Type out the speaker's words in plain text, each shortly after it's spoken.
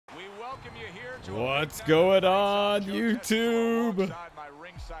What's going on, YouTube?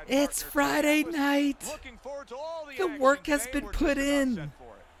 It's Friday night. The work has been put in.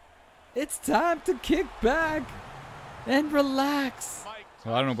 It's time to kick back and relax.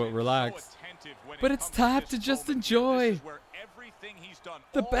 Well, I don't know about relax, but it's time to just enjoy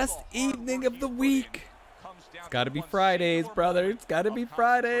the best evening of the week. It's got to be Fridays, brother. It's got to be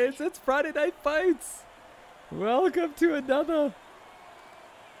Fridays. It's Friday Night Fights. Welcome to another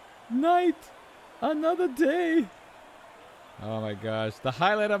night, another day. Oh my gosh, the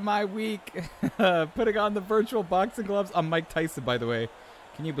highlight of my week. Putting on the virtual boxing gloves. I'm Mike Tyson, by the way.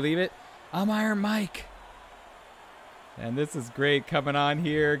 Can you believe it? I'm Iron Mike. And this is great, coming on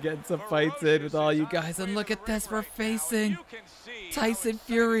here, getting some fights in with all you guys. And look at this, we're facing Tyson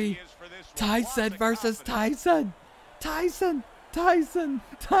Fury. Tyson versus Tyson. Tyson, Tyson,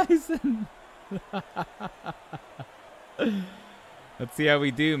 Tyson. Let's see how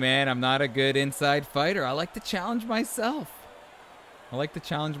we do, man. I'm not a good inside fighter. I like to challenge myself. I like to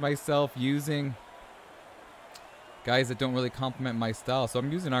challenge myself using guys that don't really complement my style. So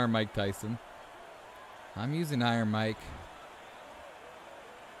I'm using Iron Mike Tyson. I'm using Iron Mike.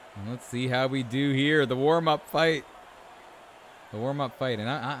 And let's see how we do here. The warm-up fight. The warm-up fight. And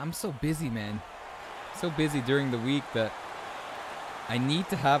I'm so busy, man. So busy during the week that I need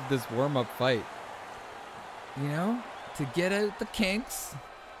to have this warm-up fight. You know? To get out the kinks.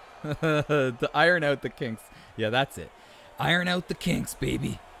 To iron out the kinks. Yeah, that's it. Iron out the kinks,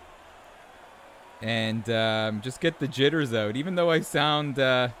 baby. And just get the jitters out. Even though I sound,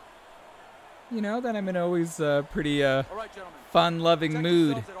 you know, that I'm in always pretty fun-loving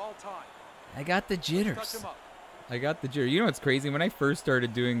mood. I got the jitters. I got the jitters. You know what's crazy? When I first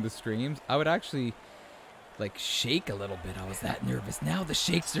started doing the streams, I would actually, like, shake a little bit. I was that nervous. Now the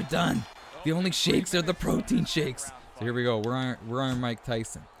shakes are done. The only shakes are the protein shakes. So here we go. We're on Mike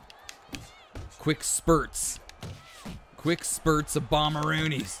Tyson. Quick spurts. Quick spurts of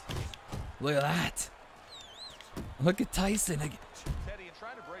bomberoonies. Look at that. Look at Tyson.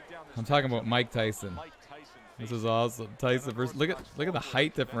 I'm talking about Mike Tyson. This is awesome. Tyson versus look at the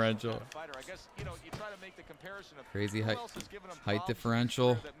height differential. Crazy height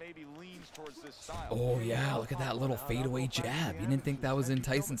differential. Oh yeah, look at that little fadeaway jab. You didn't think that was in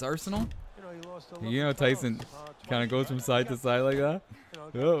Tyson's arsenal? You know Tyson kind of goes from side to side like that.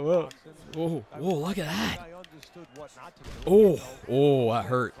 Whoa, whoa, whoa, whoa! Look at that. Oh, oh, that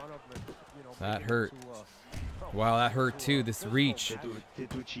hurt. That hurt. Wow, that hurt too. This reach.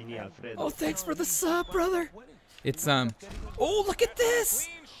 Oh, thanks for the sub, brother. It's oh, look at this.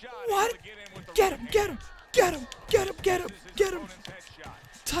 What? Get him! Get him! Get him! Get him! Get him! Get him!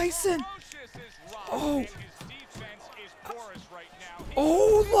 Tyson. Oh.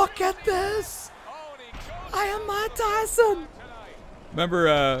 Oh, look at this! I am Mike Tyson!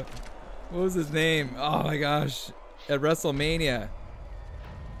 Remember, what was his name? Oh my gosh. At WrestleMania.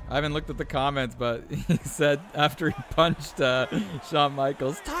 I haven't looked at the comments, but he said after he punched Shawn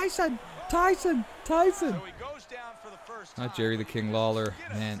Michaels, Tyson! Tyson! Tyson! Not Jerry the King Lawler.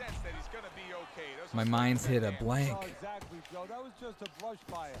 Man. My mind's hit a blank.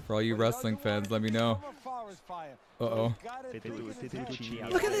 For all you wrestling fans, let me know. Uh-oh.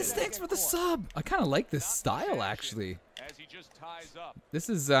 Look at this. Thanks for the sub. I kind of like this style, actually. This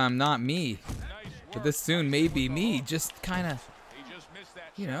is not me. But this soon may be me. Just kind of,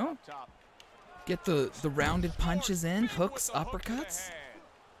 you know, get the rounded punches in. Hooks, uppercuts.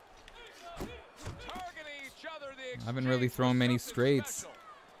 I haven't really thrown many straights.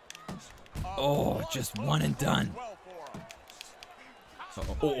 Oh, just one and done.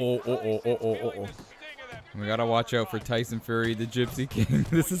 Oh. We gotta watch out for Tyson Fury, the Gypsy King.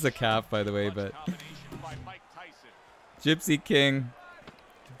 This is a calf, by the way, but Gypsy King,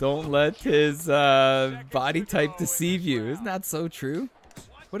 don't let his body type deceive you. Isn't that so true?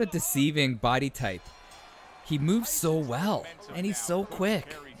 What a deceiving body type. He moves so well, and he's so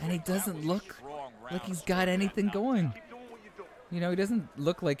quick, and he doesn't look like he's got anything going. You know, he doesn't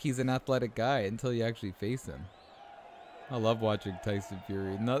look like he's an athletic guy until you actually face him. I love watching Tyson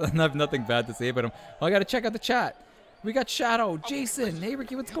Fury. I have nothing bad to say about him. Oh, I gotta check out the chat. We got Shadow, Jason, hey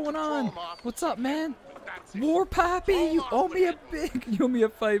Ricky, what's going on? What's up, man? War Pappy, you owe me a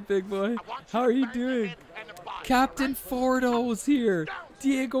fight, big boy. How are you doing? Captain Fordo's here.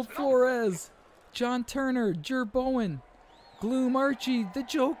 Diego Flores, John Turner, Jer Bowen, Gloom Archie, the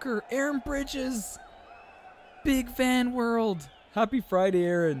Joker, Aaron Bridges, Big Van World. Happy Friday,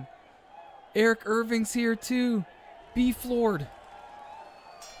 Aaron. Eric Irving's here too. B Floored.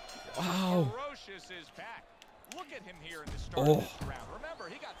 Wow. Oh.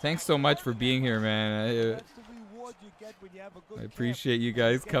 Thanks so much for being here, man. I appreciate you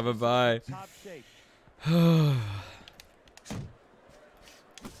guys coming by.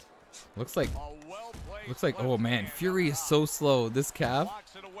 Looks like, oh man, Fury is so slow, this calf,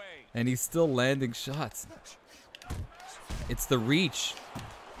 and he's still landing shots. It's the reach.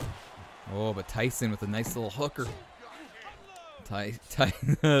 Oh, but Tyson with a nice little hooker. That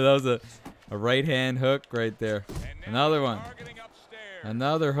was a right hand hook right there. Another one.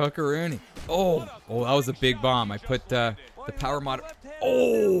 Another hookeroonie. Oh, that was a big bomb. I put the power mod.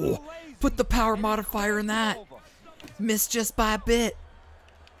 Oh, put the power modifier in that. Missed just by a bit.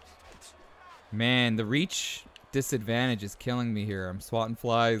 Man, the reach disadvantage is killing me here. I'm swatting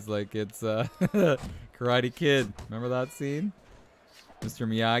flies like it's Karate Kid. Remember that scene? Mr.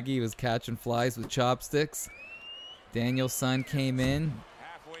 Miyagi was catching flies with chopsticks. Daniel's son came in,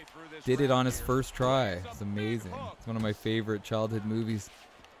 did it on his first try. It's amazing. It's one of my favorite childhood movies.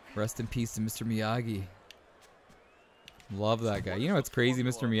 Rest in peace to Mr. Miyagi. Love that guy. You know what's crazy,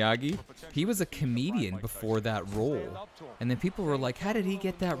 Mr. Miyagi? He was a comedian before that role. And then people were like, how did he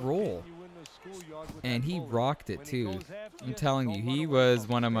get that role? And he rocked it too. I'm telling you, he was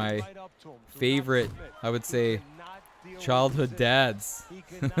one of my favorite, I would say, childhood dads.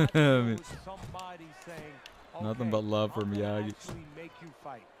 Nothing but love for Miyagi.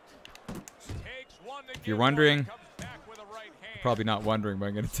 If you're wondering, probably not wondering, but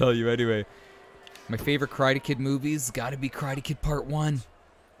I'm going to tell you anyway. My favorite Karate Kid movies got to be Karate Kid Part 1.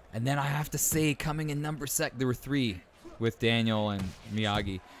 And then I have to say, coming in number second, there were 3 with Daniel and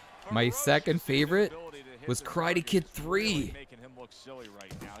Miyagi. My second favorite was Karate Kid 3.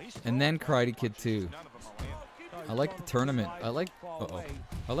 And then Karate Kid 2. I like the tournament. I like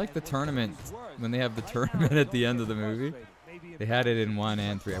the tournament when they have the tournament at the end of the movie. They had it in 1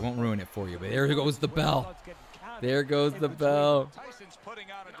 and 3. I won't ruin it for you, but there goes the bell. There goes the bell.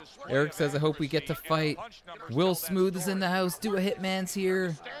 Eric says, I hope we get to fight. Will Smooth is in the house. Do a Hitman's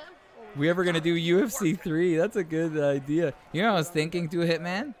here. We ever going to do UFC 3? That's a good idea. You know, I was thinking, do a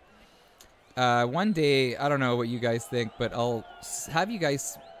Hitman. One day, I don't know what you guys think, but I'll have you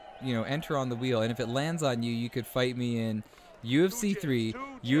guys, enter on the wheel. And if it lands on you, you could fight me in UFC 3,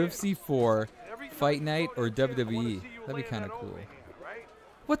 UFC 4, Fight Night, or WWE. That'd be kind of cool.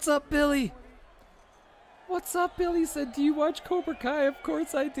 What's up, Billy? What's up, Billy? Said, do you watch Cobra Kai? Of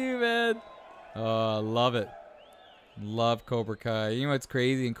course I do, man. Oh, love it. Love Cobra Kai. You know what's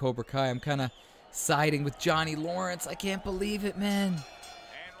crazy in Cobra Kai? I'm kind of siding with Johnny Lawrence. I can't believe it, man.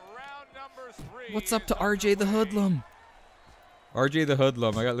 What's up to RJ the Hoodlum? RJ the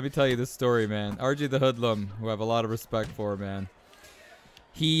Hoodlum. Let me tell you this story, man. RJ the Hoodlum, who I have a lot of respect for, man.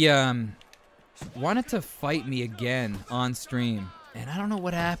 He wanted to fight me again on stream. And I don't know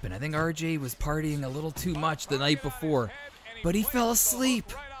what happened. I think RJ was partying a little too much the night before. But he fell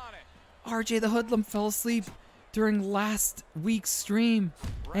asleep. RJ the Hoodlum fell asleep during last week's stream.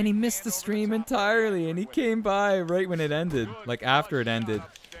 And he missed the stream entirely. And he came by right when it ended. Like after it ended.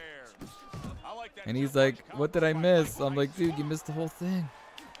 And he's like, what did I miss? I'm like, dude, you missed the whole thing.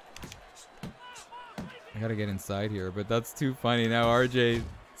 I gotta get inside here. But that's too funny. Now RJ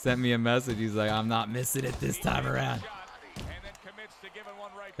sent me a message. He's like, I'm not missing it this time around.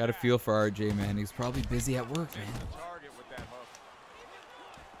 Got a feel for RJ, man. He's probably busy at work, man.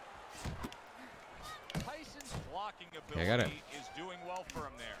 Okay, I gotta.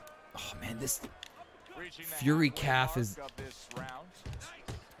 Oh man, this Fury calf is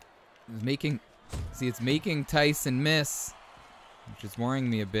making. See, it's making Tyson miss, which is worrying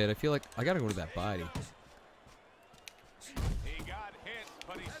me a bit. I feel like I gotta go to that body. He got hit,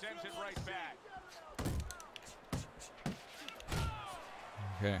 but he sends it right back.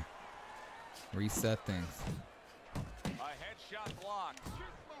 Okay. Reset things. A headshot block.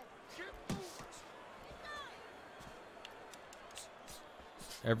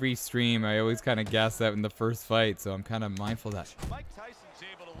 Every stream, I always kind of guess that in the first fight, so I'm kind of mindful of that. Mike Tyson's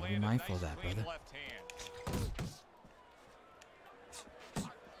able to land mindful of that, brother. Left hand.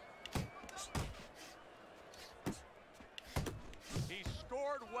 He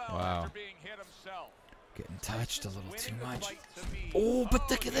scored well after being hit himself. Getting touched a little too much. Oh, but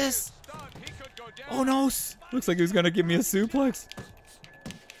look at this. Oh, no. Looks like he was going to give me a suplex.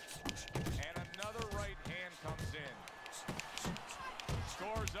 And another right hand comes in.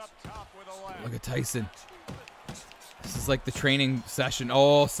 Scores up top with a left. Look at Tyson. This is like the training session.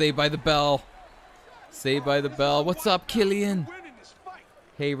 Oh, saved by the bell. Saved by the bell. What's up, Killian?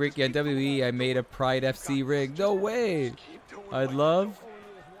 Hey, Ricky, on WWE, I made a Pride FC rig. No way. I'd love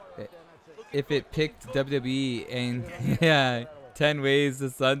if it picked WWE and yeah, 10 ways to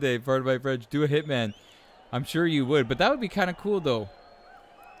Sunday, pardon my French, do a Hitman. I'm sure you would, but that would be kind of cool though.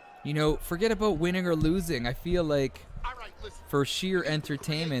 You know, forget about winning or losing. I feel like for sheer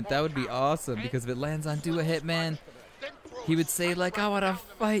entertainment, that would be awesome, because if it lands on Do a Hitman, he would say, like, I want to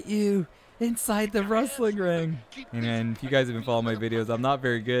fight you inside the wrestling ring. And if you guys have been following my videos, I'm not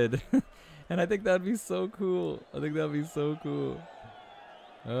very good. And I think that would be so cool. I think that would be so cool.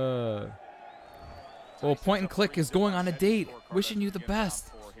 Well, Point and Click is going on a date. Wishing you the best.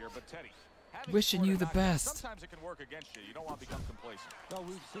 Wishing you the best. Sometimes it can work against you. You don't want to become complacent. No,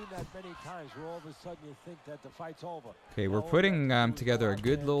 we've seen that many times where all of a sudden you think that the fight's over. Okay, we're putting together a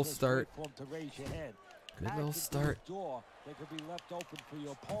good little start. Good little start.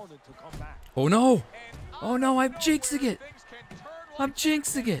 Oh no! Oh no, I'm jinxing it! I'm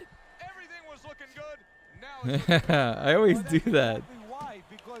jinxing it! Everything was looking good. Now I always do that.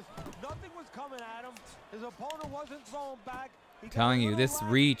 Because nothing was coming at him. His opponent wasn't throwing back. I'm telling you, this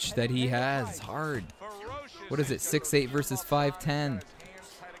reach that he has is hard. What is it, 6'8" versus 5'10"?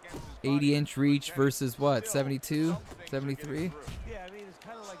 80-inch reach versus what, 72? 73? Yeah, I mean, it's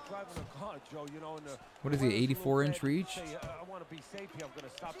kind of like driving a car, Joe, you know, what is he, 84-inch reach? I want to be safe here, I'm going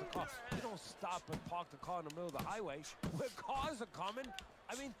to stop the car. You don't stop and park the car in the middle of the highway where cars are coming.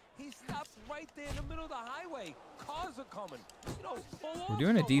 I mean, he stopped right there in the middle of the highway. Cars are coming. You know, pull We're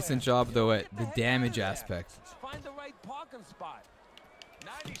doing a decent job, though, at the damage aspect. Find the right parking spot.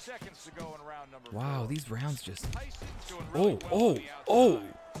 90 seconds to go in round number 4. Wow, these rounds just... Really Oh!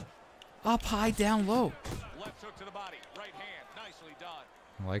 Up high, down low. Left hook to the body, right hand, nicely done.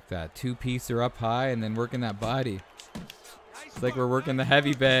 I like that. Two-piecer up high and then working that body. It's like we're working the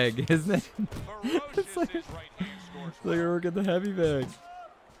heavy bag, isn't it? It's like we're working the heavy bag.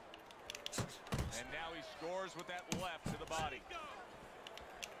 And now he scores with that left to the body.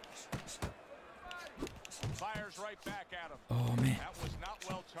 Fires right back at him. Oh man. That was not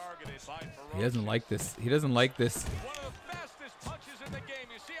well targeted by Ferocious. He doesn't like this. He doesn't like this. One of the fastest punches in the game.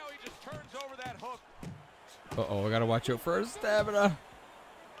 You see how he just turns over that hook? Uh-oh, I gotta watch out for his stamina.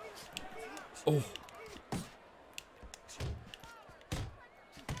 Oh.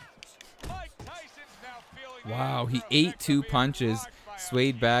 Mike Tyson's now feeling Wow, he ate 2 punches,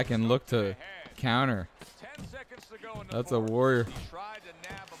 swayed back, and looked to counter. 10 seconds to go in the That's a fourth. warrior. He tried to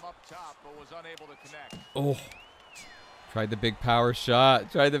nab him up top, but was unable to connect. Oh. Tried the big power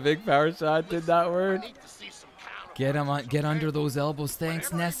shot. Did not work. Get him on. Get under those elbows.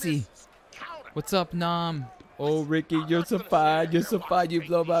 Thanks, Nessie. What's up, Nam? Oh, Ricky, you're so fine. You're so fine. You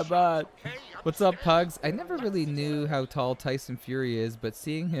blow my mind. What's up, Pugs? I never really knew how tall Tyson Fury is, but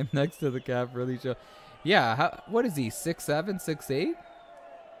seeing him next to the cap really shows. Yeah, what is he? 6'7", 6'8"?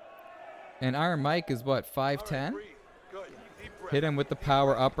 And Iron Mike is what, 5'10"? Hit him with the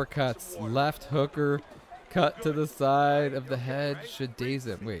power uppercuts. Left hooker, cut to the side of the head. Should daze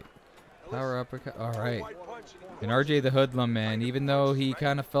him. Wait. Power uppercut. All right. And RJ the Hoodlum, man, even though he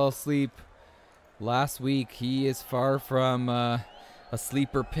kind of fell asleep last week, he is far from a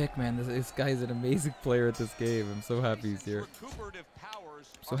sleeper pick, man. This guy's an amazing player at this game. I'm so happy he's here.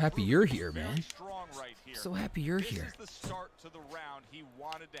 So happy you're here, man. So happy you're here. This is the start to the round he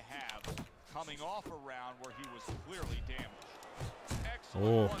wanted to have, coming off a round where he was clearly damaged.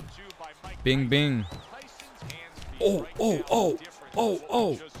 Excellent 1-2 by Mike Bing, bing. Tyson's hands Oh, right oh, now oh, different.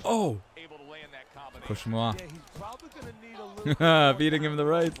 oh, Just oh. able to land that combination. Push him off. Yeah, he's probably going to need a little bit more Beating him in the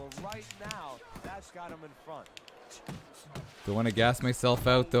right. but right now, that's got him in front. Don't want to gas myself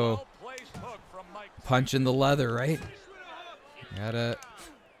out, though. Well-placed hook from Mike Punching the leather, right? Gotta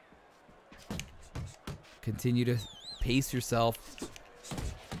continue to pace yourself.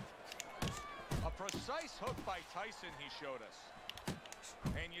 A precise hook by Tyson he showed us.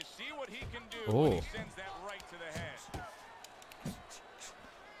 And you see what he can do Oh. when he sends that right to the head.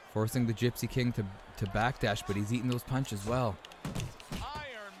 Forcing the Gypsy King to backdash, but he's eating those punches well.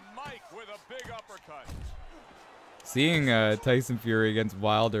 Iron Mike with a big uppercut. Seeing Tyson Fury against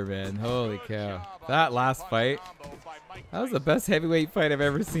Wilder, man. Holy cow. That last fight, that was the best heavyweight fight I've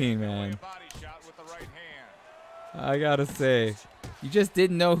ever seen, man. I gotta say, you just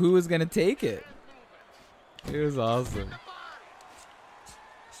didn't know who was gonna take it. It was awesome.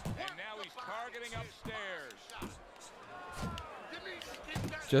 And now he's targeting upstairs.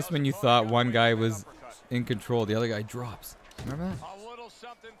 Just when you thought one guy was in control, the other guy drops. Remember that? A little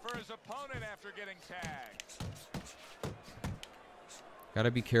something for his opponent after getting tagged.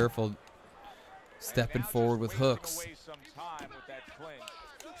 Gotta be careful stepping forward with hooks.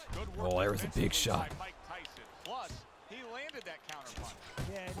 Oh, there was a big shot.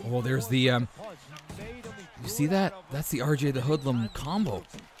 Oh, there's the, you see that? That's the RJ the Hoodlum combo.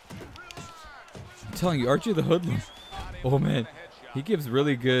 I'm telling you, RJ the Hoodlum. Oh, man. He gives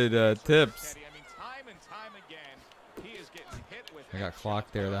really good tips. I mean, time and time again, he is getting hit with I got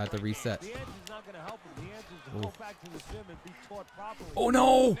clocked there. I had to reset. Oh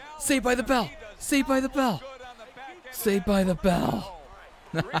no! Saved by the bell! Saved by the bell! Saved by the bell!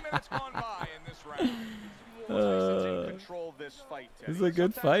 3 minutes gone by in this round. This is a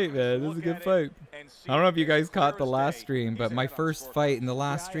good fight, man. This is a good fight. I don't know if you guys caught the last stream, but my first fight in the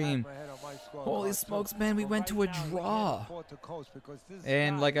last stream, holy smokes, man, we went to a draw.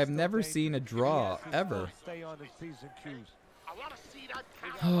 And, like, I've never seen a draw, ever.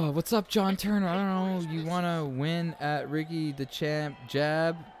 Oh, what's up, John Turner? I don't know. You want to win at Ricky the Champ?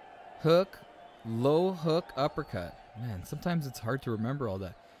 Jab, hook, low hook, uppercut. Man, sometimes it's hard to remember all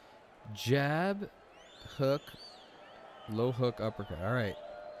that. Jab, hook, low hook, uppercut. All right.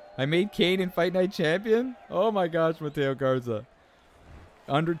 I made Kane in Fight Night champion? Oh my gosh, Mateo Garza.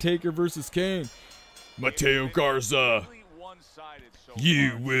 Undertaker versus Kane. Mateo Garza,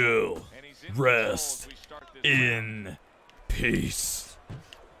 you will rest in peace.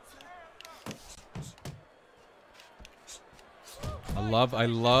 I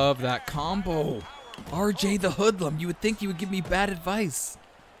love that combo. RJ the Hoodlum. You would think he would give me bad advice,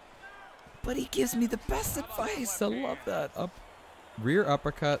 but he gives me the best advice. I love that. Up, rear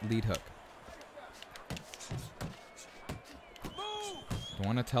uppercut, lead hook. Don't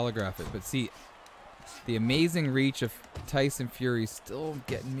want to telegraph it, but see, the amazing reach of Tyson Fury still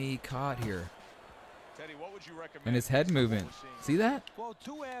getting me caught here. And his head movement. See that?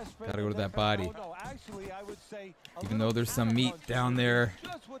 Gotta go to that body. Even though there's some meat down there,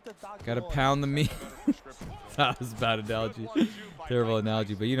 gotta pound the meat. That was a bad analogy. Terrible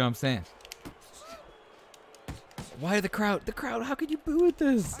analogy, but you know what I'm saying. Why the crowd? The crowd, how could you boo at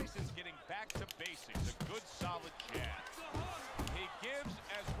this? Tyson's getting back to basics. A good solid jab. He gives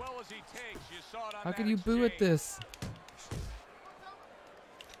as well as he takes. You saw it on How could you boo at this?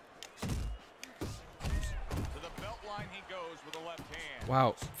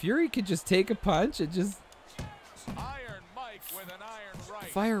 Wow, Fury could just take a punch and just Iron Mike with an iron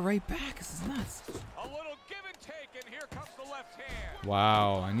right. Fire right back. This is nuts. A little give and take, and here comes the left hand.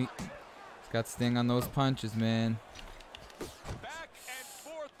 Wow, he's got sting on those punches, man. Back and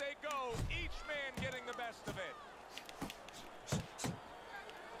forth they go, each man getting the best of it.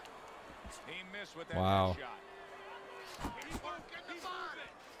 He missed with that wow. shot.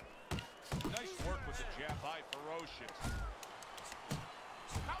 Nice work with the jab by Ferocious.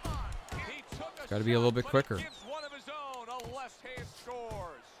 Got to be a little bit quicker. One of his own, a left hand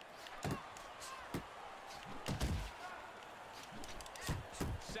scores.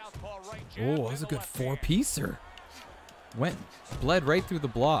 Southpaw right jab. Oh, that was a good four-piecer. Bled right through the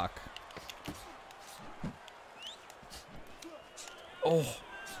block. Oh.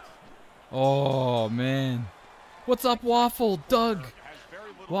 Oh, man. What's up, Waffle? Doug.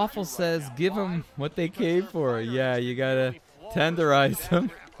 Waffle says, give them what they came for. Yeah, you got to tenderize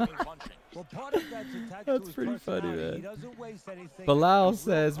them. That's pretty funny, man. Bilal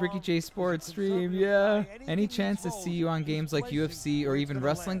says, Ricky J Sports stream, yeah. Any chance to see you on games like UFC or even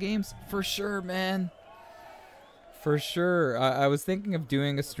wrestling games? For sure, man. For sure. I was thinking of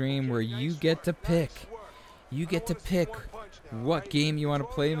doing a stream where you get to pick. You get to pick what game you want to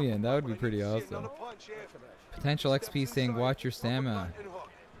play me in. That would be pretty awesome. Potential XP saying, watch your stamina.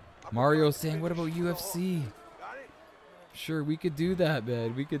 Mario saying, what about UFC? Sure, we could do that,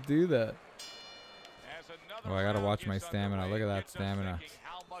 man. We could do that. Oh, I gotta watch my stamina. Look at that stamina.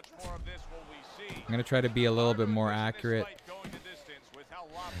 I'm gonna try to be a little bit more accurate.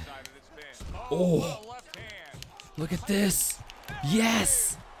 Oh, look at this.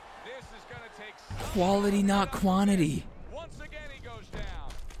 Yes. Quality, not quantity.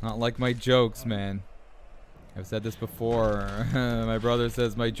 Not like my jokes, man. I've said this before. My brother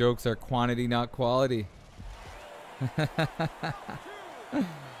says my jokes are quantity, not quality.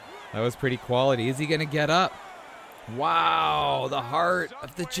 That was pretty quality. Is he gonna get up? Wow, the heart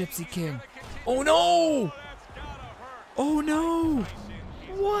of the Gypsy King. Oh no! Oh no!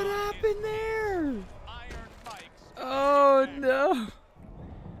 What happened there? Oh no!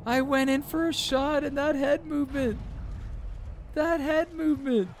 I went in for a shot and that head movement. That head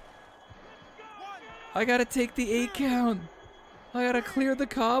movement. I gotta take the 8 count. I gotta clear the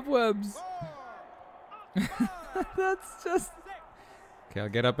cobwebs. That's just... Okay, I'll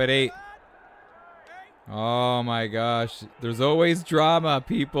get up at 8. Oh my gosh. There's always drama,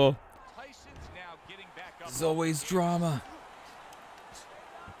 people. There's always drama.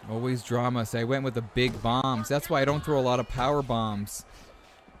 Always drama. So I went with the big bombs. That's why I don't throw a lot of power bombs.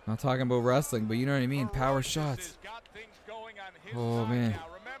 I'm not talking about wrestling, but you know what I mean. Power shots. Oh, man.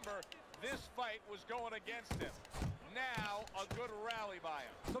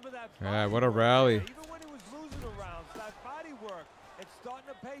 Yeah, what a rally. Even when he was losing the rounds, that body work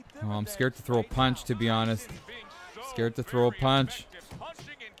Oh, I'm scared to throw a punch, to be honest. Scared to throw a punch.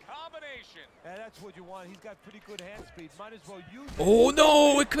 And that's what you want. He's got pretty good hand speed. Might as well use it. Oh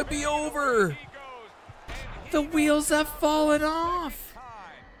no, it could be over. The wheels have fallen off.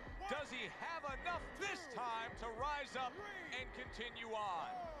 Does he have enough this time to rise up and continue on?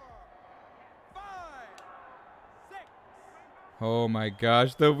 5, 6. Oh my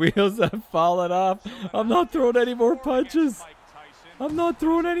gosh, the wheels have fallen off. I'm not throwing any more punches. I'm not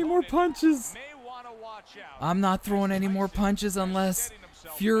throwing any more punches. I'm not throwing any more punches unless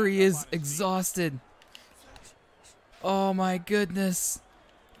Fury is exhausted. Oh my goodness.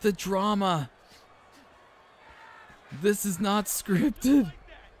 The drama. This is not scripted.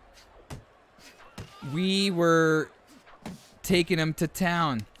 We were taking him to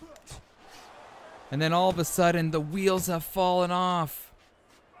town. And then all of a sudden, the wheels have fallen off.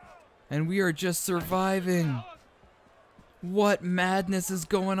 And we are just surviving. What madness is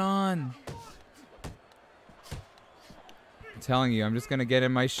going on? I'm telling you, I'm just going to get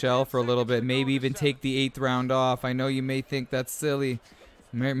in my shell for a little bit. Maybe even take the 8th round off. I know you may think that's silly.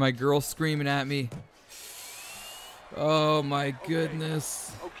 My girl's screaming at me. Oh my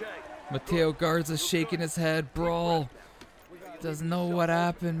goodness. Mateo Garza's shaking his head. Brawl. Doesn't know what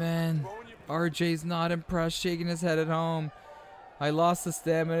happened, man. RJ's not impressed, shaking his head at home. I lost the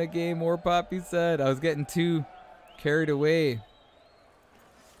stamina game, War Poppy said. I was getting too carried away.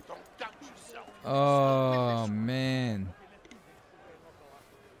 Oh, man.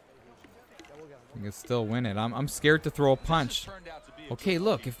 You can still win it. I'm scared to throw a punch. Okay,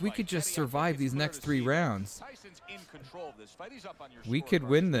 look, if we could just survive these next 3 rounds, we could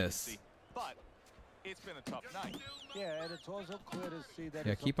win this. It's been a tough night. Yeah, and it's also clear to see that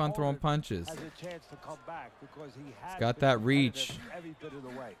Yeah, keep on throwing punches. has a chance to come back because he has He's got that reach. every bit of the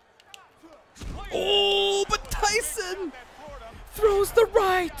way. Oh, but Tyson throws the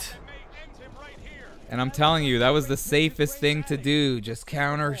right. And I'm telling you, that was the safest thing to do. Just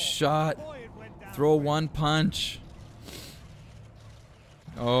counter shot, throw one punch.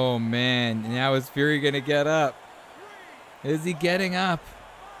 Oh, man. Now is Fury going to get up? Is he getting up?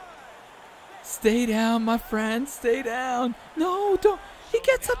 Stay down, my friend. Stay down. No, don't. He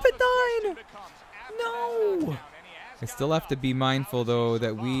gets up at 9. No. I still have to be mindful, though,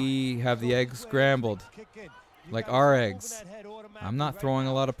 that we have the eggs scrambled. Like our eggs. I'm not throwing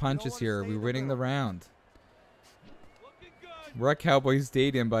a lot of punches here. We're winning the round. We're at Cowboy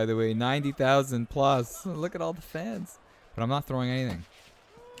Stadium, by the way. 90,000 plus. Look at all the fans. But I'm not throwing anything.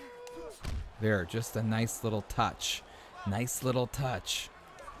 There, just a nice little touch. Nice little touch.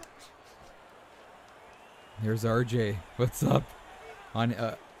 Here's RJ. What's up? I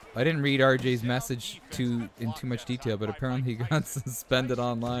didn't read RJ's message in too much detail, but apparently he got suspended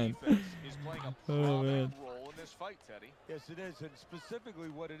online. Oh man. Yes, it is, and specifically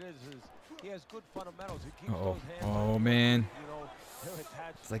what it is he has good fundamentals. He keeps those hands Oh man. You know,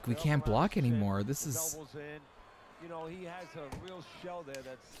 it's like we can't block anymore. This is. You know, he has a real shell there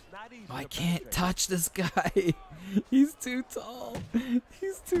that's not easy. I can't touch this guy. He's too tall.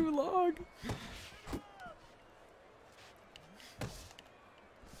 He's too long.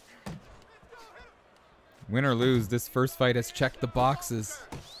 Win or lose, this first fight has checked the boxes.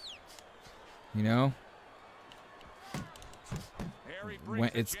 You know?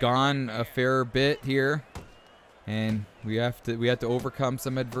 It's gone a fair bit here. And we had to overcome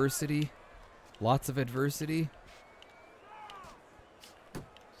some adversity. Lots of adversity.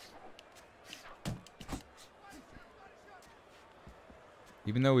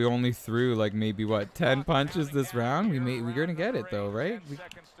 Even though we only threw like maybe what 10 punches this round, we're gonna get it though, right?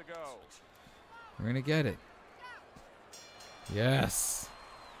 We're gonna get it. Yes.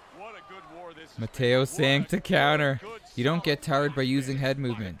 Mateo saying to counter, you don't get tired by using head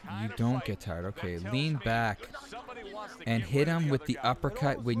movement. You don't get tired. Okay, lean back and hit him with the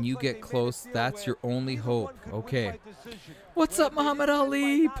uppercut when you get close. That's your only hope. Okay. What's up, Muhammad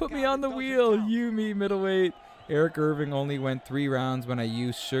Ali? Put me on the wheel. You, me, middleweight. Eric Irving only went 3 rounds when I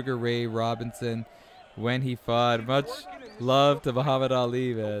used Sugar Ray Robinson when he fought. Much love to Muhammad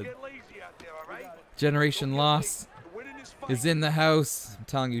Ali, man. Generation Lost is in the house. I'm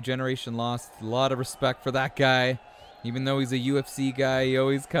telling you, Generation Lost. A lot of respect for that guy. Even though he's a UFC guy, he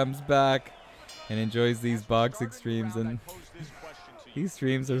always comes back and enjoys these boxing streams. And these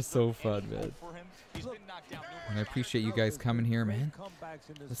streams are so fun, man. And I appreciate you guys coming here, man.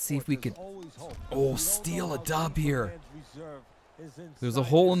 Let's see if we can, steal a dub here. There's a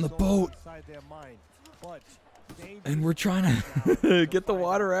hole in the boat. And we're trying to get the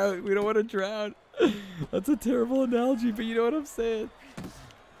water out. We don't want to drown. That's a terrible analogy, but you know what I'm saying.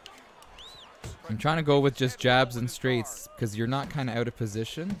 I'm trying to go with just jabs and straights because you're not kind of out of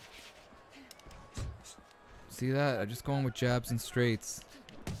position. See that? I'm just going with jabs and straights.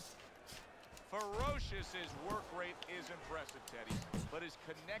 Ferocious, his work rate is impressive, Teddy, but his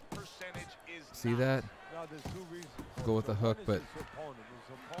connect percentage is See not. that? Now, there's two reasons. Go with the hook, One is but his opponent.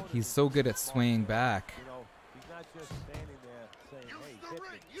 His opponent he's is so good at smart swaying player. back. You know, he's not just standing there saying, hey, hit me.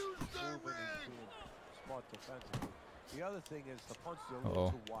 He's moving and being smart defensively. The other thing is the punch is a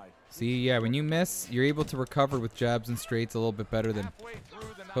little too wide. See, yeah, when you miss, you're able to recover with jabs and straights a little bit better than Halfway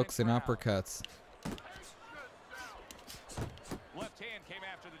through the hooks and ninth round. uppercuts. Left hand came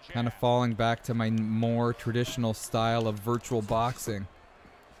after the jab. Kind of falling back to my more traditional style of virtual boxing.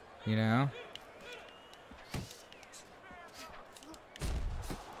 You know? I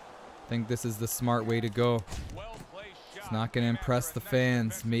think this is the smart way to go. Well-placed shot. It's not going to Came impress after the a nice fans.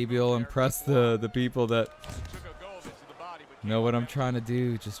 defensive Maybe move it'll there. impress the people that Took a go of it to the body, but know came what I'm back. trying to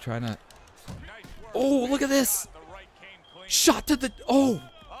do. Just trying to... Nice work. Oh, look at this! The right came clean. Shot to the... Oh!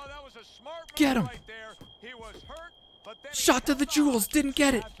 Oh, that was a smart move Get him. right there. He was hurt, but then he Shot to the held on. jewels. Didn't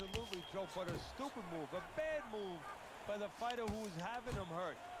get it. Absolutely, Joe, but a stupid move, a bad move by the fighter who was having him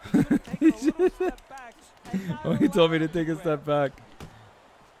hurt. He should have taken a little step back and not Oh, he told me to allowed take a him to step back.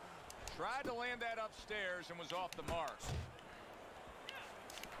 Tried to land that upstairs and was off the mark.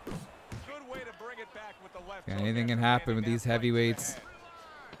 Good way to bring it back with the left Yeah, hook anything can after happen landing with that these right to the heavyweights. head.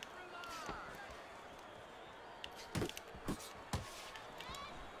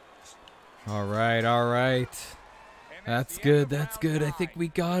 All right, all right. And That's the end good, of that's round good. I think 9. we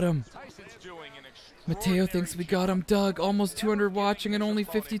got him. Tyson's doing an Mateo thinks we got him. Doug, almost 200 watching and only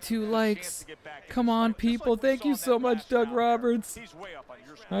 52 likes. Come on, people. Thank you so much, Doug Roberts. He's way up on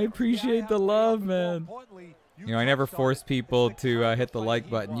your I appreciate the love, man. You know, I never force people to hit the like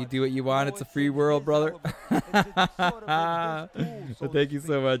button. You do what you want. It's a free world, brother. But thank you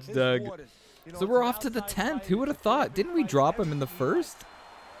so much, Doug. So we're off to the 10th. Who would have thought? Didn't we drop him in the first?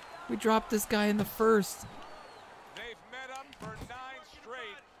 We dropped this guy in the first. They've met up for 9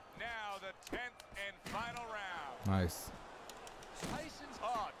 straight. Now the 10th and final round. Nice. Tyson's,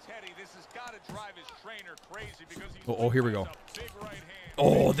 oh, Teddy, this has got to drive his trainer crazy because he's Oh, here we go. a big right hand.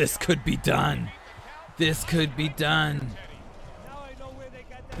 Oh, this could be done. This could be done.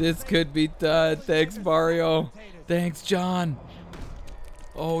 This could be done. Thanks, Mario. Thanks, John.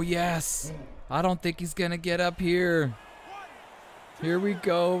 Oh, yes. I don't think he's going to get up here. Here we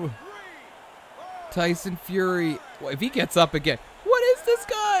go. Tyson Fury. Well, if he gets up again. What is this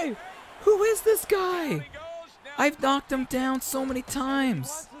guy? Who is this guy? I've knocked him down so many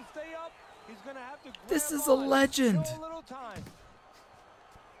times. This is a legend.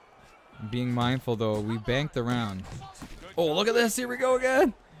 Being mindful, though, we banked around. Oh, look at this. Here we go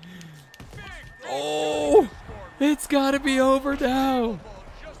again. Oh, it's got to be over now.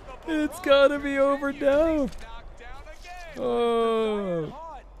 It's got to be over now. Oh.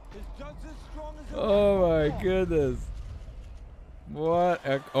 Oh, my goodness. What?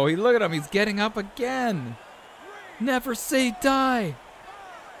 Oh, look at him. He's getting up again. Never say die.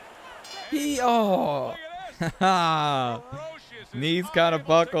 Oh. Knees kind of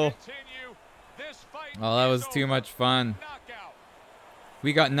buckle. Oh, that was too much fun.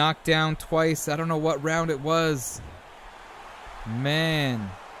 We got knocked down twice. I don't know what round it was.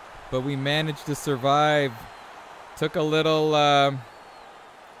 Man. But we managed to survive. Took a little,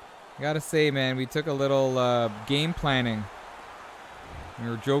 gotta say, man, we took a little game planning. We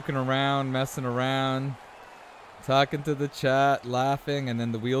were joking around, messing around, talking to the chat, laughing, and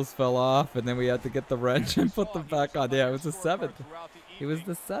then the wheels fell off, and then we had to get the wrench and put them back on. Yeah, it was the 7th. It was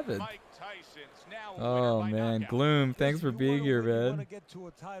the 7th. Oh, man. Gloom, thanks for being here, man.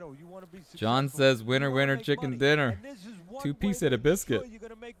 John says, winner, winner, chicken dinner. 2-piece and a biscuit.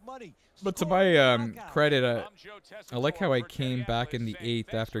 But to my credit, I like how I came back in the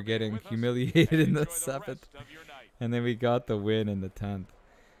 8th after getting humiliated in the 7th. And then we got the win in the 10th.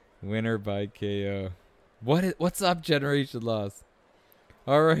 Winner by KO. What's up, Generation Loss?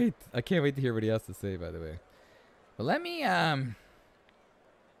 All right. I can't wait to hear what he has to say, by the way. But let me, let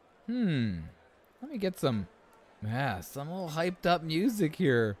me get some little hyped up music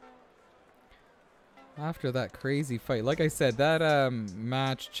here. After that crazy fight. Like I said, that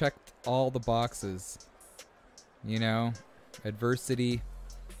match checked all the boxes. You know, adversity,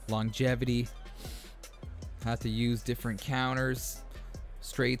 longevity. Had to use different counters,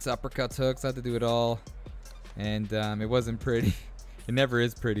 straights, uppercuts, hooks. Had to do it all. And it wasn't pretty. It never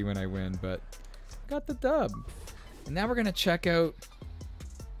is pretty when I win, but got the dub. And now we're going to check out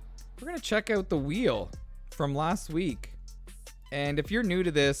the wheel from last week. And if you're new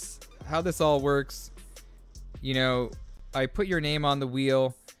to this, how this all works, you know, I put your name on the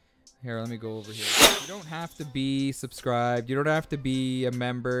wheel. Here, let me go over here. You don't have to be subscribed. You don't have to be a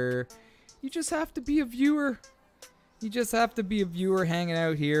member. You just have to be a viewer. You just have to be a viewer hanging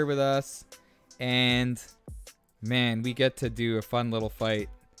out here with us. And man, we get to do a fun little fight.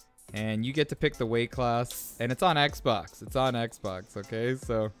 And you get to pick the weight class. And it's on Xbox. It's on Xbox, okay?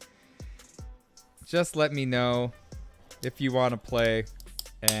 So just let me know if you want to play.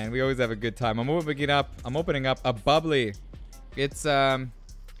 And we always have a good time. I'm opening up a bubbly. It's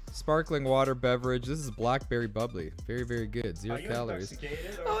sparkling water beverage. This is blackberry bubbly. Very, very good. 0 calories.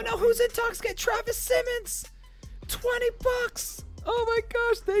 Oh no, who's intoxicated? Travis Simmons. 20 bucks. Oh my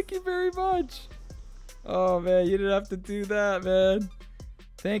gosh, thank you very much. Oh man, you didn't have to do that, man.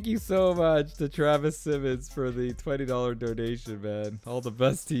 Thank you so much to Travis Simmons for the $20 donation, man. All the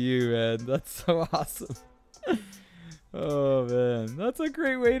best to you, man. That's so awesome. Oh man, that's a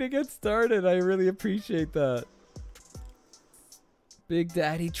great way to get started. I really appreciate that. Big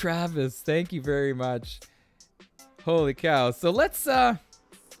Daddy Travis, thank you very much. Holy cow. So let's, I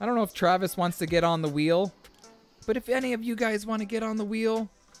don't know if Travis wants to get on the wheel, but if any of you guys want to get on the wheel,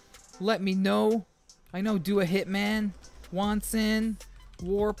 let me know. I know Do a Hitman wants in,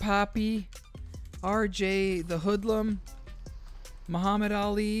 War Poppy, RJ the Hoodlum, Muhammad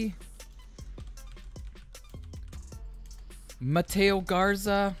Ali, Mateo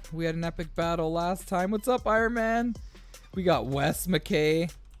Garza. We had an epic battle last time. What's up, Iron Man? We got Wes McKay.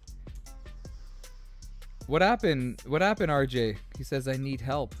 What happened? What happened, RJ? He says, I need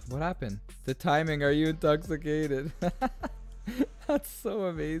help. What happened? The timing. Are you intoxicated? That's so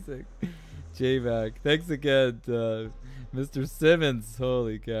amazing. J-Mac. Thanks again, Mr. Simmons.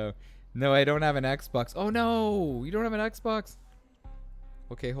 Holy cow. No, I don't have an Xbox. Oh, no. You don't have an Xbox?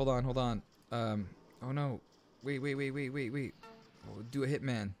 Okay, hold on, hold on. Oh, no. Wait. Oh, Do a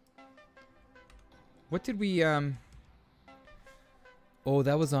Hitman. What did we, Oh,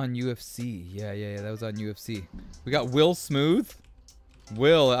 that was on UFC. Yeah, that was on UFC. We got Will Smooth.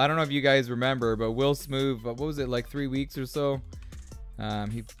 Will, I don't know if you guys remember, but Will Smooth, what was it, like 3 weeks or so?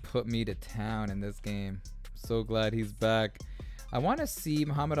 He put me to town in this game. So glad he's back. I want to see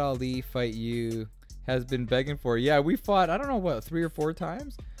Muhammad Ali fight you. Has been begging for. Yeah, we fought, I don't know, what, 3 or 4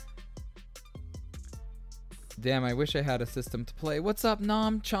 times? Damn, I wish I had a system to play. What's up,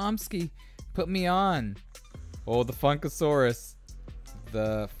 Noam Chomsky? Put me on. Oh, the Funkasaurus.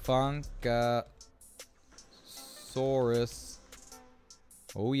 The Funkasaurus.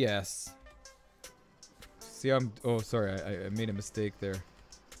 Oh, yes. See, oh, sorry. I made a mistake there.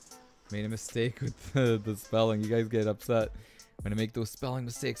 Made a mistake with the spelling. You guys get upset when I make those spelling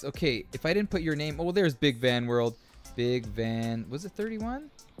mistakes. Okay, if I didn't put your name. Oh, there's Big Van World. Big Van. Was it 31?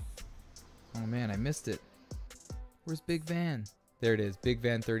 Oh, man, I missed it. Where's Big Van? There it is, Big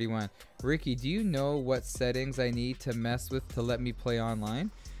Van 31. Ricky, do you know what settings I need to mess with to let me play online?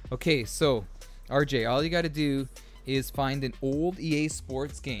 Okay, so RJ, all you got to do is find an old EA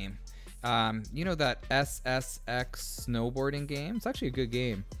Sports game. You know that SSX snowboarding game? It's actually a good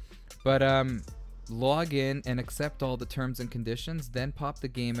game. But log in and accept all the terms and conditions, then pop the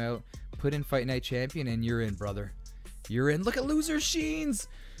game out, put in Fight Night Champion, and you're in, brother. You're in. Look at Loser Sheens,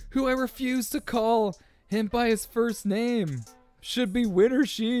 who I refuse to call him by his first name. Should be Winner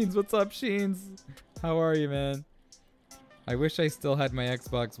Sheens. What's up, Sheens? How are you, man? I wish I still had my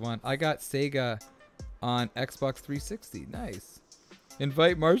Xbox One. I got Sega on Xbox 360. Nice.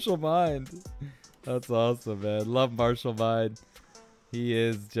 Invite Marshall Mind. That's awesome, man. Love Marshall Mind. He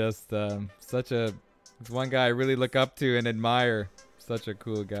is just he's one guy I really look up to and admire. Such a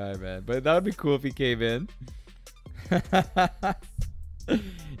cool guy, man. But that would be cool if he came in.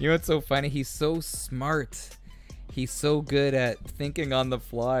 You know what's so funny? He's so smart. He's so good at thinking on the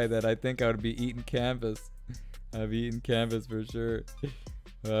fly that I think I would be eating canvas. I'd be eating canvas for sure.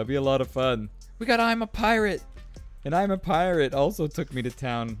 It'd be a lot of fun. We got I'm a Pirate. And I'm a Pirate also took me to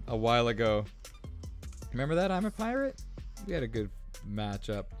town a while ago. Remember that, I'm a Pirate? We had a good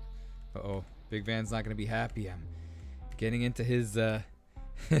matchup. Uh-oh. Big Van's not going to be happy. I'm getting into his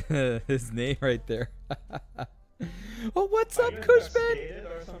his name right there. Oh, what's up, Cushman?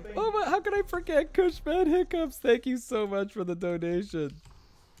 Oh, but how can I forget Cushman Hiccups? Thank you so much for the donation.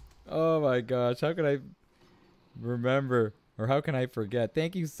 Oh my gosh, how can I remember, or how can I forget?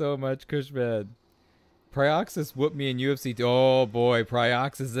 Thank you so much, Cushman. Prioxis whooped me in UFC. Oh boy,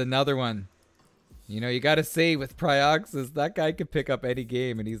 Prioxis is another one. You know, you gotta say with Prioxis, that guy could pick up any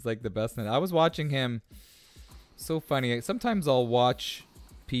game, and he's like the best in it. I was watching him. So funny. Sometimes I'll watch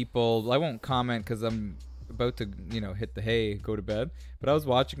people. I won't comment because I'm about to, you know, hit the hay, go to bed. But I was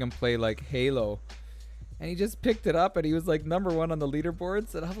watching him play like Halo, and he just picked it up, and he was like #1 on the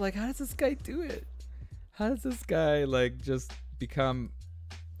leaderboards. And I'm like, how does this guy do it? How does this guy like just become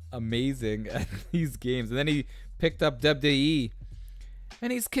amazing at these games? And then he picked up WWE,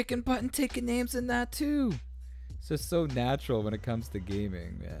 And he's kicking butt and taking names in that too. It's just so natural when it comes to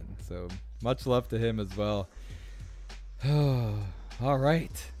gaming, man. So much love to him as well. All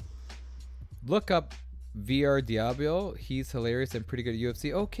right. Look up VR Diablo. He's hilarious and pretty good at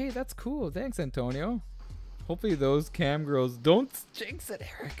UFC. Okay, that's cool. Thanks, Antonio. Hopefully those cam girls don't jinx it,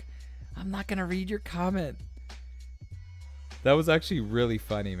 Eric. I'm not going to read your comment. That was actually really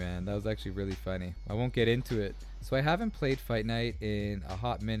funny, man. That was actually really funny. I won't get into it. So I haven't played Fight Night in a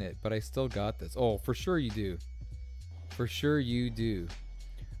hot minute, but I still got this. Oh, for sure you do. For sure you do.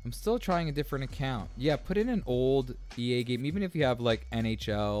 I'm still trying a different account. Yeah, put in an old EA game, even if you have like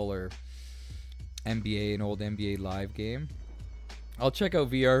NHL or NBA, an old NBA live game. I'll check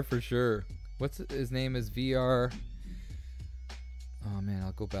out VR for sure. What's his name is VR? Oh man,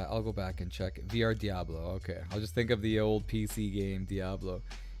 I'll go back and check it. VR Diablo. Okay, I'll just think of the old PC game Diablo.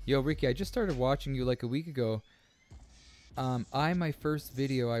 Yo, Ricky, I just started watching you like a week ago. My first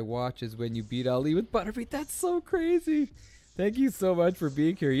video I watch is when you beat Ali with Butterbeat. That's so crazy. Thank you so much for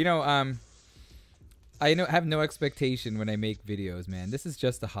being here. You know, I have no expectation when I make videos, man. This is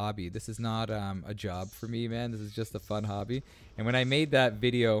just a hobby. This is not a job for me, man. This is just a fun hobby. And when I made that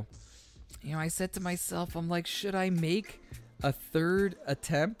video, you know, I said to myself, I'm like, should I make a third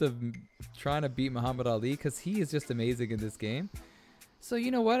attempt of trying to beat Muhammad Ali? Because he is just amazing in this game. So you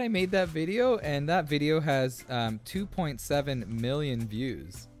know what? I made that video, and that video has 2.7 million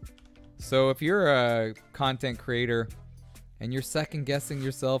views. So if you're a content creator and you're second guessing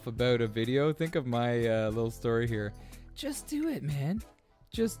yourself about a video, think of my little story here. Just do it, man.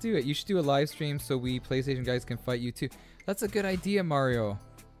 Just do it. You should do a live stream so we PlayStation guys can fight you too. That's a good idea, Mario.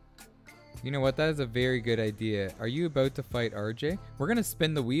 You know what? That is a very good idea. Are you about to fight RJ? We're going to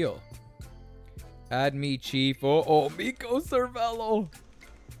spin the wheel. Add me, Chief. Oh, Miko Cervello.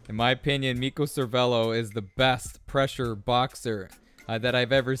 In my opinion, Miko Cervello is the best pressure boxer that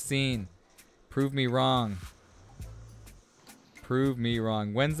I've ever seen. Prove me wrong. Prove me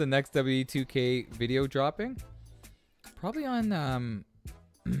wrong. When's the next WWE2K video dropping? Probably on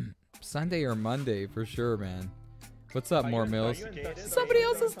Sunday or Monday for sure, man. What's up, More Mills? Somebody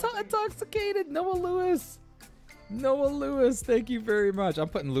else is intoxicated. Noah Lewis. Noah Lewis, thank you very much. I'm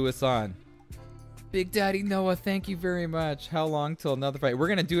putting Lewis on. Big Daddy Noah, thank you very much. How long till another fight? We're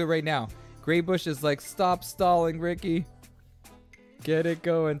going to do it right now. Graybush is like, stop stalling, Ricky. Get it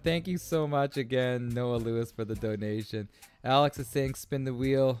going. Thank you so much again, Noah Lewis, for the donation. Alex is saying spin the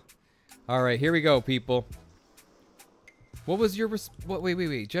wheel. All right, here we go, people. What was your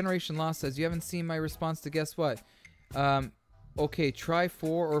wait. Generation Lost says you haven't seen my response to guess what? Okay, try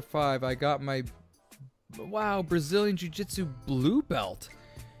 4 or 5. I got my Brazilian Jiu-Jitsu blue belt.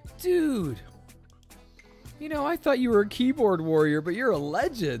 Dude. You know, I thought you were a keyboard warrior, but you're a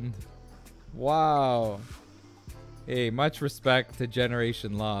legend. Wow. Hey, much respect to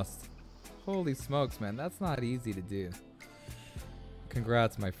Generation Lost. Holy smokes, man. That's not easy to do.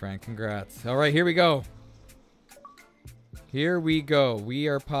 Congrats, my friend. Congrats. All right, here we go. Here we go. We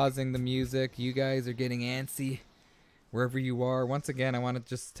are pausing the music. You guys are getting antsy wherever you are. Once again, I want to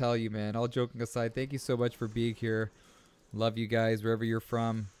just tell you, man, all joking aside, thank you so much for being here. Love you guys wherever you're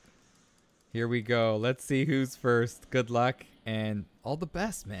from. Here we go. Let's see who's first. Good luck and all the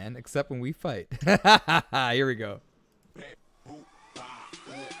best, man, except when we fight. Here we go.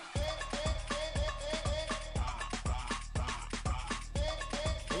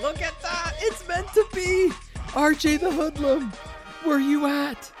 Look at that. It's meant to be. RJ the Hoodlum. Where you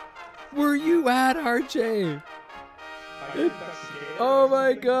at? Where you at, RJ? Oh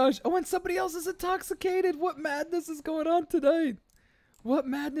my gosh. Oh, and somebody else is intoxicated. What madness is going on tonight? What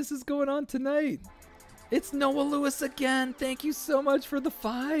madness is going on tonight? It's Noah Lewis again. Thank you so much for the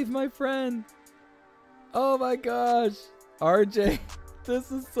 5, my friend. Oh my gosh. RJ,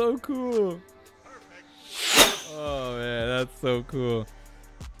 this is so cool. Oh man, that's so cool.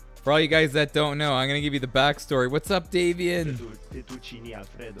 For all you guys that don't know, I'm going to give you the backstory. What's up, Davian?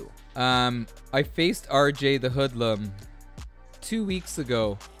 I faced RJ the Hoodlum 2 weeks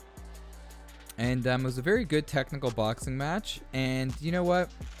ago. And it was a very good technical boxing match. And you know what?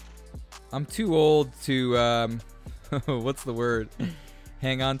 I'm too old to, what's the word?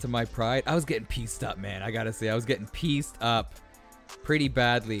 Hang on to my pride. I was getting pieced up, man. I gotta say, I was getting pieced up pretty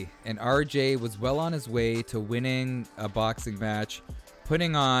badly. And RJ was well on his way to winning a boxing match,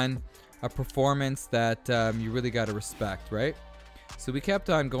 putting on a performance that you really gotta respect, right? So we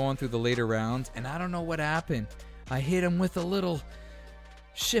kept on going through the later rounds, and I don't know what happened. I hit him with a little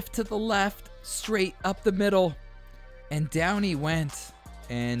shift to the left, straight up the middle, and down he went.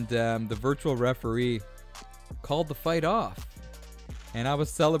 And the virtual referee called the fight off. And I was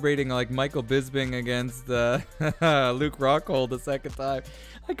celebrating like Michael Bisping against Luke Rockhold the second time.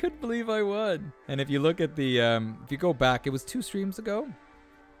 I couldn't believe I won. And if you look at the, if you go back, it was 2 streams ago.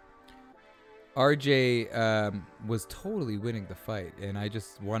 RJ was totally winning the fight, and I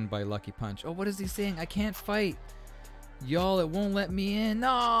just won by lucky punch. Oh, what is he saying? I can't fight. Y'all, it won't let me in.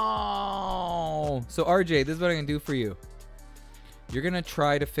 No! So RJ, this is what I'm going to do for you. You're going to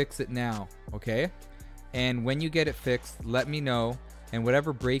try to fix it now, okay? And when you get it fixed, let me know. And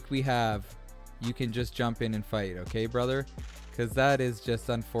whatever break we have, you can just jump in and fight, okay, brother? Because that is just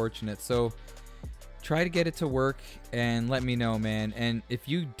unfortunate. So try to get it to work and let me know, man. And if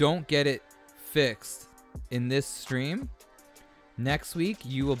you don't get it fixed in this stream, next week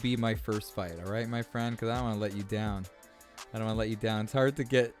you will be my first fight, all right, my friend? Because I don't want to let you down. I don't want to let you down. It's hard to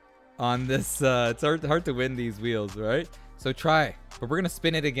get on this. It's hard to win these wheels, right? So try. But we're going to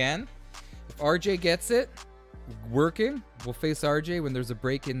spin it again. If RJ gets it working, we'll face RJ when there's a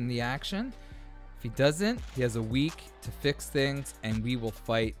break in the action. If he doesn't, he has a week to fix things, and we will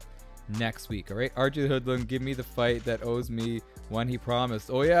fight next week, all right? RJ Hoodlum, give me the fight that owes me one he promised.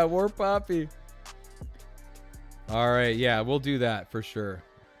 Oh, yeah, War Poppy. All right, yeah, we'll do that for sure.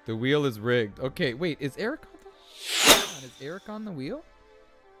 The wheel is rigged. Okay, wait, is Eric on the... Is Eric on the wheel?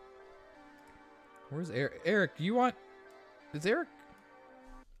 Where's Eric? Eric, you want... Is Eric...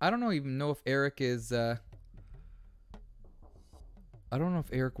 I don't even know if Eric is... I don't know if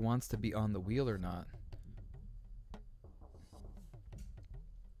Eric wants to be on the wheel or not.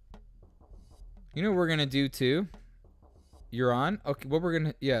 You know what we're going to do too? You're on? Okay, what we're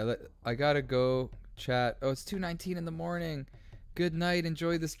going to... Yeah, I got to go chat. Oh, it's 2:19 in the morning. Good night.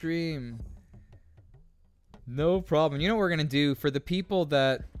 Enjoy the stream. No problem. You know what we're going to do? For the people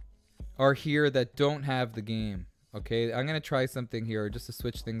that are here that don't have the game, okay? I'm going to try something here just to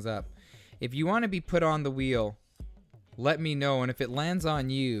switch things up. If you want to be put on the wheel, let me know, and if it lands on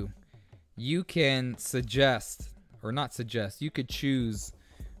you, you can suggest, or not suggest, you could choose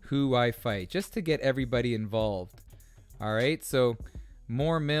who I fight, just to get everybody involved. All right, so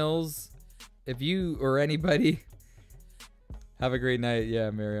more Mills, if you or anybody, have a great night. Yeah,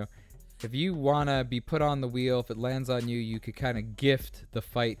 Mario. If you want to be put on the wheel, if it lands on you, you could kind of gift the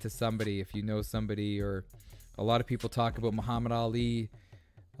fight to somebody if you know somebody, or a lot of people talk about Muhammad Ali.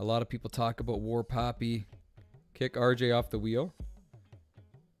 A lot of people talk about War Poppy. Kick RJ off the wheel.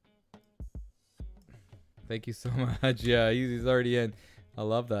 Thank you so much. Yeah, he's already in. I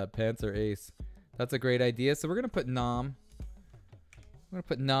love that. Panther Ace. That's a great idea. So we're going to put Nam. We're going to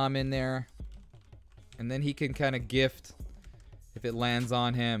put Nam in there. And then he can kind of gift if it lands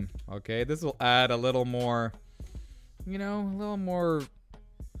on him. Okay, this will add a little more, you know, a little more,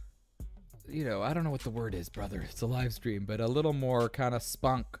 you know, I don't know what the word is, brother. It's a live stream, but a little more kind of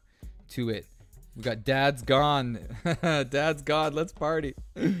spunk to it. We got Dad's gone. Dad's gone. Let's party.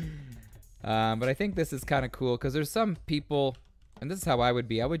 But I think this is kind of cool because there's some people, and this is how I would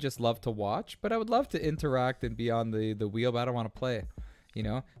be. I would just love to watch, but I would love to interact and be on the wheel, but I don't want to play. You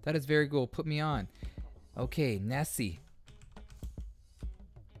know, that is very cool. Put me on. Okay, Nessie.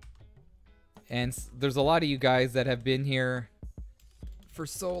 And there's a lot of you guys that have been here for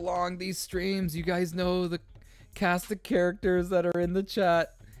so long. These streams, you guys know the cast of characters that are in the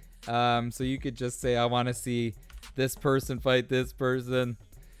chat. So you could just say, I want to see this person fight this person,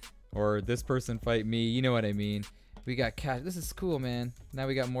 or this person fight me. You know what I mean? We got Cash. This is cool, man. Now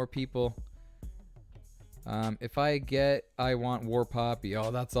we got more people. If I want War Poppy. Oh,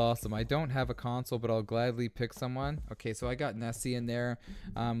 that's awesome. I don't have a console, but I'll gladly pick someone. Okay, so I got Nessie in there.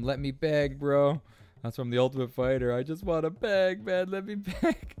 Let me beg, bro. That's from the Ultimate Fighter. I just want to beg, man. Let me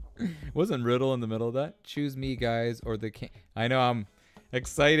beg. Wasn't Riddle in the middle of that? Choose me, guys, or the King. I know I'm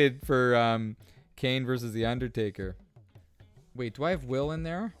excited for Kane versus The Undertaker. Wait, do I have Will in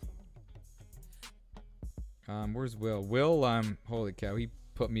there? Where's Will? Will, holy cow, he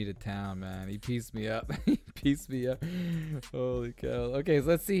put me to town, man. He pieced me up. He pieced me up. Holy cow. Okay, so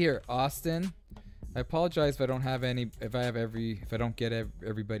let's see here. Austin. I apologize if I don't have any, if I don't get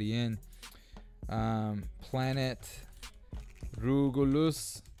everybody in. Planet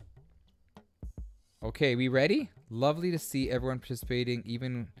Rugulus. Okay, we ready? Lovely to see everyone participating,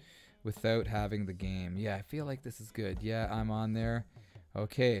 even without having the game. Yeah, I feel like this is good. Yeah, I'm on there.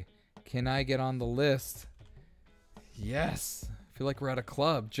 Okay, can I get on the list? Yes. I feel like we're at a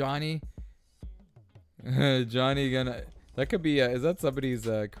club. Johnny. Johnny gonna... That could be... is that somebody's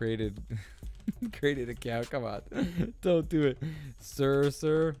created account? Come on. Don't do it.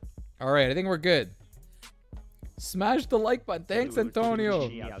 Sir. Alright, I think we're good. Smash the like button. Thanks, Antonio.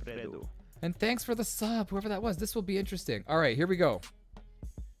 And thanks for the sub, whoever that was. This will be interesting. Alright, here we go.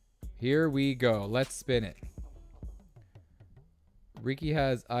 Here we go. Let's spin it. Ricky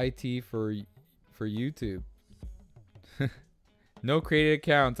has IT for YouTube. No created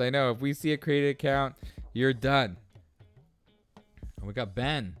accounts. I know. If we see a created account, you're done. And we got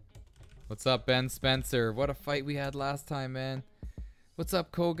Ben. What's up, Ben Spencer? What a fight we had last time, man. What's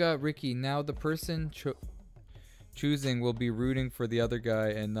up, Koga? Ricky, now the person choosing will be rooting for the other guy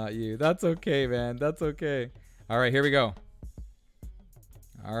and not you. That's okay, man. That's okay. All right, here we go.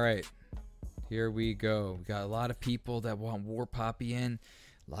 All right. Here we go. We got a lot of people that want War Poppy in.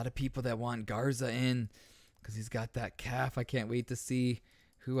 A lot of people that want Garza in because he's got that calf. I can't wait to see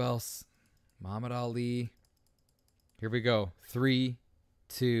who else. Muhammad Ali. Here we go. 3,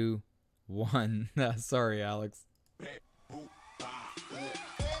 2, 1. Sorry, Alex.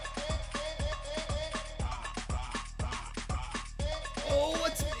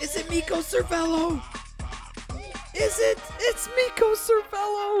 Oh, is it Miko Cervello? Is it? It's Miko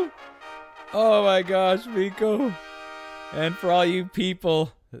Cervello. Oh my gosh, Miko. And for all you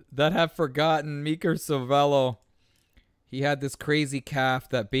people that have forgotten, Miko Cervello, he had this crazy calf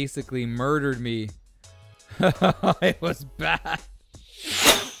that basically murdered me. It was bad.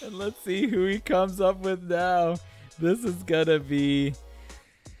 And let's see who he comes up with now. This is gonna be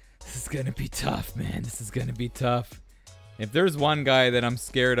tough, man. This is gonna be tough. If there's one guy that I'm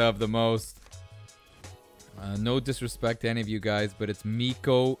scared of the most, no disrespect to any of you guys, but it's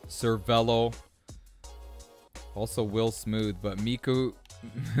Miko Cervello. Also Will Smooth, but Miko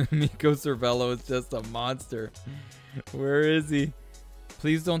Cervello is just a monster. Where is he?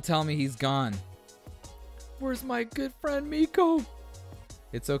 Please don't tell me he's gone. Where's my good friend Miko?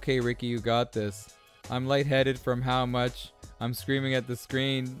 It's okay, Ricky, you got this. I'm lightheaded from how much I'm screaming at the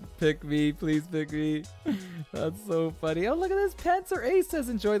screen. Pick me, please pick me. That's so funny. Oh, look at this. Panzer Ace says,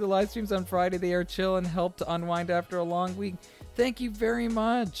 enjoy the live streams on Friday. They are chill and help to unwind after a long week. Thank you very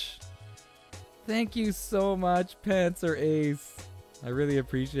much. Thank you so much, Panzer Ace. I really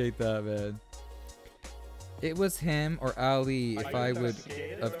appreciate that, man. It was him or Ali if I would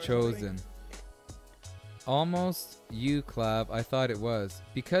have chosen. Almost you, Clav. I thought it was.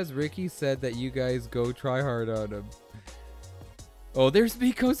 Because Ricky said that you guys go try hard on him. Oh, there's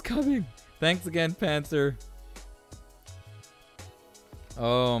Miko's coming. Thanks again, Panzer.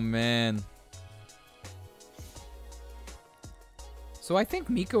 Oh, man. So I think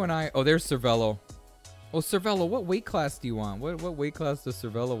Miko and I... Oh, there's Cervello. Oh, Cervello, what weight class do you want? What weight class does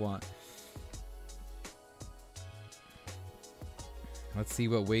Cervello want? Let's see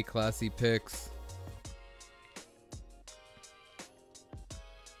what weight class he picks.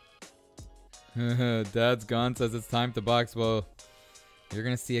 Dad's gone, says it's time to box. Well, you're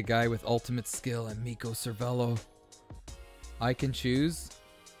gonna see a guy with ultimate skill and Miko Cervello. I can choose.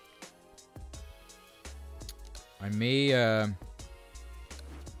 I may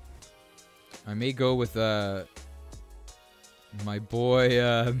go with my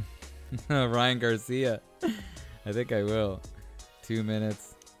boy Ryan Garcia. I think I will. 2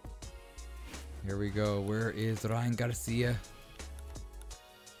 minutes. Here we go. Where is Ryan Garcia?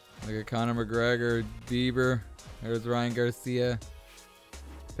 Look at Conor McGregor, Bieber. There's Ryan Garcia.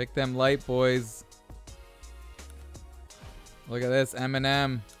 Pick them light, boys. Look at this,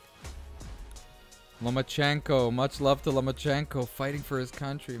 Eminem. Lomachenko. Much love to Lomachenko. Fighting for his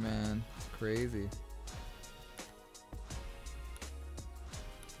country, man. Crazy.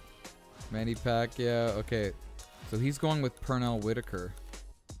 Manny Pacquiao. Okay. So he's going with Pernell Whitaker.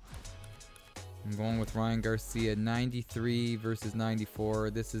 I'm going with Ryan Garcia. 93 versus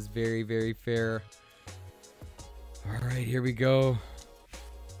 94. This is very, very fair. All right, here we go.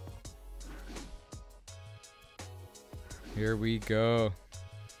 Here we go.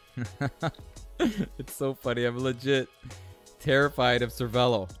 It's so funny. I'm legit terrified of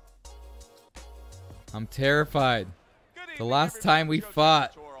Cervello. I'm terrified. The last time we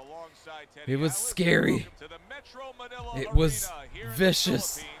fought, it was scary. It was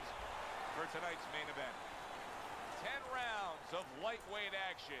vicious. For tonight's main event. 10 rounds of lightweight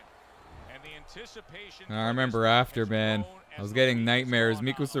action. And the anticipation. I remember after, man, I was getting nightmares.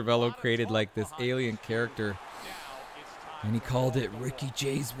 Miko Cervello created like this alien character. And he called it Ricky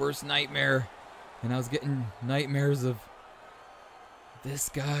J's worst nightmare. And I was getting nightmares of this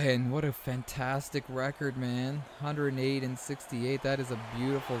guy. And what a fantastic record, man. 108 and 68. That is a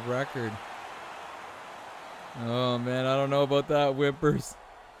beautiful record. Oh, man, I don't know about that, Whippers.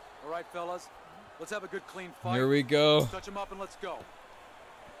 All right, fellas. Let's have a good, clean fight. Here we go. Let's touch him up and let's go.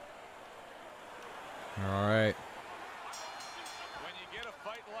 All right. When you get a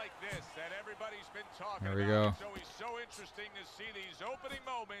fight like this that everybody's been talking There we about, go. it's always so interesting to see these opening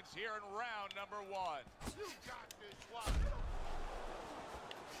moments here in round number 1. You got this one.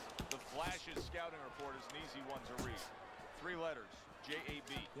 The Flash's scouting report is an easy one to read. 3 letters.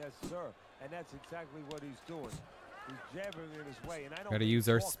 J-A-B. Yes, sir. And that's exactly what he's doing. He's jabbering in his way, and I don't Gotta mean use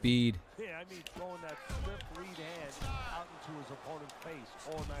our talking. speed. Yeah, I mean throwing that swift lead hand out into his opponent's face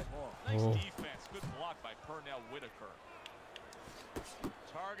all night long. Nice Oh. defense. Good block by Pernell Whitaker.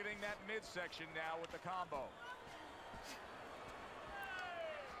 Targeting that midsection now with the combo.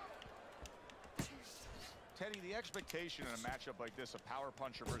 Teddy, the expectation in a matchup like this, a power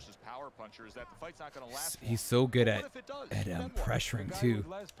puncher versus power puncher, is that the fight's not going to last long. He's so good But at what if it does? pressuring The guy too. with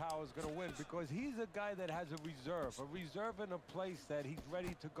less power is going to win because he's a guy that has a reserve in a place that he's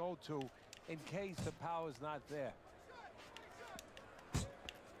ready to go to in case the power's not there.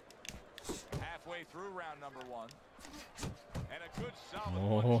 Halfway through round number 1. And a good solid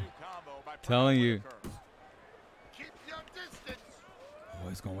Oh, 1-2 combo by telling Pernell you. Whitaker. Keep your distance. Oh,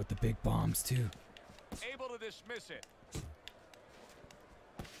 he's going with the big bombs too. Able to dismiss it.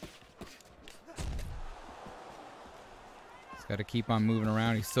 He's got to keep on moving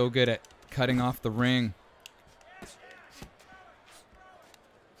around. He's so good at cutting off the ring.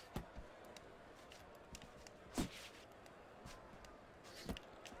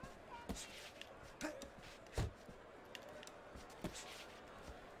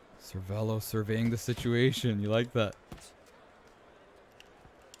 Cervello surveying the situation. You like that?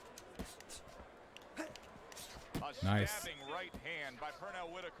 A Nice. stabbing right hand by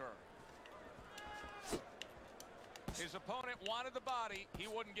Pernell Whitaker. His opponent wanted the body. He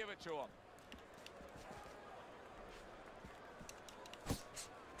wouldn't give it to him.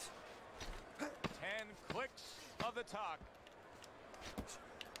 Ten clicks of the talk.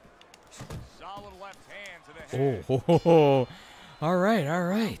 Solid left hand to the head. Oh, ho, ho, ho. All right, all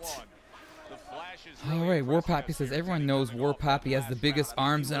right. The flash is All really right, War impressive Poppy says here. everyone knows War Poppy has the biggest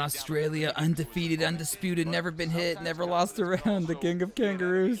arms in Australia, undefeated, undisputed, never been hit, never lost a round, the king of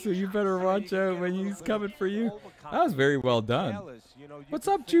kangaroos. So you better watch out when he's coming for you. That was very well done. What's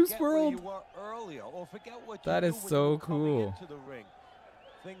up, Juice World? That is so cool.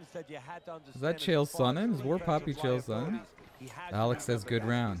 Is that Chael Sonnen? Is War Poppy Chael Sonnen? Alex says good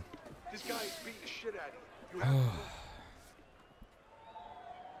round. This guy is beating the shit out of you. You have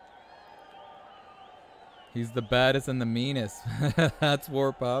He's the baddest and the meanest. That's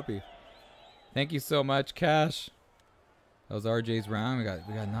War Poppy. Thank you so much, Cash. That was RJ's round. We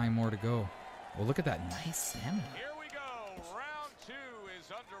got 9 more to go. Well, look at that nice salmon. Here we go. Round 2 is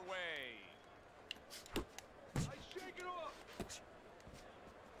underway. shake it off.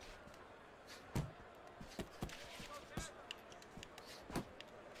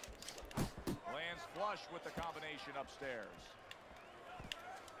 Lands flush with the combination upstairs.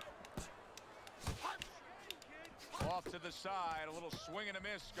 Off to the side, a little swing and a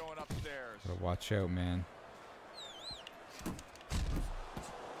miss going upstairs. Gotta watch out, man.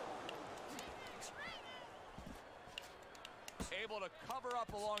 Able to cover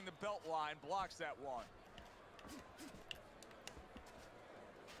up along the belt line, blocks that one.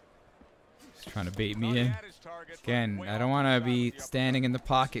 He's trying to bait me in. Again, I don't want to be standing in the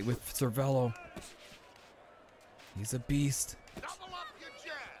pocket with Cervello. He's a beast. Double up your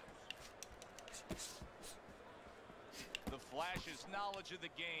jabs. The Flash's knowledge of the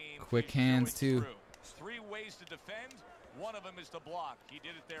game. Quick is hands, showing too. through. 3 ways to defend. One of them is to block. He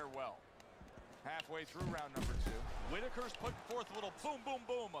did it there well. Halfway through round number 2. Whitaker's putting forth a little boom, boom,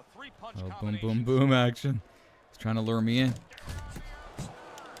 boom. A 3-punch Oh, boom, combination. boom, boom action. He's trying to lure me in.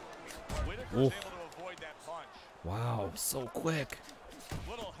 Whitaker's Oof. able to avoid that punch. Wow, so quick.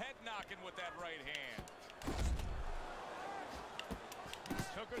 Little head knocking with that right hand.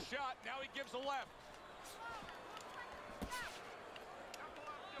 Took a shot. Now he gives a left.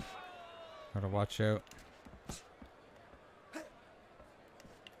 Gotta watch out.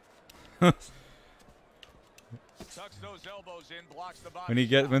 Tucks those elbows in, blocks the body When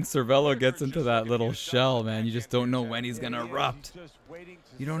shot. Cervello gets Whitaker's into just that looking little to get shell, done. man, you just don't know when he's gonna erupt.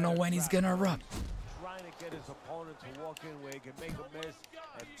 You don't know when he's gonna erupt. Trying to get his opponent to walk in where he can make a miss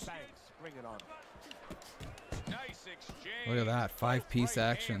and bang, spring it on him. Nice exchange. Look at that, 5-piece Right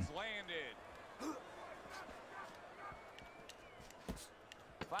action. hands landed.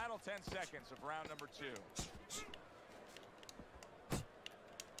 Final 10 seconds of round number 2.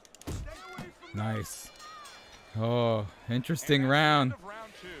 Nice. Oh, interesting round. Of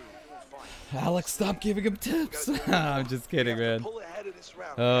round 2. Alex, stop giving him tips. I'm just kidding, man. Pull ahead of this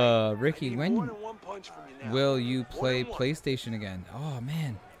round. Ricky, I need when more than 1 punch from you now. will you play 1-on-1. PlayStation again? Oh,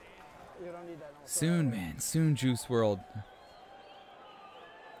 man. Soon, man. Soon, Juice World.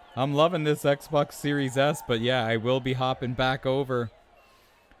 I'm loving this Xbox Series S, but yeah, I will be hopping back over.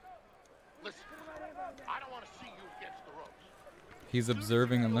 Listen, I don't want to see you against the ropes. He's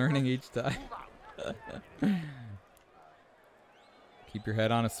observing and learning each time. Move out. Keep your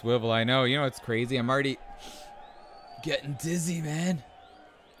head on a swivel. I know. You know, it's crazy. I'm already getting dizzy, man.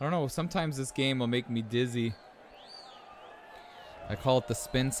 I don't know. Sometimes this game will make me dizzy. I call it the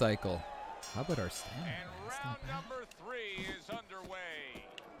spin cycle. How about our stamina? And round number 3 is underway.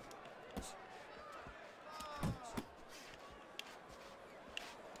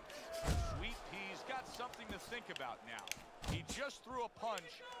 Sweet Pea's got something to think about now. He just threw a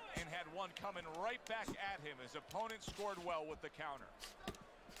punch and had one coming right back at him. His opponent scored well with the counter.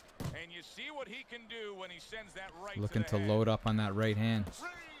 And you see what he can do when he sends that right Looking to the to load up on that right hand.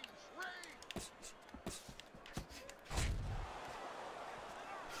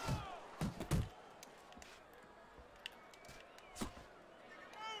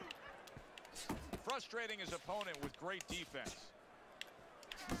 Frustrating his opponent with great defense.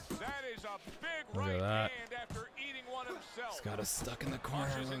 That is a big Look at right that. hand after eating one himself. He's got us stuck in the corner.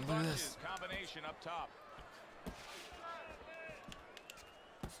 Punches and Look at bunches this. combination up top.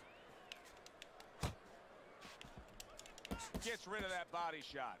 Gets rid of that body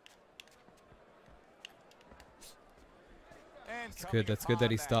shot. And That's good. That's good that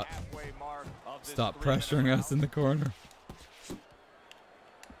he stopped. Stop Stop pressuring us in the corner.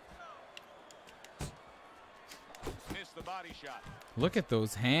 Missed the body shot. Look at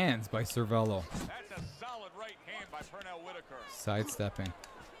those hands by Cervello. That's a solid right hand by Pernell Whitaker. Sidestepping.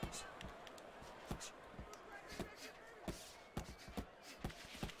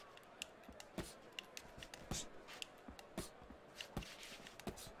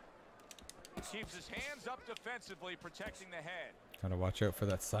 Keeps his hands up defensively, protecting the head. Gotta watch out for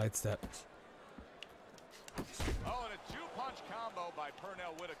that sidestep. Oh, and a two-punch combo by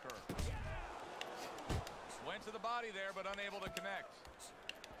Pernell Whitaker. Went to the body there, but unable to connect.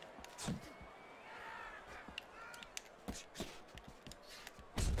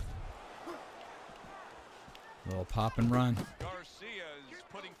 Little pop and run. Garcia is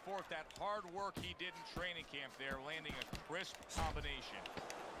putting forth that hard work he did in training camp there, landing a crisp combination.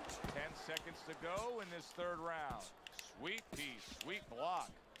 10 seconds to go in this third round. Sweet piece, sweet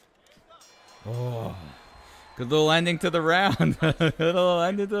block. Oh, good little ending to the round. Good little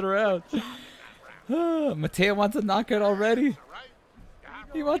ending to the round. Mateo wants a knockout already.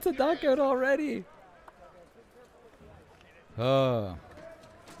 He wants a knockout already. Oh.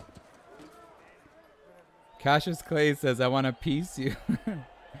 Cassius Clay says, I want to piece you.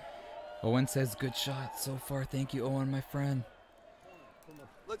 Owen says, good shot so far. Thank you, Owen, my friend.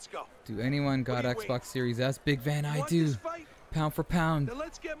 Let's go. Do anyone got What are you Xbox waiting? Series S? Big Van, I Want do. this fight? Pound for pound. Then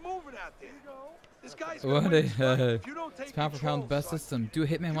let's get moving out there. This guy's What gonna win this fight. a, If you don't take pound for pound, control, best son, system. Do a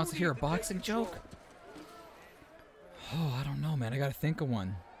Hitman you wants to hear a need to take boxing control. joke? Oh, I don't know, man. I gotta think of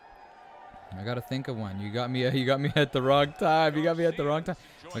one. I gotta think of one. You got me at the wrong time. You got me at the wrong time.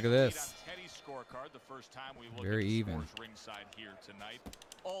 Look at this. Scorecard, the first time we look Very at the even. scores ringside here tonight.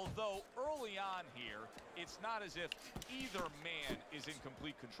 Although early on here, it's not as if either man is in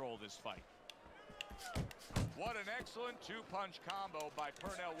complete control of this fight. What an excellent two-punch combo by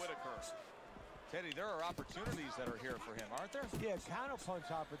Pernell Whitaker. Teddy, there are opportunities that are here for him, aren't there? Yeah,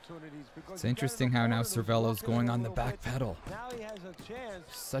 counterpunch opportunities. Because It's interesting how now Cervello's going on the back pedal. Now he has a chance.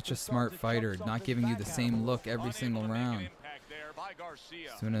 Such a smart fighter, not giving you the same look every single Unable to make an round. impact there by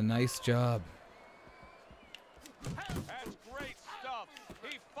Garcia. He's doing a nice job. That's great stuff.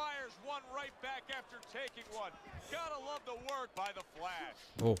 He fires one right back after taking one. Gotta love the work by the Flash.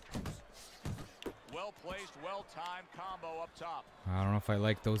 Oh, Well placed, well timed combo up top. I don't know if I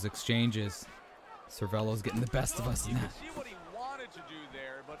like those exchanges. Cervello's getting the best of us in You can that. see what he wanted to do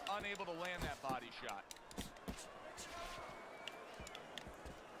there, but unable to land that body shot.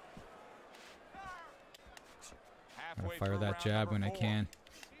 Gotta fire that jab when I can.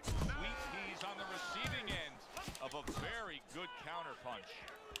 Sweet Peas on the receiving end of a very good counter punch.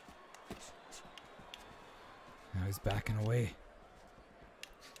 Now he's backing away.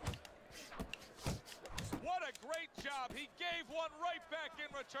 What a great job. He gave one right back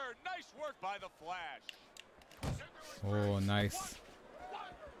in return. Nice work by the Flash. Oh, nice.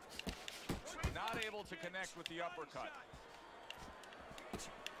 Not able to connect with the uppercut.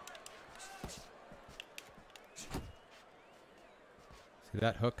 See,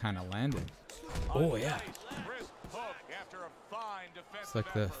 that hook kind of landed. Oh, yeah. Nice crisp hook after a fine defensive It's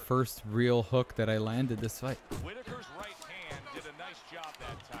like the effort. first real hook that I landed this fight. Whitaker's right hand did a nice job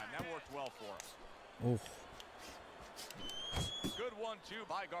that time. That worked well for him. Oh, Good 1-2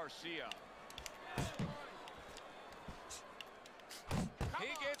 by Garcia. He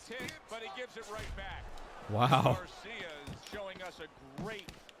gets hit, but he gives it right back. wow. Garcia is showing us a great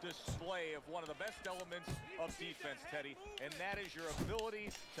display of one of the best elements of defense, Teddy, and that is your ability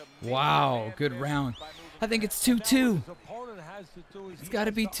to make Wow, the man good miss round. by moving I think fast. it's 2-2. His opponent has has to do is It's he got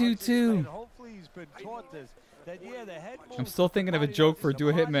to has be to 2-2. understand. Hopefully he's been taught this. That, yeah, the head I'm moves, still thinking of a body joke for moves, Do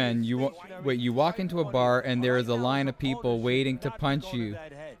a the body Hitman. is You stationary. wait, you walk into a bar and there is a line of people waiting to punch you.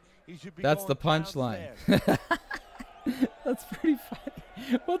 That's the punchline. That's pretty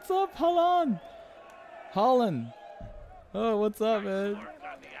funny. What's up, Holland? Holland. Oh, what's up, man?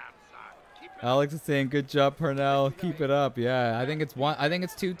 Alex is saying, "Good job, Purnell. Keep it up." Yeah, I think it's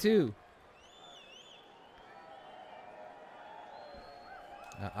 2-2.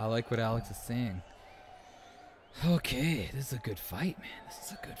 I like what Alex is saying. Okay, this is a good fight, man. This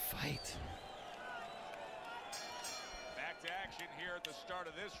is a good fight. Back to action here at the start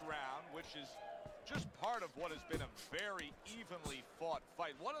of this round, which is just part of what has been a very evenly fought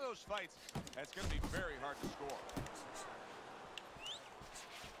fight. One of those fights that's going to be very hard to score.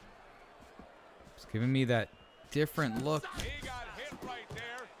 It's giving me that different look. He got hit right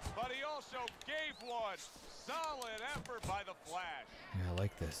there, but he also gave one. Solid effort by the Flash. Yeah, I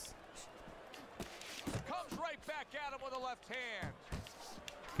like this. Comes right back at him with a left hand.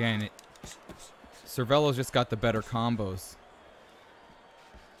 Again, Cervello's just got the better combos.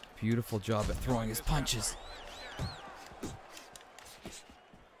 Beautiful job at throwing his punches.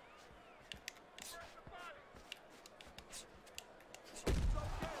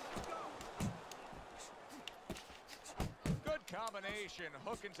 Good combination,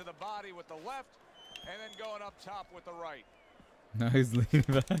 hooking to the body with the left, and then going up top with the right. Nice leaning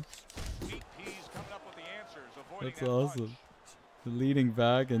back. Sweet peas coming up with the answers, avoiding That's that awesome. punch. Leading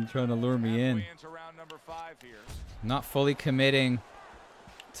back and trying to lure me in. Halfway into round number 5 here. Not fully committing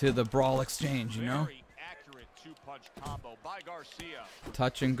to the brawl exchange, you know? Very accurate two-punch combo by Garcia.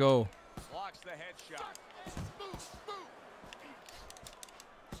 Touch and go. Blocks the headshot.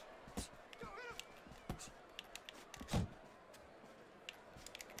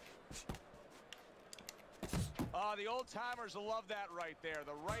 The old-timers will love that right there.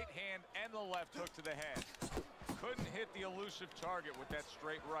 The right hand and the left hook to the head. Couldn't hit the elusive target with that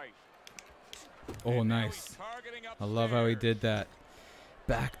straight right. Oh, nice. I love how he did that.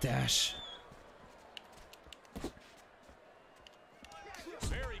 Backdash.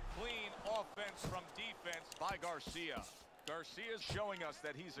 Very clean offense from defense by Garcia. Garcia's showing us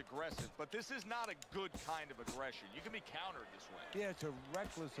that he's aggressive, but this is not a good kind of aggression. You can be countered this way. Yeah, it's a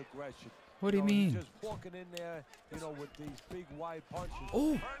reckless aggression. What do you He's mean? just walking in there, with these big wide punches.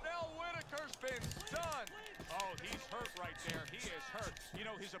 Oh. Purnell Whitaker's been stunned. Oh, he's hurt right there. He is hurt.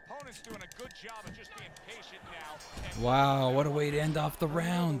 His opponent's doing a good job of just being patient now. Wow, what a way to end off the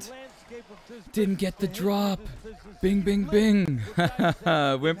round. Didn't get the drop. Bing, bing, bing.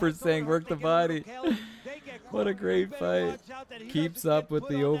 Whimper's saying work the body. What a great fight. Keeps up with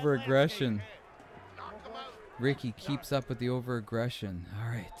the over-aggression. Ricky keeps up with the over-aggression. All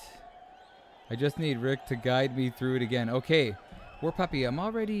right. I just need Rick to guide me through it again. Okay. War Puppy, I'm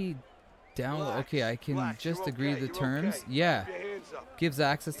already down. Okay, I can just agree to the terms. Yeah. Gives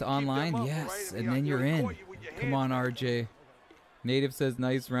access to online. Yes. And then you're in. Come on, RJ. Native says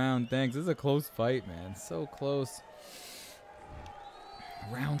nice round. Thanks. This is a close fight, man. So close.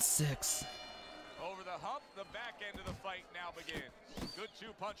 Round 6. Over the hump, the back end of the fight now begins. Good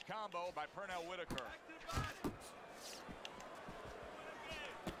two-punch combo by Purnell Whitaker.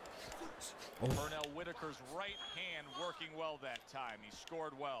 Oh. Purnell Whitaker's right hand working well that time. He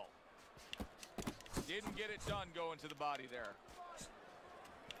scored well. Didn't get it done going to the body there.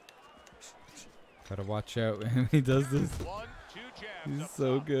 Gotta watch out when he does this. 1, 2 jabs. He's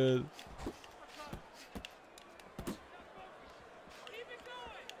so good.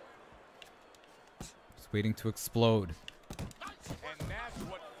 Just waiting to explode. And that's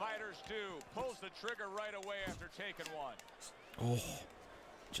what fighters do. Pulls the trigger right away after taking one. Oh,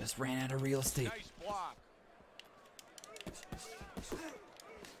 just ran out of real estate. Nice block.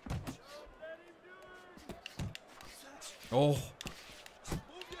 Oh.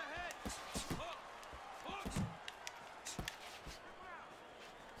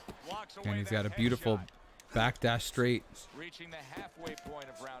 And he's got a beautiful backdash straight. Reaching the halfway point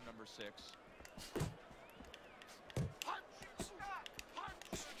of round number 6.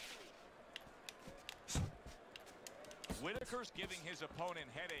 Whitaker's giving his opponent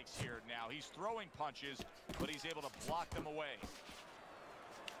headaches here now. He's throwing punches, but he's able to block them away.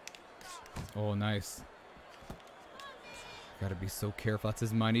 Oh, nice. Gotta be so careful. That's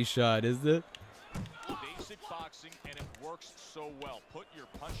his money shot, is it? Basic boxing, and it works so well. Put your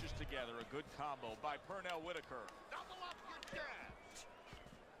punches together. A good combo by Purnell Whitaker.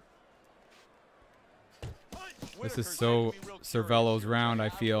 This is so Cervello's round, I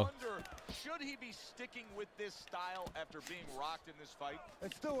feel. Should he be sticking with this style after being rocked in this fight?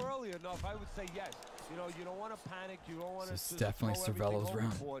 It's still early enough. I would say yes. You know, you don't want to panic. You don't want to. This is definitely Cervello's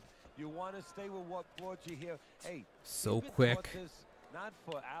round. You want to stay with what brought you here. Hey, so you've been quick. taught this not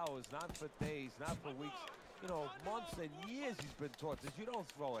for hours, not for days, not for weeks. You know, months and years he's been taught this. You don't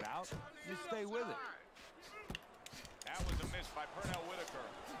throw it out. You stay with it. That was a miss by Pernell Whitaker.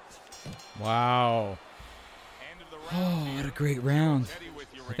 Wow. End of the Oh, round. what a great round.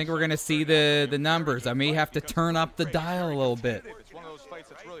 I think we're going to see the numbers. I may have to turn up the dial a little bit. It's one of those fights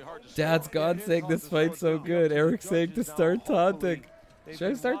that's really hard to Dad's score. God saying this fight's so good. Eric's saying to start taunting.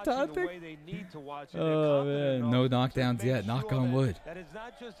 Should I start taunting? Oh, man. No knockdowns yet. Knock on wood.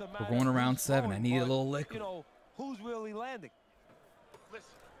 We're going to round 7. I need a little liquid. You know, who's really landing? Listen,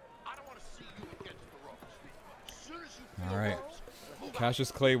 I don't want to see you against the ropes. As soon as you feel All right. ropes, move out.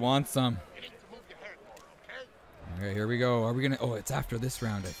 Cassius Clay wants some. You need to move your head more, okay? All right, here we go. Are we going to... Oh, it's after this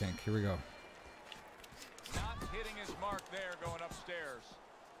round, I think. Here we go. Not hitting his mark there, going upstairs.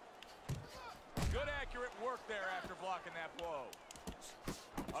 Good accurate work there after blocking that blow.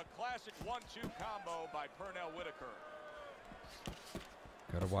 A classic 1-2 combo by Pernell Whitaker.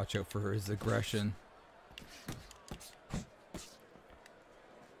 Got to watch out for his aggression.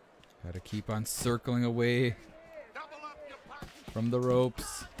 Got to keep on circling away Double up your punch. from the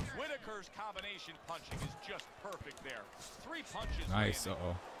ropes. Whitaker's combination punching is just perfect there. 3 punches. Nice.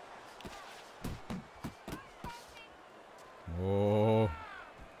 landing. Uh-oh. Oh.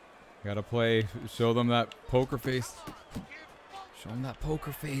 Got to play. Show them that poker face. Show them that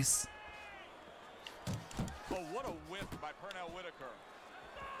poker face. Oh, what a whip by Pernell Whitaker.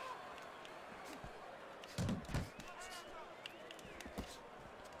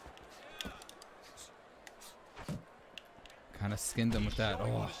 Kind of skinned him with that.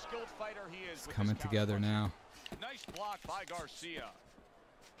 Showing Oh, what a skilled fighter he is it's with coming this together counterpunch. now. Nice block by Garcia.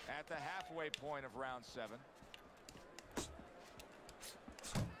 At the halfway point of round 7.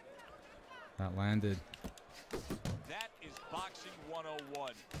 That landed. That is boxing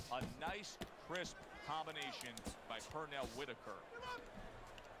 101. A nice, crisp combination by Pernell Whitaker.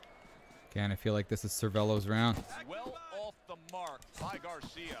 Again, I feel like this is Cervello's round. Well off the mark by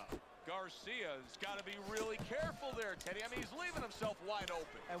Garcia. Garcia's got to be really careful there, Teddy. I mean, he's leaving himself wide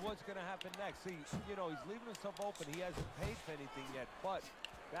open. And what's going to happen next? See, you know, he's leaving himself open. He hasn't paid for anything yet, but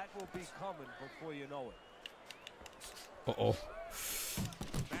that will be coming before you know it. Uh-oh.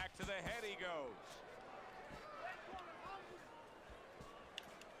 Back to the head he goes.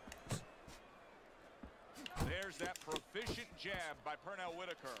 There's that proficient jab by Pernell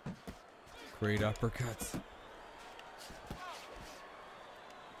Whitaker. Great uppercuts.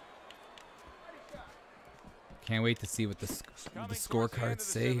 Can't wait to see what the scorecards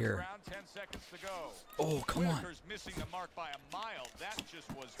say here. Round, 10 seconds to go. Oh, come on. Whitaker's missing the mark by a mile. That just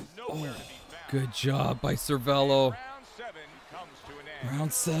was nowhere to be found. Good job by Cervello. Round 7 comes to an end.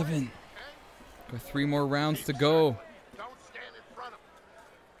 Round 7. Got 3 more rounds to go. Don't stand in front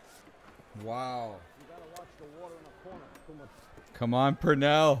of him. Wow. Come on,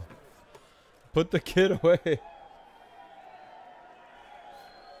 Pernell. Put the kid away.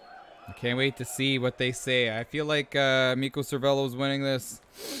 I can't wait to see what they say. I feel like Miko Cervello's winning this.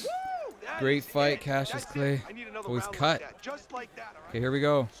 Great fight, Cassius Clay. Oh, he's cut. Okay, here we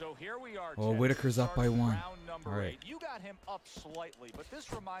go. So here we are. Oh, Teddy. Whitaker's up by 1. Round number All right. 8. You got him up slightly, but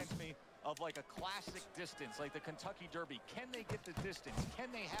this reminds me of like a classic distance, like the Kentucky Derby. Can they get the distance? Can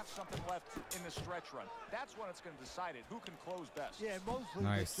they have something left in the stretch run? That's when it's going to decide it. Who can close best? Yeah, mostly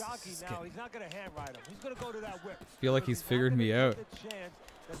Nice. the jockey now, he's not going to hand ride him. He's going to go to that whip. I feel like he's figured me out. The chance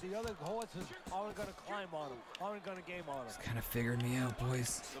that the other horses aren't going to climb on him, aren't going to game on him. He's kind of figured me out,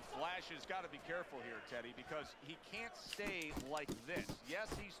 boys. The Flash has got to be careful here, Teddy, because he can't stay like this. Yes,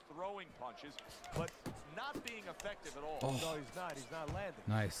 he's throwing punches, but not being effective at all. Oh. No, he's not. He's not landing.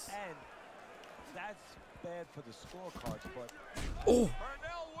 Nice. And that's bad for the scorecards, but Oh.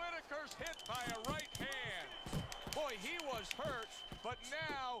 Pernell Whitaker's hit by a right hand. Boy, he was hurt, but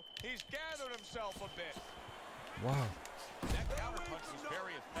now he's gathered himself a bit. Wow. That counterpunch was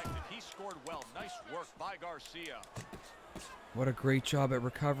very effective. He scored well. Nice work by Garcia. What a great job at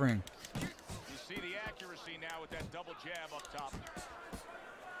recovering. You see the accuracy now with that double jab up top.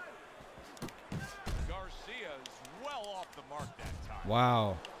 Garcia's well off the mark that time.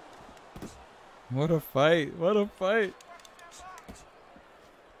 Wow. What a fight. What a fight.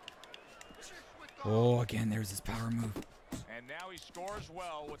 Oh, again, there's his power move. And now he scores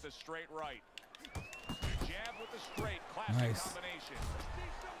well with a straight right. Jab with a straight, classic Nice. combination.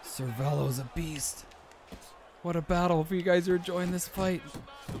 Cervello's a beast. What a battle. If you guys are enjoying this fight.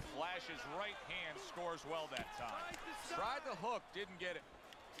 The Flash's right hand scores well that time. Tried the hook, didn't get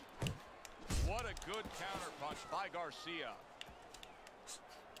it. What a good counter punch by Garcia.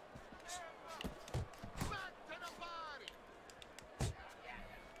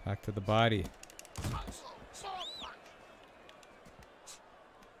 Back to the body.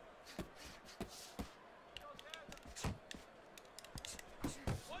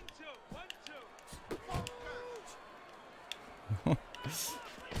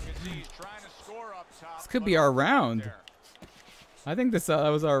 This could be our round. I think this that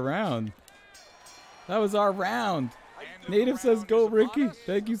was our round. That was our round. Native says go Ricky.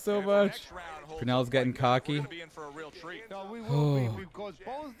 Thank you so much. Purnell's getting cocky. No, we will be, because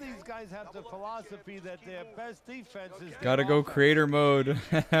both these guys have the philosophy that their best defense is Gotta go creator mode.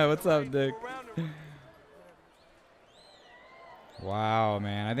 What's up, Dick? Wow,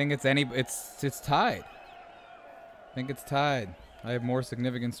 man. I think it's tied. I think it's tied. I have more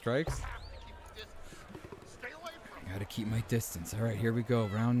significant strikes. I gotta keep my distance. All right, here we go.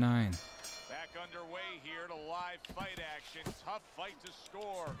 Round 9. Back underway here to live fight action. Tough fight to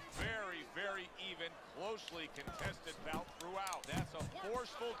score. Very, very even. Closely contested bout throughout. That's a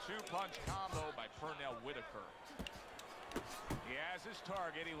forceful two-punch combo by Purnell Whitaker. He has his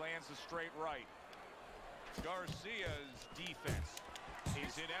target. He lands a straight right. Garcia's defense.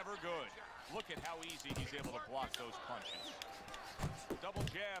 Is it ever good? Look at how easy he's able to block those punches. Double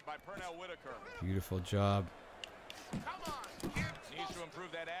jab by Purnell Whitaker. Beautiful job. Needs to improve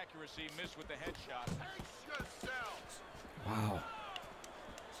that accuracy. Missed with the headshot. Wow.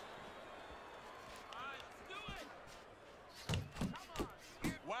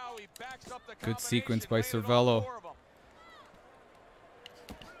 Wow, he backs up the Good sequence by Cervello.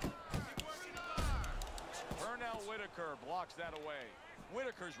 Purnell Whitaker blocks that away.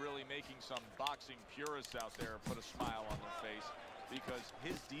 Whitaker's really making some boxing purists out there put a smile on their face, because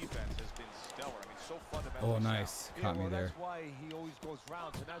his defense has been stellar. I mean, so fundamental. Oh, nice. Caught me there. That's why he always goes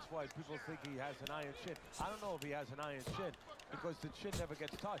rounds, and that's why people think he has an iron chin. I don't know if he has an iron chin, because the chin never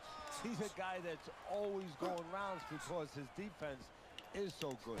gets touched. He's a guy that's always going rounds because his defense is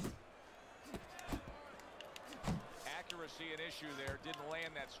so good. Accuracy an issue there. Didn't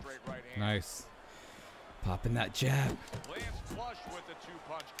land that straight right hand. Nice. Popping that jab. Lands flush with the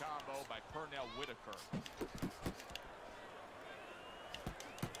two-punch combo by Purnell Whitaker.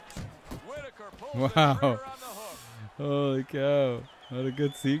 Whitaker pulls the trigger on the hook. Holy cow. What a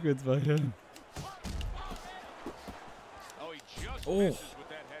good sequence by him. Oh, he just misses with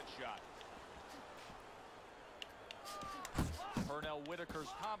that headshot. Purnell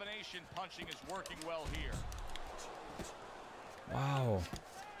Whitaker's combination punching is working well here. Wow.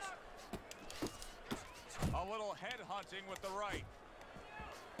 A little head hunting with the right.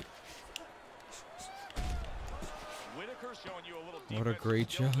 Whitaker showing you a little What a great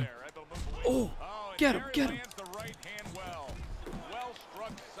job. there. Oh, get him, get him. The right hand well. Well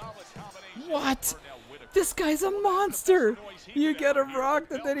struck, solid combination. What? This guy's a monster. You get him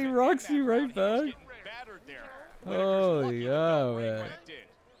rocked and then he rocks you right back. Holy yeah, man.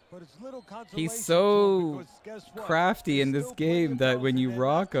 He's so crafty in this game that when you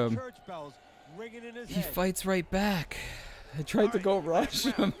rock him, he fights right back. I tried to go rush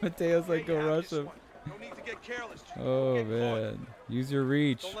him. Mateo's like, go rush him. No need to get careless. Oh, man. Use your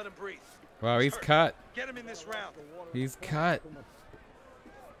reach. Don't let him breathe. Wow, he's cut. Get him in this round. He's cut.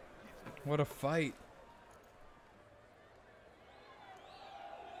 What a fight.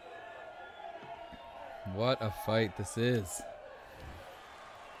 What a fight this is.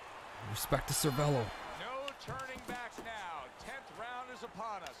 Respect to Cervello. No turning back now. 10th round is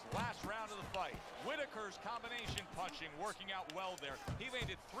upon us. Last round of the fight. Whitaker's combination punching working out well there. He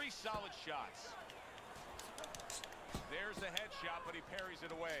landed 3 solid shots. There's a headshot, but he parries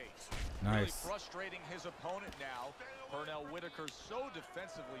it away. Nice. Really frustrating his opponent now. Purnell Whitaker's so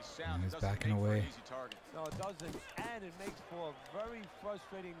defensively sound. He's backing away. Easy target. No, it doesn't, and it makes for a very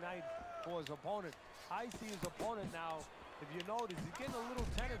frustrating night for his opponent. I see his opponent now. If you notice, he's getting a little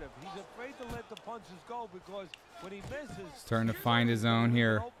tentative. He's afraid to let the punches go because when he misses, He's starting to find his own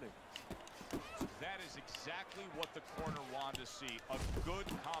here. That is exactly what the corner wanted to see. A good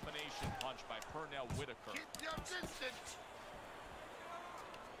combination punch by Purnell Whitaker.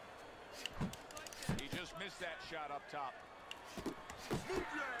 He just missed that shot up top.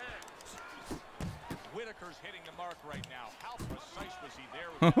 Whitaker's hitting the mark right now. How precise was he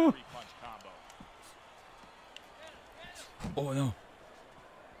there with the 3-punch combo? Oh, no.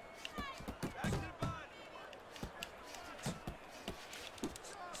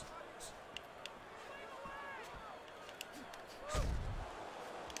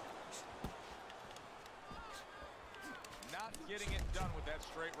 Not getting it done with that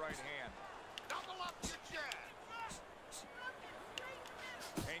straight right hand. Double up your jab.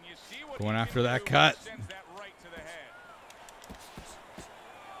 And you See what Going he after can that do. cut. Sends that right to the head.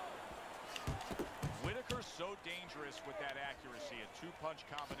 Whitaker's so dangerous with that accuracy. A two-punch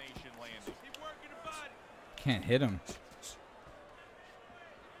combination landing. Keep working the body. Can't hit him.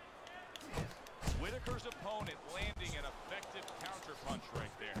 Whitaker's opponent landing an effective counterpunch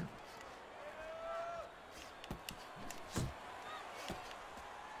right there.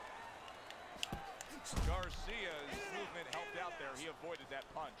 Garcia's movement helped out there. He avoided that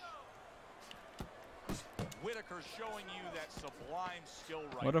punch. Whitaker's showing you that sublime skill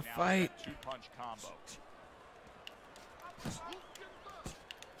right What a now. fight. That two-punch combo.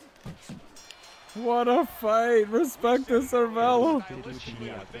 What a fight. Respect to Cervello.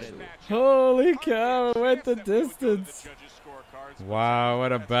 Stylistically with this matchup, Holy cow, it went the chance that we would go to distance. the judges' scorecards, Wow,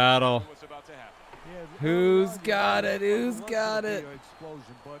 what a that's battle. exactly what's about to happen. Who's got it? Who's got it?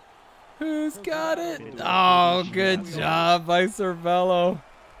 Who's got it? Oh, good job by Cervello.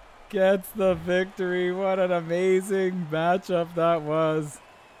 Gets the victory. What an amazing matchup that was.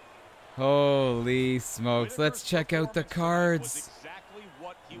 Holy smokes. Let's check out the cards.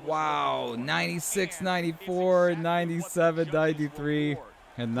 Wow, 96, 94, 97, 93,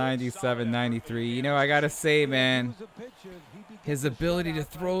 and 97, 93. You know, I gotta say, man, his ability to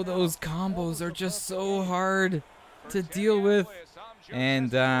throw those combos are just so hard to deal with.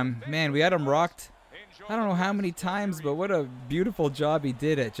 And, man, we had him rocked. I don't know how many times, but what a beautiful job he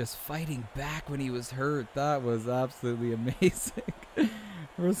did at just fighting back when he was hurt. That was absolutely amazing.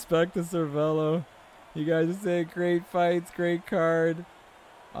 Respect to Cervello. You guys are saying great fights, great card.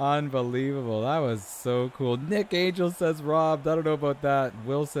 Unbelievable. That was so cool. Nick Angel says robbed. I don't know about that.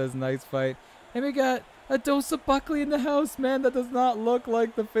 Will says nice fight. And we got a dose of Buckley in the house, man. That does not look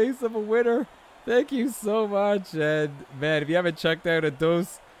like the face of a winner. Thank you so much. And, man, if you haven't checked out a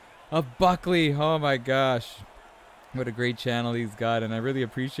dose of Buckley, oh my gosh. What a great channel he's got. And I really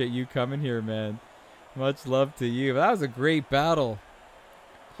appreciate you coming here, man. Much love to you. That was a great battle.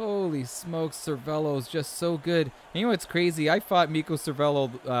 Holy smokes, Cervello's just so good. And you know what's crazy? I fought Miko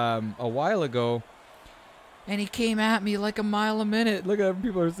Cervello a while ago, and he came at me like a mile a minute. Look at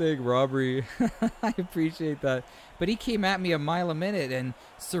people are saying robbery. I appreciate that. But he came at me a mile a minute, and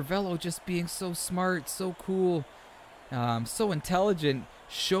Cervello just being so smart, so cool, so intelligent,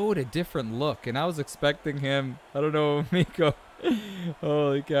 showed a different look. And I was expecting him, I don't know, Miko.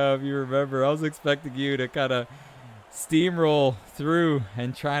 Holy cow, if you remember, I was expecting you to kind of steamroll through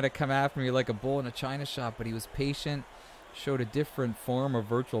and try to come after me like a bull in a china shop, but he was patient, showed a different form of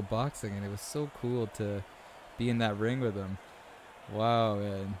virtual boxing, and it was so cool to be in that ring with him. Wow,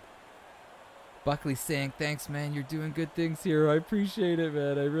 man. Buckley saying, thanks, man, you're doing good things here. I appreciate it,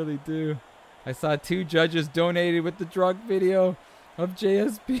 man, I really do. I saw 2 judges donated with the drug video of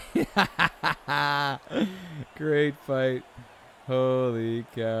JSP. Great fight. Holy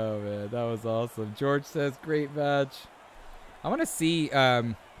cow, man. That was awesome. George says, great match. I want to see, because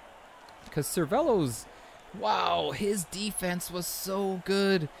Cervello's, wow, his defense was so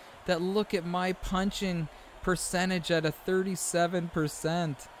good. That look at my punching percentage at a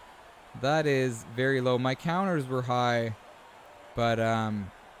 37%. That is very low. My counters were high, but,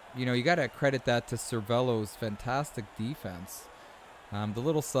 you know, you got to credit that to Cervello's fantastic defense. The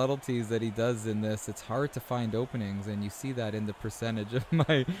little subtleties that he does in this, it's hard to find openings, and you see that in the percentage of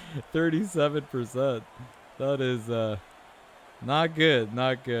my 37%. That is not good,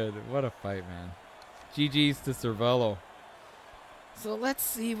 not good. What a fight, man. GG's to Cervello. So let's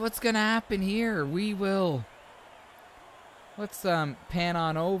see what's going to happen here. We will. Let's pan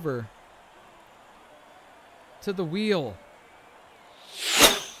on over to the wheel.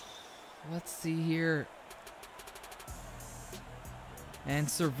 Let's see here. And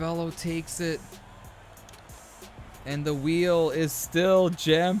Cervello takes it. And the wheel is still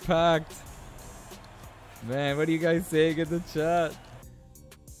jam-packed. Man, what are you guys saying in the chat?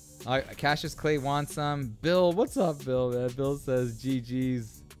 Cassius Clay wants some. Bill, what's up, Bill, man? Bill says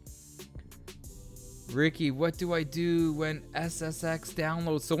GG's. Ricky, what do I do when SSX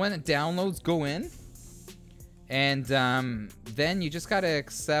downloads? So when it downloads, go in. And then you just got to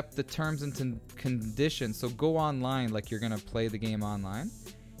accept the terms and conditions. So go online like you're going to play the game online.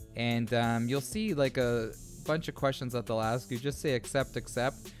 And you'll see like a bunch of questions that they'll ask you. Just say accept,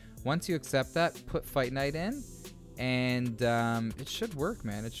 accept. Once you accept that, put Fight Night in. And it should work,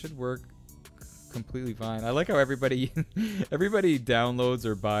 man. It should work completely fine. I like how everybody downloads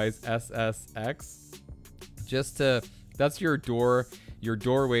or buys SSX. Just to, that's your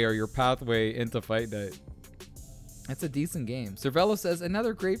doorway or your pathway into Fight Night. It's a decent game. Cervello says,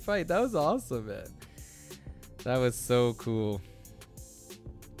 another great fight. That was awesome, man. That was so cool.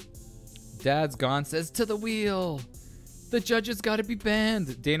 Dad's Gone says, to the wheel. The judges got to be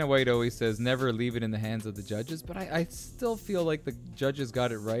banned. Dana White always says never leave it in the hands of the judges, but I still feel like the judges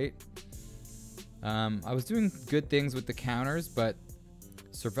got it right. I was doing good things with the counters, but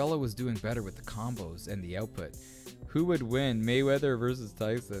Cervello was doing better with the combos and the output. Who would win, Mayweather versus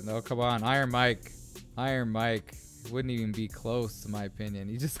Tyson? Oh, come on. Iron Mike. Iron Mike. Wouldn't even be close, in my opinion.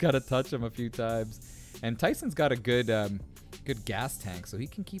 You just got to touch him a few times. And Tyson's got a good gas tank, so he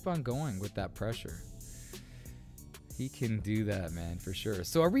can keep on going with that pressure. He can do that, man, for sure.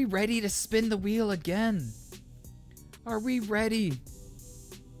 So are we ready to spin the wheel again? Are we ready?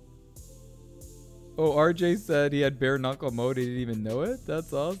 Oh, RJ said he had bare knuckle mode. He didn't even know it.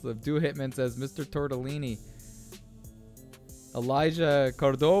 That's awesome. Do Hitman says, Mr. Tortellini. Elijah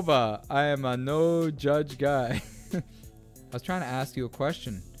Cordova. I am a no judge guy. I was trying to ask you a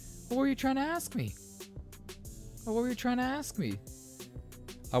question. What were you trying to ask me? What were you trying to ask me?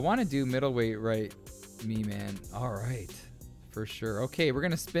 I want to do middleweight right. Me, man. All right. For sure. Okay, we're going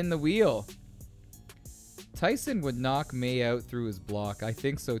to spin the wheel. Tyson would knock May out through his block. I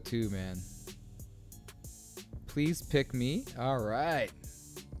think so too, man. Please pick me. All right.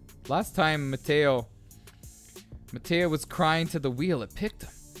 Last time, Mateo was crying to the wheel. It picked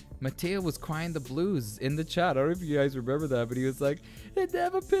him. Mateo was crying the blues in the chat. I don't know if you guys remember that, but he was like, it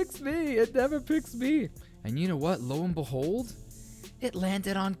never picks me. It never picks me. And you know what? Lo and behold, it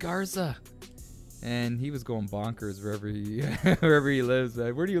landed on Garza. And he was going bonkers wherever he wherever he lives.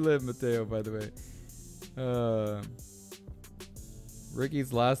 Man. Where do you live, Mateo, by the way?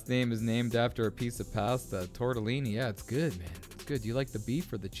 Ricky's last name is named after a piece of pasta. Tortellini. Yeah, it's good, man. It's good. Do you like the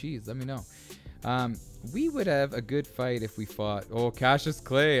beef or the cheese? Let me know. We would have a good fight if we fought. Oh, Cassius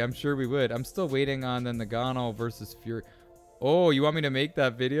Clay. I'm sure we would. I'm still waiting on the Nagano versus Fury. Oh, you want me to make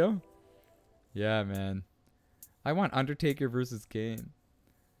that video? Yeah, man. I want Undertaker versus Kane.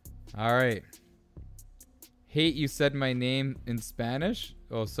 All right. Hate you said my name in Spanish.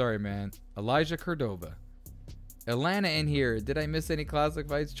 Oh, sorry, man. Elijah Cordova. Atlanta in here. Did I miss any classic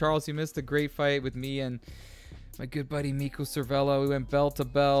fights? Charles, you missed a great fight with me and my good buddy Miko Cervello. We went bell to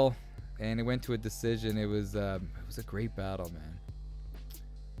bell, and it went to a decision. It was a great battle, man.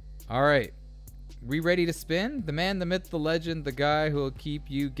 All right. We ready to spin? The man, the myth, the legend, the guy who will keep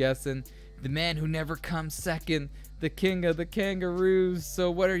you guessing. The man who never comes second. The king of the kangaroos.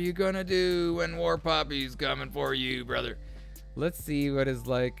 So what are you gonna do when War Poppy's coming for you, brother? Let's see what is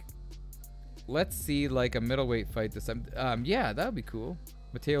like. Let's see like a middleweight fight this time. Yeah, that would be cool.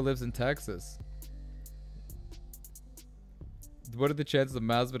 Mateo lives in Texas. What are the chances of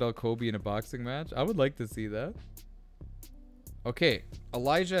Masvidal Kobe in a boxing match? I would like to see that. Okay,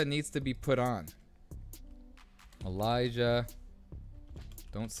 Elijah needs to be put on. Elijah.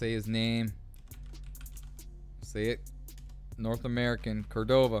 Don't say his name. Say it. North American.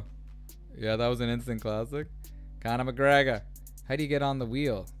 Cordova. Yeah, that was an instant classic. Conor McGregor. How do you get on the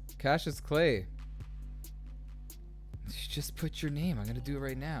wheel? Cassius Clay. Just put your name. I'm going to do it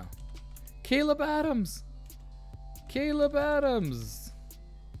right now. Caleb Adams. Caleb Adams.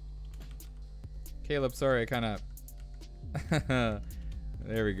 Caleb, sorry, I kind of...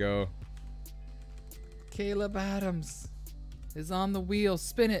 There we go. Caleb Adams is on the wheel.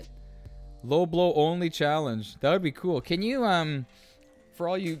 Spin it. Low blow only challenge. That would be cool. Can you, for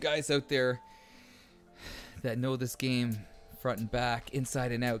all you guys out there that know this game front and back,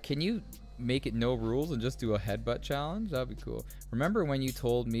 inside and out, can you make it no rules and just do a headbutt challenge? That'd be cool. Remember when you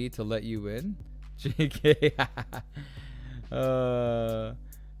told me to let you in? JK.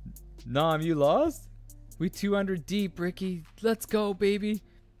 Nom, you lost? We 200 deep, Ricky. Let's go, baby.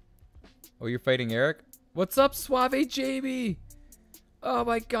 Oh, you're fighting Eric? What's up, Suave Jamie? Oh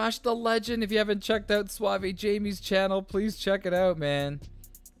my gosh, the legend. If you haven't checked out Suave Jamie's channel, please check it out, man.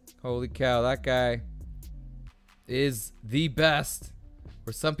 Holy cow, that guy is the best.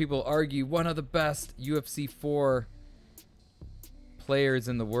 Or some people argue one of the best UFC 4 players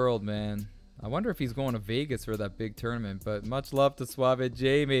in the world, man. I wonder if he's going to Vegas for that big tournament, but much love to Suave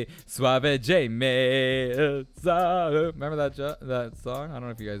Jamie. Suave Jamie. Remember that song? I don't know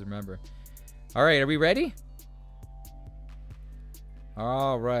if you guys remember. All right, are we ready?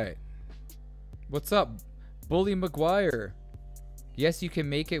 All right. What's up, Bully McGuire? Yes, you can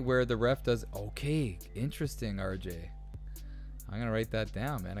make it where the ref does. Okay, interesting, RJ. I'm going to write that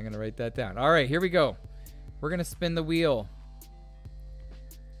down, man. I'm going to write that down. All right, here we go. We're going to spin the wheel.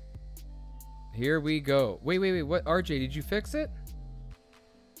 Here we go. Wait. What? RJ, did you fix it?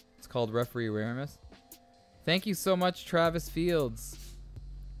 It's called referee awareness. Thank you so much, Travis Fields.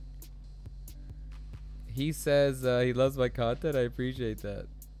 He says he loves my content. I appreciate that.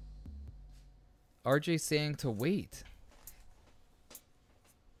 RJ saying to wait.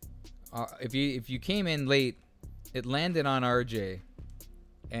 If you came in late, it landed on RJ,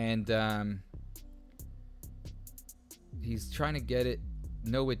 and he's trying to get it.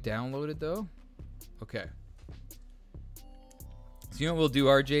 No, it downloaded though. Okay. So you know what we'll do,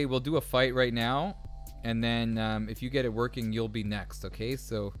 RJ? We'll do a fight right now, and then if you get it working, you'll be next. Okay,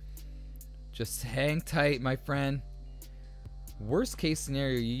 so just hang tight, my friend. Worst case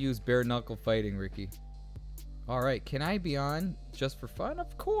scenario, you use bare knuckle fighting, Ricky. All right, can I be on just for fun?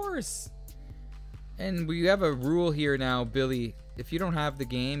 Of course. And we have a rule here now, Billy. If you don't have the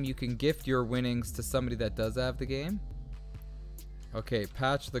game, you can gift your winnings to somebody that does have the game. Okay,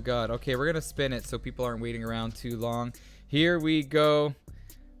 Patch the God. Okay, we're gonna spin it so people aren't waiting around too long. Here we go.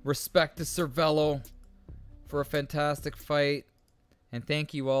 Respect to Cervello for a fantastic fight. And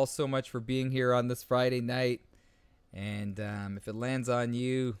thank you all so much for being here on this Friday night. And if it lands on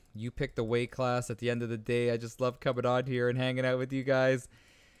you, you pick the weight class at the end of the day. I just love coming on here and hanging out with you guys.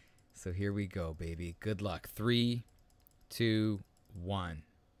 So here we go, baby. Good luck. 3, 2, 1.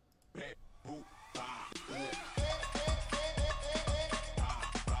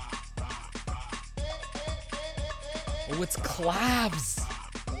 Oh, it's Clavs.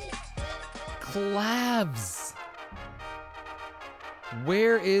 Clavs.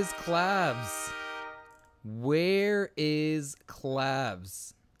 Where is Clavs? Where is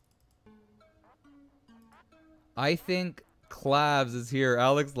Clavs? I think Clavs is here.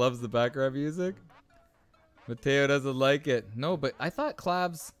 Alex loves the background music. Mateo doesn't like it. No, but I thought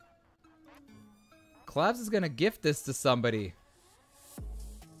Clavs is gonna gift this to somebody.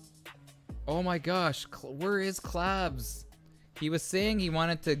 Oh my gosh, where is Clavs? He was saying he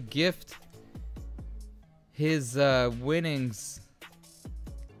wanted to gift his winnings.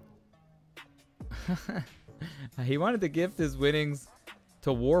 He wanted to gift his winnings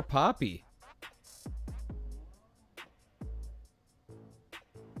to War Poppy.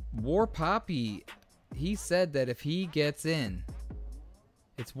 War Poppy, he said that if he gets in,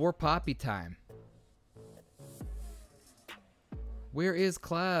 it's War Poppy time. Where is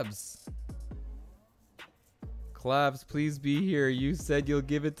Clavs? Clavs, please be here. You said you'll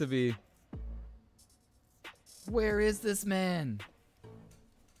give it to me. Where is this man?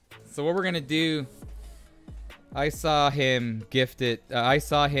 So what we're gonna do, I saw him gift it. I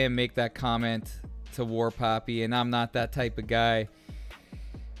saw him make that comment to War Poppy, and I'm not that type of guy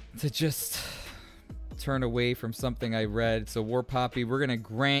to just turn away from something I read. So War Poppy, we're gonna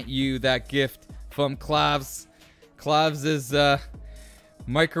grant you that gift from Clavs. Clavs is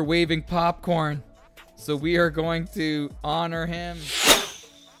microwaving popcorn. So we are going to honor him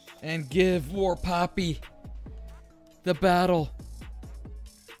and give War Poppy the battle.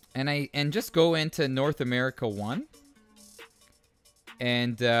 And just go into North America 1.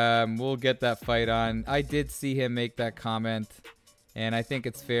 And we'll get that fight on. I did see him make that comment. And I think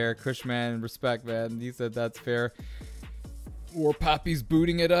it's fair. Cushman, respect, man. He said that's fair. War Poppy's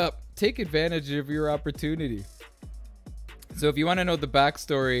booting it up. Take advantage of your opportunity. So if you want to know the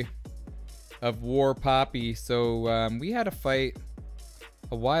backstory of War Poppy, so we had a fight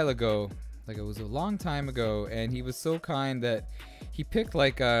a while ago, like it was a long time ago, and he was so kind that he picked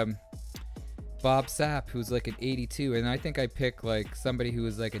like Bob Sapp, who's like an 82, and I think I picked like somebody who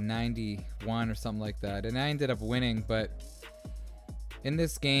was like a 91 or something like that, and I ended up winning. But in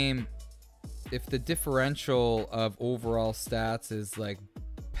this game, if the differential of overall stats is like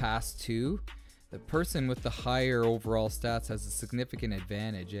past 2, the person with the higher overall stats has a significant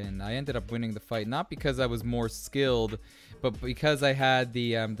advantage, and I ended up winning the fight, not because I was more skilled, but because I had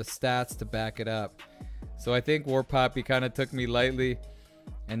the stats to back it up. So I think War Poppy kind of took me lightly,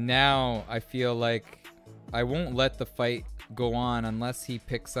 and now I feel like I won't let the fight go on unless he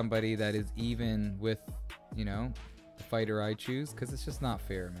picks somebody that is even with, you know, the fighter I choose, because it's just not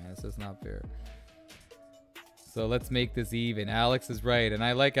fair, man. It's just not fair. So let's make this even. Alex is right, and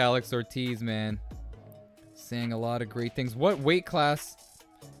I like Alex Ortiz, man. Saying a lot of great things. What weight class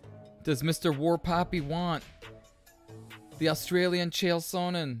does Mr. War Poppy want? The Australian Chael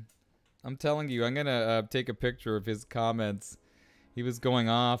Sonnen. I'm telling you, I'm gonna take a picture of his comments. He was going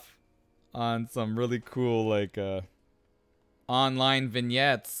off on some really cool, like, online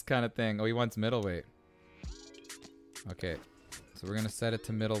vignettes kind of thing. Oh, he wants middleweight. Okay, so we're gonna set it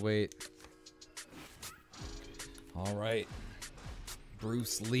to middleweight. All right,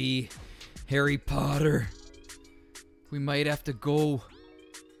 Bruce Lee, Harry Potter. We might have to go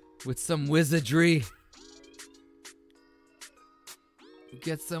with some wizardry.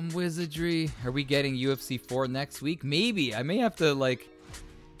 Get some wizardry. Are we getting UFC 4 next week? Maybe. I may have to, like,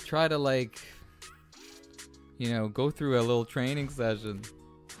 try to, like, you know, go through a little training session.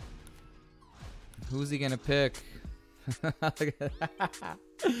 Who's he gonna pick?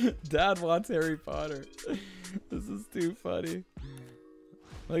 Dad wants Harry Potter. This is too funny.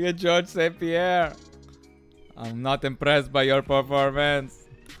 Look at George St. Pierre. I'm not impressed by your performance.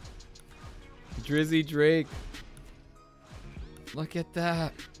 Drizzy Drake. Look at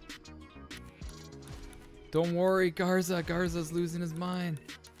that. Don't worry, Garza. Garza's losing his mind.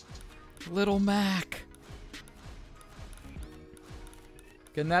 Little Mac.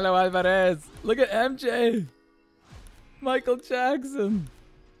 Canelo Alvarez. Look at MJ. Michael Jackson.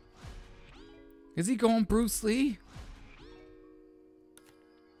 Is he going Bruce Lee?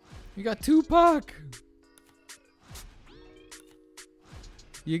 You got Tupac.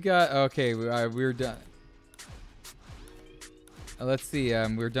 You got... Okay, we're done. Let's see.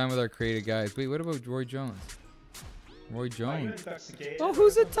 We're done with our creative guys. Wait, what about Roy Jones? Roy Jones. Oh,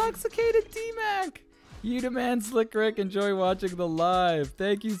 who's intoxicated? D-Mac. You the man, Slick Rick. Enjoy watching the live.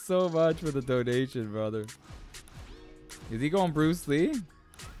 Thank you so much for the donation, brother. Is he going Bruce Lee?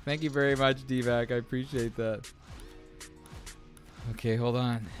 Thank you very much, D-Mac. I appreciate that. Okay, hold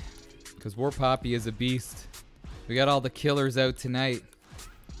on. Because War Poppy is a beast. We got all the killers out tonight.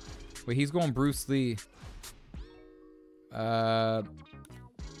 Wait, he's going Bruce Lee. Hold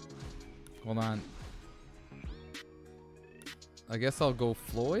on. I guess I'll go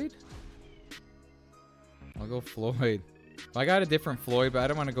Floyd? I'll go Floyd. I got a different Floyd, but I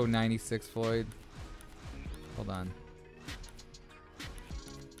don't want to go 96 Floyd. Hold on.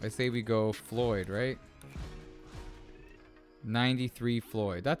 I say we go Floyd, right? 93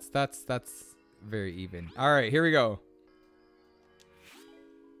 Floyd. That's very even. All right, here we go.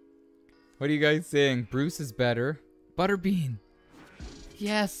 What are you guys saying? Bruce is better. Butterbean.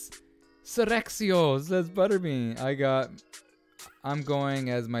 Yes. Surexio says Butterbean. I'm going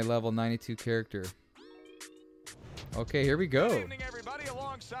as my level 92 character. Okay, here we go. Good evening, everybody.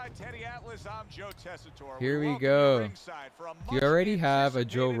 Alongside Teddy Atlas, I'm Joe Tessitore. Here we go. Do you already have a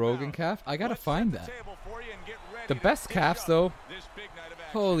Joe Rogan calf? I gotta find that. The best calves, though.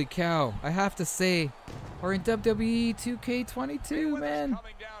 Holy cow. I have to say, are in WWE 2K22, man.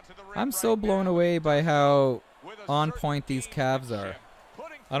 I'm so blown away by how on point these calves are.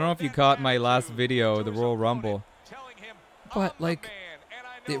 I don't know if you caught my last video, the Royal Rumble. But, like,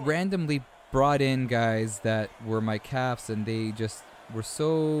 it randomly brought in guys that were my calves, and they just were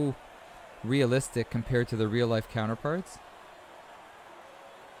so realistic compared to the real life counterparts.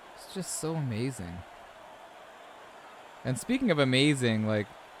 It's just so amazing. And speaking of amazing, like,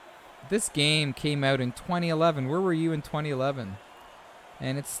 this game came out in 2011. Where were you in 2011?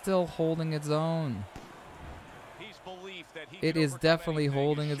 And it's still holding its own. It is definitely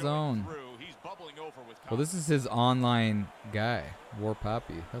holding its own. Well, this is his online guy, War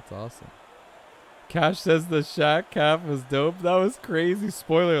Poppy. That's awesome. Cash says the Shaq calf was dope. That was crazy.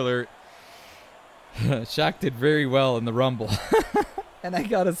 Spoiler alert. Shaq did very well in the Rumble. And I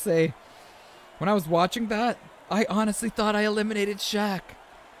gotta say, when I was watching that, I honestly thought I eliminated Shaq.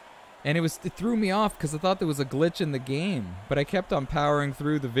 And it threw me off because I thought there was a glitch in the game. But I kept on powering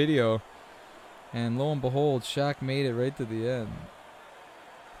through the video. And lo and behold, Shaq made it right to the end.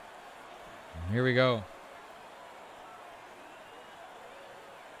 Here we go.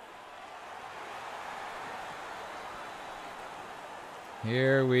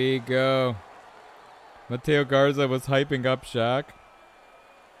 Here we go. Mateo Garza was hyping up Shaq.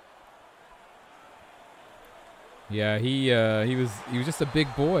 Yeah, he was just a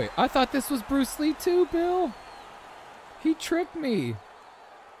big boy. I thought this was Bruce Lee too, Bill. He tricked me.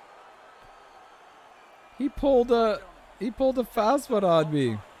 He pulled a fast one on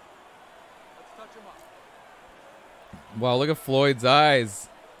me. Wow, look at Floyd's eyes.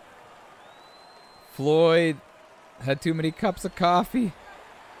 Floyd had too many cups of coffee.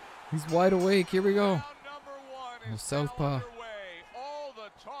 He's wide awake. Here we go. Oh, southpaw. All the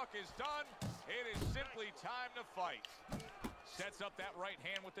talk is done. It is simply time to fight. Sets up that right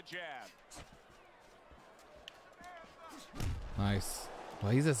hand with the jab. Nice.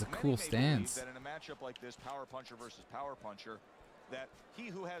 Well, he has a cool stance. That in a matchup like this, power puncher versus power puncher, that he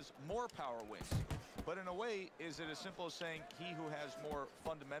who has more power wins. But in a way, is it as simple as saying he who has more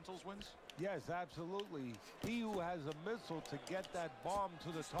fundamentals wins? Yes, absolutely. He who has a missile to get that bomb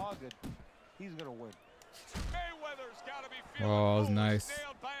to the target, he's going to win. Mayweather's got to be feeling oh, that was nice.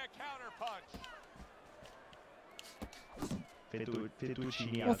 nailed by a counter punch.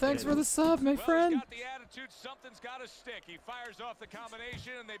 Well, thanks for the sub, my friend. He's got the attitude, something's got to stick. He fires off the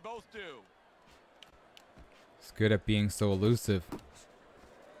combination, and they both do. He's good at being so elusive.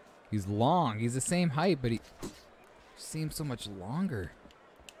 He's long. He's the same height, but he seems so much longer.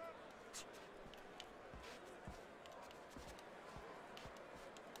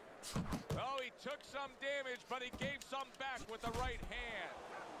 Oh, he took some damage, but he gave some back with the right hand.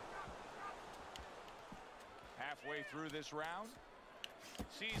 Halfway through this round.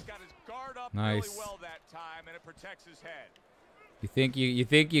 See, he's got his guard up Nice. really well that time, and it protects his head. You think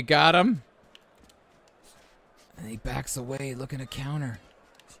you got him? And he backs away, looking to counter.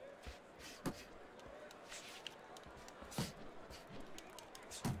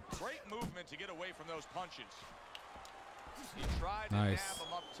 Great movement to get away from those punches. He tried to Nice. nab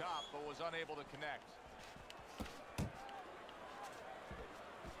him up top, but was unable to connect.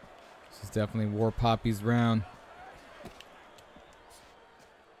 This is definitely War Poppy's round.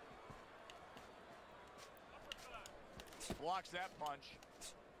 Blocks that punch.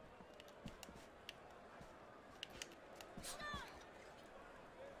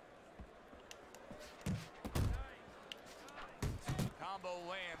 Combo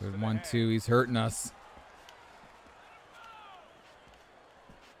lands. Good to the 1-2. head. He's hurting us.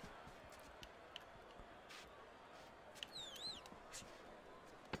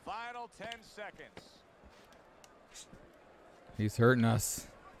 Final 10 seconds. He's hurting us.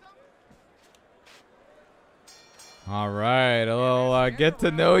 All right, a little get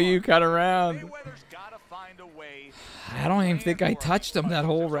to know you kind of round. Mayweather's gotta find a way. I don't even think I touched him that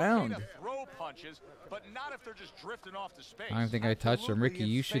whole round. Throw punches, but not if they're just drifting off to space. I don't think I touched him. Ricky,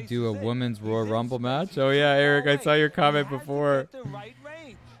 you should do a women's Royal Rumble match. Oh yeah, Eric, I saw your comment before. Some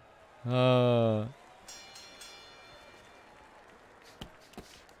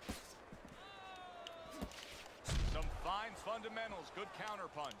fine fundamentals, good counter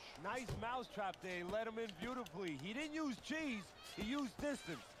punch. Nice mousetrap there. He let him in beautifully. He didn't use cheese. He used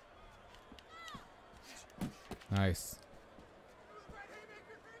distance. Nice.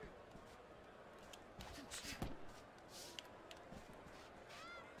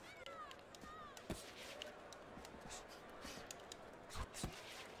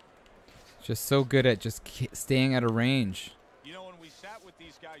 Just so good at just staying at a range. You know, when we sat with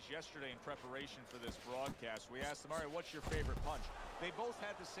these guys yesterday in preparation for this broadcast, we asked them, all right, what's your favorite punch? They both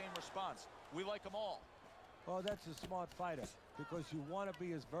had the same response. We like them all. Oh, that's a smart fighter because you want to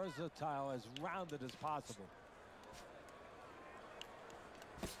be as versatile, as rounded as possible.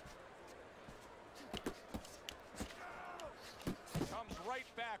 Comes right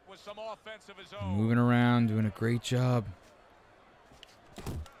back with some offense of his own. Moving around, doing a great job.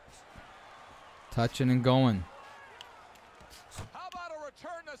 Touching and going. How about a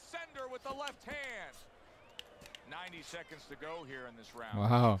return to sender with the left hand? 90 seconds to go here in this round.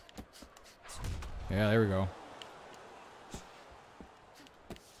 Wow. Yeah, there we go.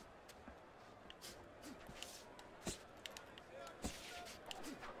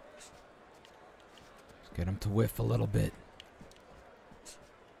 Just get him to whiff a little bit.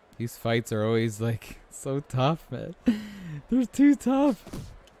 These fights are always like so tough, man. They're too tough.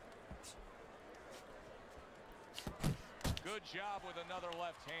 Good job with another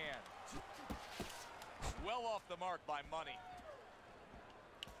left hand. Well off the mark by Money.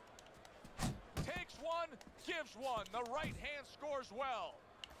 Takes one, gives one. The right hand scores well.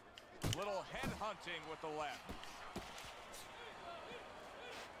 Little head hunting with the left.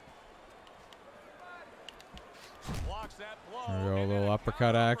 Blocks that blow. There we go, a and then little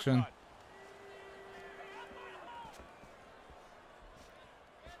uppercut action. uppercut.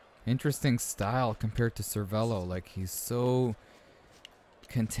 Interesting style compared to Cervello. Like, he's so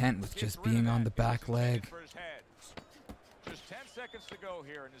content with just being on the back leg. For his head. Just 10 seconds to go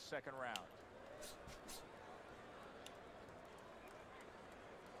here in the second round.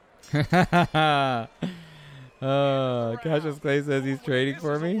 Cassius Clay says he's trading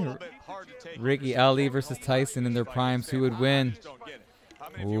for me. Ricky Ali versus Tyson in their primes. Who would win?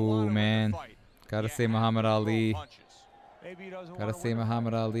 Ooh, man. Gotta say Muhammad Ali. Gotta say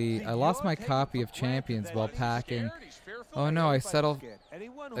Muhammad Ali. I lost my copy of Champions while packing. Oh no, I settled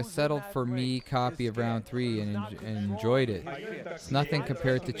for me copy of round 3 and enjoyed it. It's nothing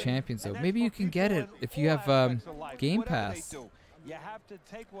compared to Champions though. Maybe you can get it if you have Game Pass.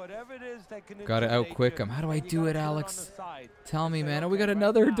 Gotta outquick him. How do I do it, Alex? Tell me, man. Oh, we got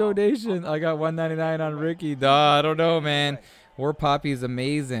another donation. I got $1.99 on Ricky. Duh, I don't know, man. War Poppy is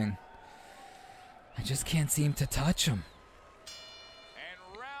amazing. I just can't seem to touch him. And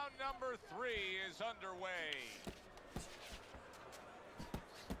round number 3 is underway.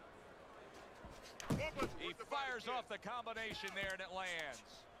 He fires off the combination there and it lands.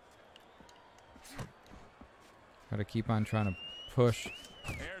 Gotta keep on trying to push.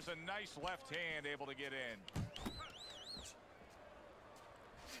 There's a nice left hand able to get in.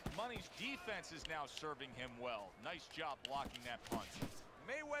 Money's defense is now serving him well. Nice job blocking that punch.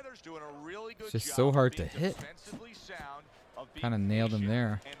 Mayweather's doing a really good job. It's just so hard to hit. Defensively sound, of being Kind of nailed him patient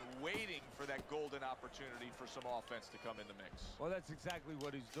there. and waiting for that golden opportunity. opportunity for some offense to come in the mix. Well, that's exactly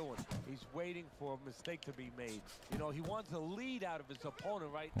what he's doing. He's waiting for a mistake to be made. You know, he wants a lead out of his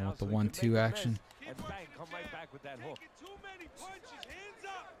opponent right now. Want the so he can 1-2 make a action. miss and bang, come right back with that hook. Too many punches. Hands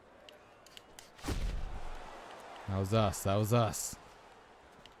up. That was us. That was us.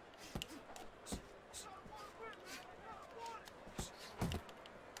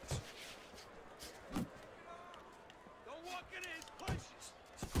 Don't walk into his punches.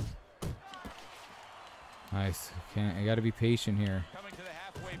 Nice. I got to be patient here. Coming to the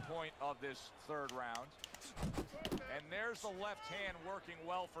halfway point of this third round. And there's the left hand working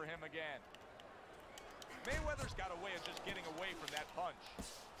well for him again. Mayweather's got a way of just getting away from that punch.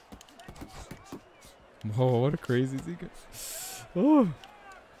 Whoa, what a crazy sequence. Oh.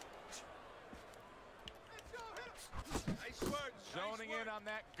 Nice work. Zoning in on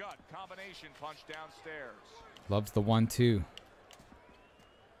that gut combination punch downstairs. Loves the 1-2.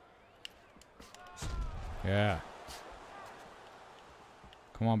 Yeah.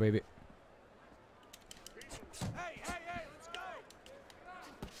 Come on, baby. Hey, let's go.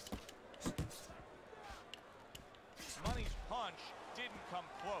 Money's punch didn't come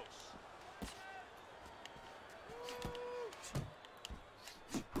close.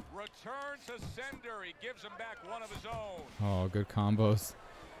 Return to sender. He gives him back one of his own. Oh, good combos.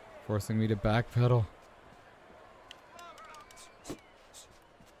 Forcing me to backpedal.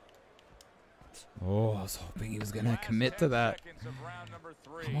 Oh, I was hoping he was going to commit to that.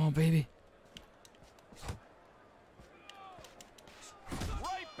 Come on, baby.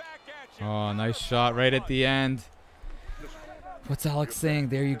 Right back at you. Oh, nice shot right at the end. What's Alex saying?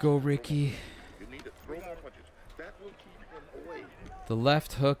 There you go, Ricky. You need to throw more punches. That will keep him away. The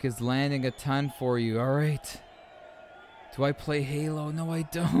left hook is landing a ton for you. All right. Do I play Halo? No, I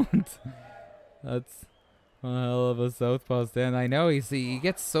don't. That's one hell of a southpaw stand. I know. He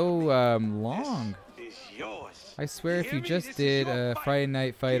gets so long. Is yours. I swear if you just did a Friday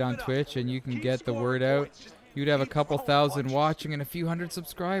night fight on Twitch and you can get the word out, you'd have a couple thousand watching and a few hundred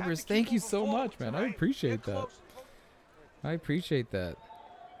subscribers. Thank you so much, man. I appreciate that. I appreciate that.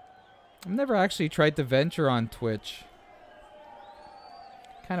 I've never actually tried to venture on Twitch.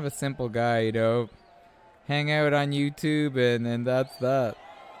 Kind of a simple guy, you know. Hang out on YouTube and that's that.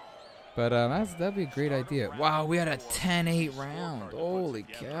 But that'd be a great idea. Wow, we had a 10-8 round. Holy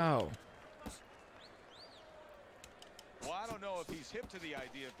cow. Well, I don't know if he's hip to the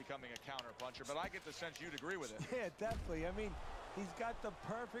idea of becoming a counterpuncher, but I get the sense you'd agree with it. Yeah, definitely. I mean, he's got the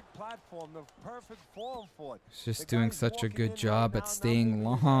perfect platform, the perfect form for it. He's just The doing guy's such a walking good in job right at now, staying not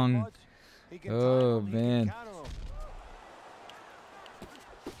moving that long. much. He can Oh, time him, he can man. counter him.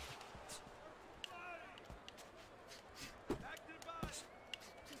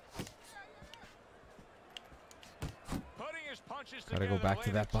 Putting his punches Gotta go together, back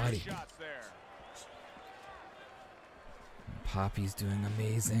to landing that 2 body. shots there. Poppy's doing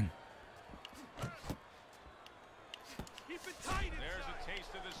amazing. Keep it tight. There's a taste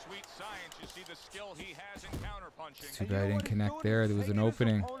of the sweet science. You see the skill he has in counterpunching. Too bad I didn't connect there. There was an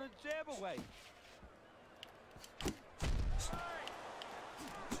opening.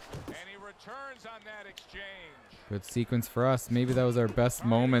 And he returns on that exchange. Good sequence for us. Maybe that was our best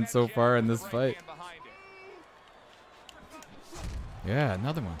moment so far in this fight. Yeah,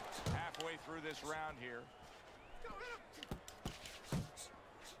 another one. Halfway through this round here.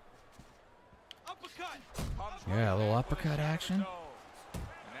 Uppercut. Yeah, a little uppercut action.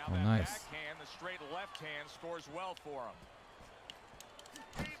 Oh, nice. Backhand, the straight left hand scores well for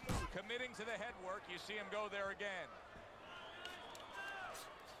him. Committing to the head work, you see him go there again.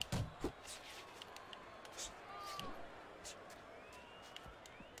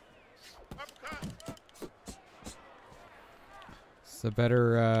 It's a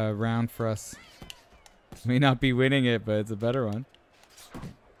better round for us. May not be winning it, but it's a better one.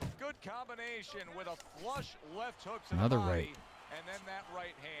 Good combination with a flush left hook to Another the body, right. and then that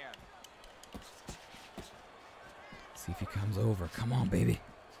right hand. See if he comes over. Come on, baby.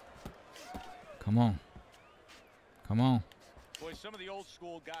 Come on. Come on. Boy, some of the old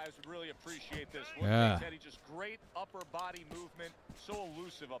school guys would really appreciate this. Yeah. Teddy, just great upper body movement, so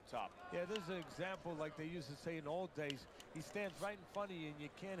elusive up top. Yeah, there's an example like they used to say in old days. He stands right in front of you and you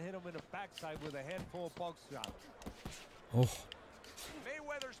can't hit him in the backside with a handful of buckshot. Oh,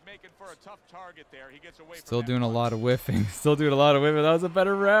 Mayweather's making for a tough target there. He gets away still from doing that a punch. lot of whiffing. Still doing a lot of whiffing. That was a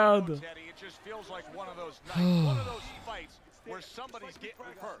better round. Teddy, it just feels like one of those nights, one of those fights where somebody's getting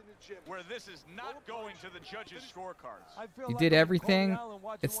hurt, where this is not going to the judges' scorecards. You did everything.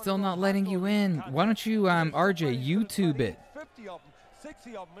 It's still not letting you in. Why don't you, RJ, YouTube it?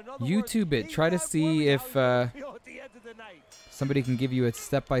 60 of them. In other YouTube words, it. Try to he's not see worried if how he's gonna feel at the end of the night. somebody can give you a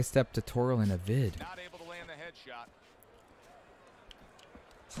step-by-step tutorial in a vid. Not able to land the headshot.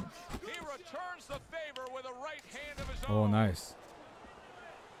 He returns the favor with a right hand of his own. Oh, nice.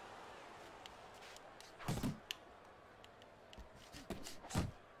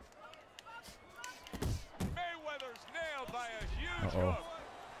 Mayweather's nailed by a huge Uh-oh.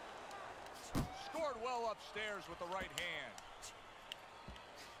 hook. Scored well upstairs with the right hand.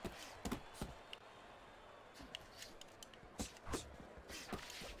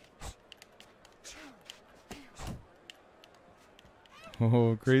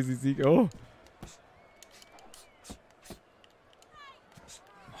 Oh, crazy Zeke. Oh.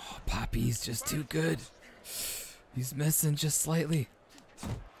 Oh, Poppy's just too good. He's missing just slightly.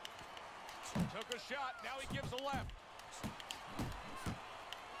 Took a shot. Now he gives a left.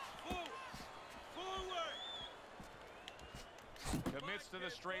 Forward. Commits to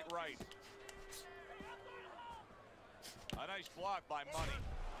the straight right. A nice block by Money.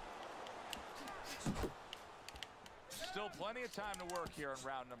 Still plenty of time to work here in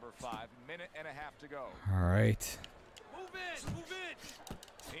round number 5. Minute and a half to go. All right. Move in. Move in.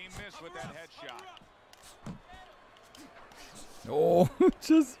 He missed with that headshot. Oh,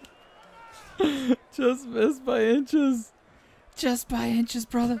 just missed by inches. Just by inches,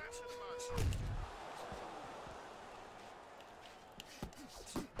 brother.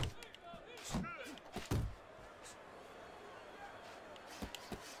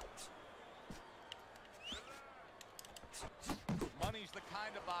 Money's the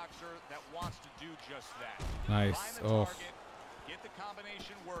kind of boxer that wants to do just that. Nice. Find the Oh. target, get the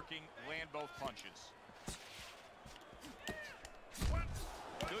combination working, land both punches.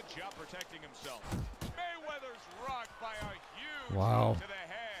 Good job protecting himself. Mayweather's rocked by a huge Wow. hook to the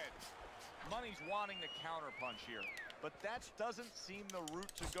head. Money's wanting the counter punch here, but that doesn't seem the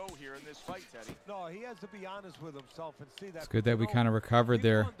route to go here in this fight, Teddy. No, he has to be honest with himself and see that. It's good that we you know, kind of recovered people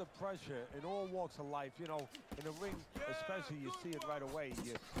there. under pressure in all walks of life, you know, in the ring, especially, you see it right away.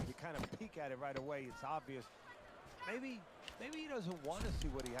 You kind of peek at it right away. It's obvious. Maybe he doesn't want to see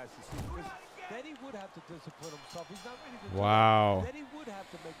what he has to see, because then he would have to discipline himself. He's not ready to do Wow. that. Then he would have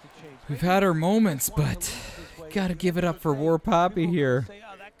to make the change. We've Maybe had our he moments, just wants but to lose this way. gotta At the give it end up of for the day, War Poppy people are here. gonna say,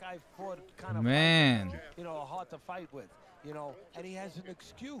 oh, that guy fought kind of Man. you know, hard to fight with, you know, and he has an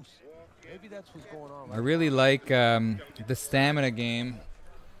excuse. Maybe that's what's going on. I Right really like the stamina game.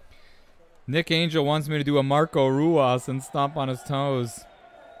 Nick Angel wants me to do a Marco Ruas and stomp on his toes.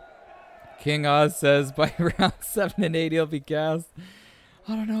 King Oz says by round 7 and 8 he'll be gassed.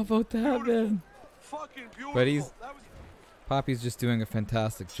 I don't know about that, man. Fucking beautiful. But he's That was Poppy's just doing a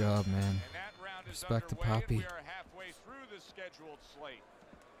fantastic job, man. And that round is Respect to underway, and Poppy. we are halfway through the scheduled slate.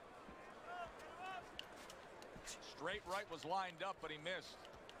 Straight right was lined up, but he missed.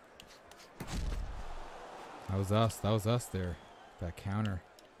 That was us. That was us there. That counter.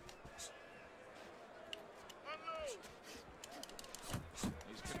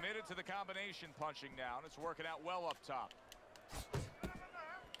 He's committed to the combination punching now, and it's working out well up top.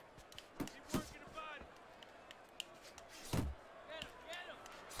 keep working the body.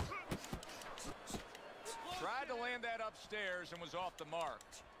 Tried to land that upstairs and was off the mark.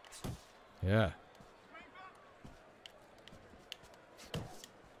 Yeah.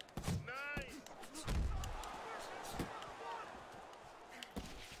 Nice.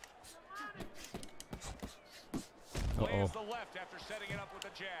 Lands Uh-oh. the left after setting it up with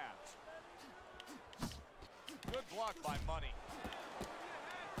a jab. Good block by Money.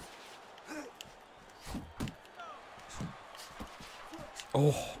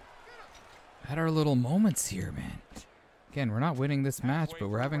 Oh. Had our little moments here, man. Again, we're not winning this match, but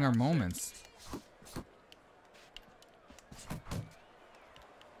we're having our moments.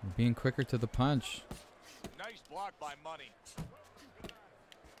 We're being quicker to the punch. Nice block by Money.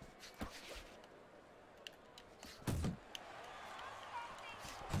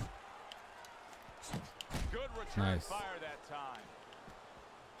 Good return Nice. fire that time.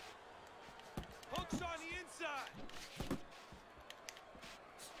 Hooks on the inside.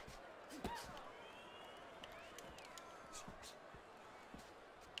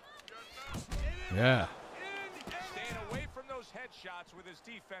 Yeah. Staying away from those headshots with his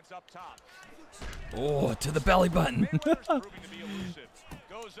defense up top. Oh, to the belly button. Mayweather's proving to be elusive.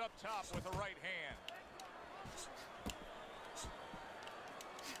 Goes up top with the right hand.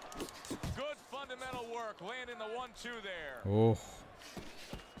 Good fundamental work, landing the 1-2 there. Oh.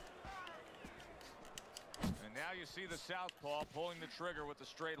 And now you see the southpaw pulling the trigger with the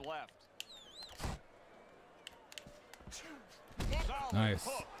straight left. Solid Nice.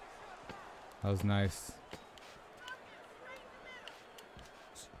 hook. That was nice.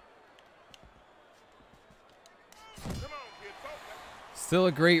 Still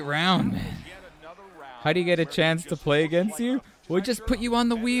a great round, man. How do you get a chance to play against you? We'll just put you on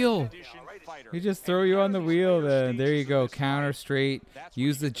the wheel. We just throw you on the wheel, then there you go. Counter straight.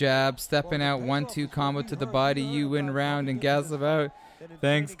 Use the jab. Stepping out. 1-2 combo to the body. You win round and gas them out.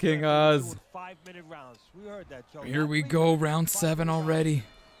 Thanks, King Oz. Here we go. Round 7 already.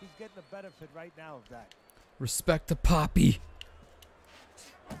 He's getting the benefit right now of that. Respect to Poppy.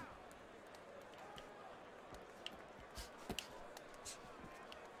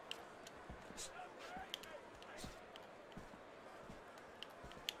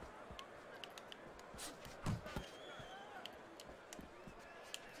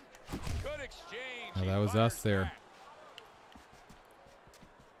 Oh, that was us there.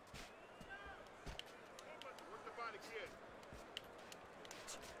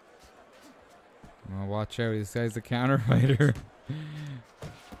 Oh, watch out, this guy's a counter fighter.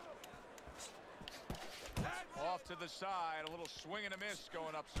 Off to the side, a little swing and a miss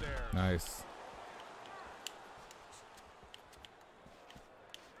going upstairs. Nice.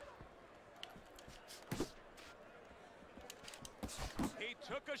 He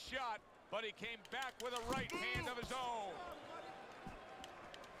took a shot, but he came back with a right hand of his own.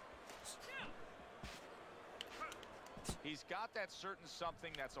 He's got that certain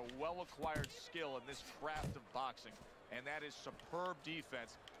something that's a well-acquired skill in this craft of boxing, and that is superb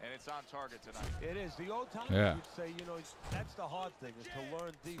defense, and it's on target tonight. It is. The old time would say, you know, that's the hard thing, is to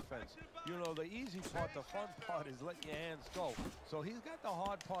learn defense. You know, the easy part, the fun part is letting your hands go. So he's got the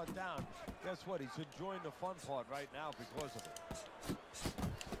hard part down. Guess what? He's enjoying the fun part right now because of it.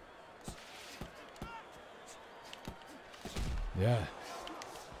 Yeah.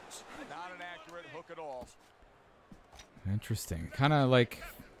 Not an accurate hook at all. Interesting. Kind of like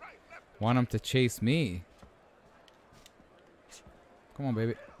want him to chase me. Come on,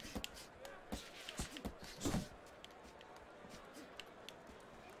 baby.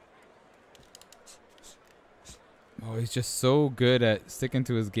 Oh, he's just so good at sticking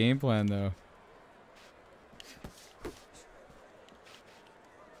to his game plan, though.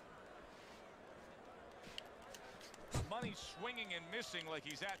 Money swinging and missing like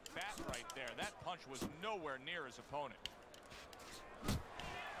he's at bat right there. That punch was nowhere near his opponent.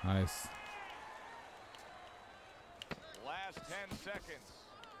 Nice. Last 10 seconds.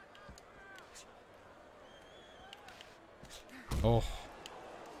 Oh.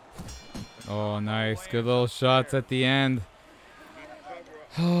 Oh, nice. Good little shots at the end.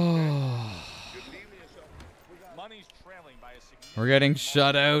 Oh. Money's trailing by a significant. We're getting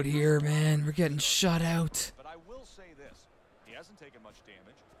shut out here, man. We're getting shut out. But I will say this. He hasn't taken much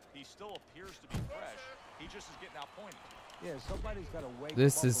damage. He still appears to be fresh. He just is getting outpointed. Yeah, somebody's got to wake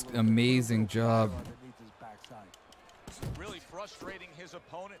This him up is a little amazing bit. job. Underneath his backside. Really frustrating his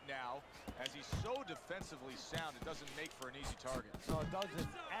opponent now, as he's so defensively sound, it doesn't make for an easy target. No, it doesn't,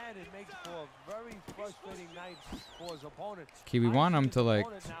 and it makes for a very frustrating night for his opponent. Okay, we want him to, like,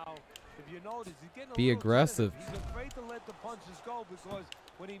 Now, if you notice, he's getting a be little aggressive. tentative. He's afraid to let the punches go because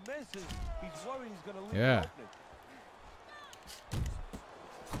when he misses, he's worried he's going to lose Yeah. the opening.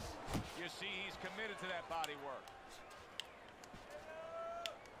 You see, he's committed to that body work.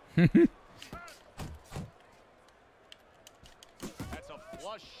 That's a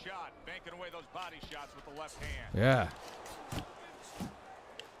flush shot, banking away those body shots with the left hand. Yeah.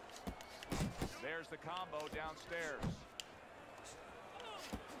 There's the combo downstairs.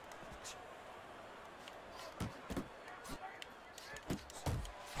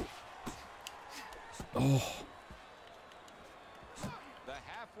 Oh. The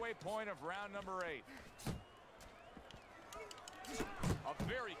halfway point of round number 8. A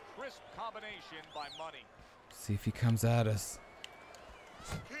very crisp combination by Money. See if he comes at us.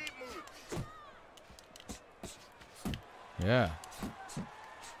 Keep moving. Yeah.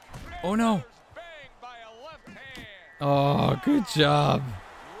 Oh, no. Bang by a left hand. Oh, good job.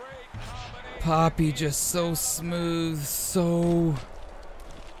 Great combination. Poppy just so smooth, so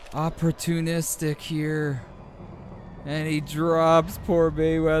opportunistic here. And he drops poor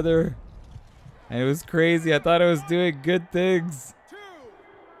Mayweather. And it was crazy. I thought I was doing good things.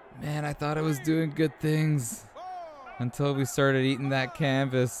 Man, I thought I was doing good things. Until we started eating that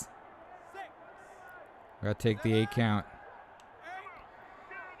canvas. Gotta take the 8 count.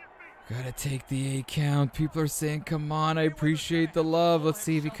 Gotta take the 8 count. People are saying, come on, I appreciate the love. Let's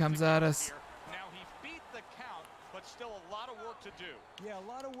see if he comes at us. Now he beat the count, but still a lot of work to do. Yeah, a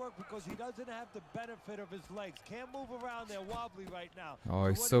lot of work because he doesn't have the benefit of his legs. Can't move around there wobbly right now. Oh,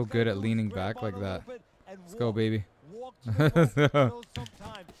 he's What so gotta good at do is leaning grab back on like a little that. bit and Let's go, baby. Walk to the rope, kill some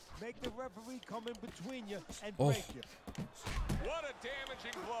time, make the referee come in between you and break you. What a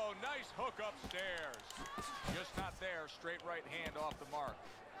damaging blow. Nice hook upstairs. Just not there. Straight right hand off the mark.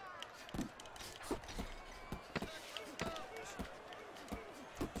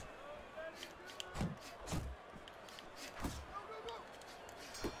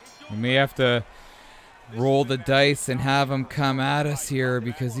 We may have to roll the dice and have him come at us here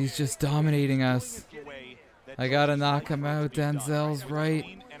because he's just dominating us. I gotta knock him out. Denzel's right.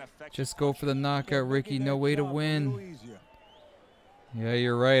 Just go for the knockout, Ricky. No way to win. Yeah,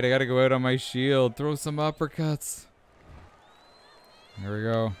 you're right. I gotta go out on my shield. Throw some uppercuts. There we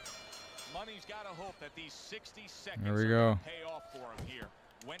go. Money's gotta hope that these 60 seconds There we go. pay off for him here.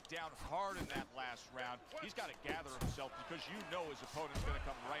 Went down hard in that last round. He's got to gather himself because you know his opponent's going to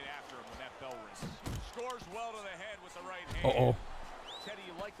come right after him when that bell rings. Scores well to the head with the right hand. Teddy,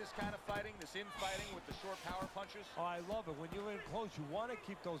 you like this kind of fighting, this infighting with the short power punches? Oh, I love it. When you're in close, you want to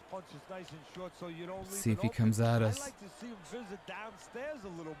keep those punches nice and short so you don't leave See if he open. comes at us. I like to see him visit downstairs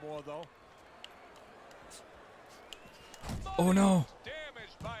a little more, though. Oh, no.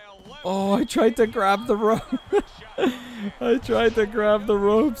 Damaged by a left Oh, I tried to grab the rope. I tried to grab the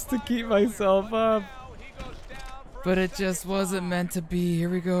ropes to keep myself up. But it just wasn't meant to be. Here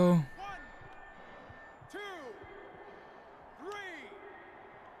we go. 1, 2, 3,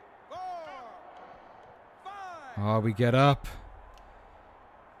 4, 5. Oh, we get up.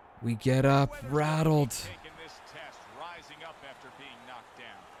 We get up, rattled. taking this test, rising up after being knocked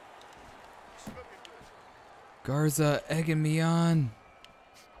down. Garza egging me on.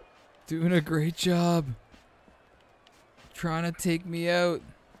 Doing a great job. Trying to take me out.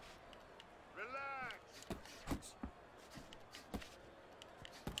 Relax.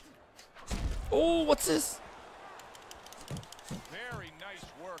 Oh, what's this? Very nice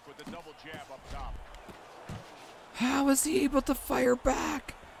work with the double jab up top. How is he able to fire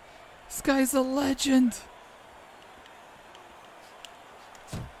back? This guy's a legend.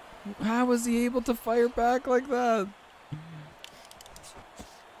 How is he able to fire back like that?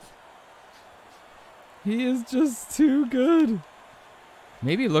 He is just too good.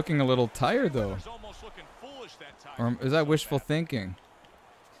 Maybe looking a little tired though. Mayweather's almost looking foolish that time. Or is that wishful thinking?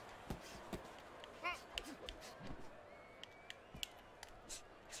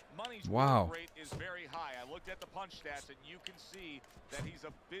 Money's Wow. work rate is very high. I looked at the punch stats and you can see that he's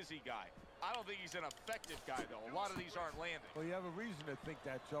a busy guy. I don't think he's an effective guy though. A lot of these aren't landing. Well, you have a reason to think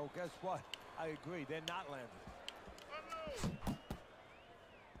that, Joe. Guess what? I agree. They're not landing.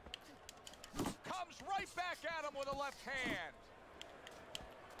 Comes right back at him with a left hand.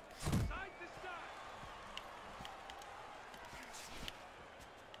 Side to side.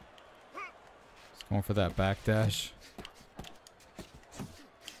 Just going for that backdash.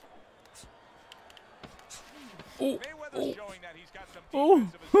 Oh, Mayweather's showing that he's got some Oh.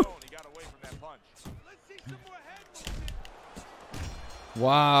 defense of his own. He got away from that punch. Let's see some more head movement.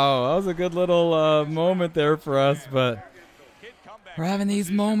 wow, that was a good little moment there for us, but Kid comeback we're having these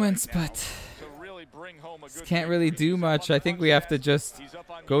position moments, right now but to really bring home a good can't really victory. do He's up much. on I the think punch we have to stats. just He's up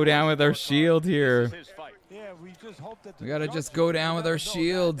on go the down with our scorecard. shield here. This is his fight. Yeah, we just hope that the We gotta judges just go down will with our let them know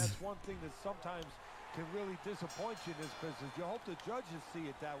shield. That's one thing that sometimes can really disappoint you in this business. You hope the judges see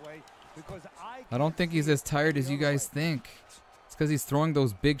it that way because I don't think he's as tired as you guys think. It's because he's throwing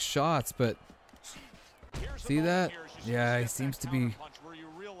those big shots, but Here's the see moment that? here as you Yeah, see he that seems to counter be. punch where you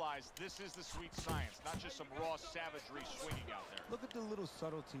realize this is the sweet science, not just some raw savagery swinging out there. Look at the little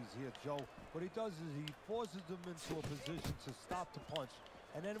subtleties here, Joe. What he does is he forces them into a position to stop the punch.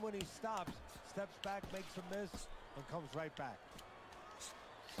 And then when he stops, steps back, makes a miss, and comes right back.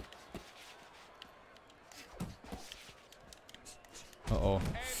 Uh-oh. And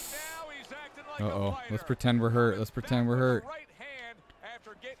now he's acting like Uh-oh. a fighter. Let's pretend we're hurt. Let's pretend we're hurt. Right hand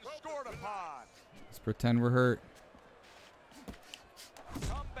after getting scored upon. Let's pretend we're hurt.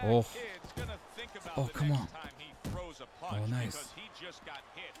 Comeback Oh. kid's gonna think about Oh, the come next on. time he throws a punch Oh, nice. because he just got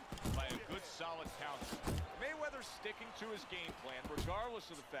hit by a good solid counter. Mayweather's sticking to his game plan regardless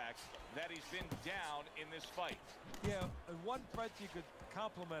of the fact that he's been down in this fight. Yeah, and one front you could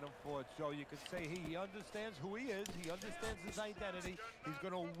compliment him for, Joe. You could say he understands who he is. He understands his identity. He's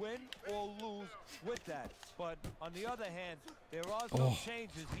going to win or lose with that. But on the other hand, there are some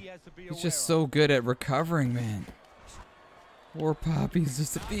changes he has to be aware He's just of. so good at recovering, man. Poor Poppy's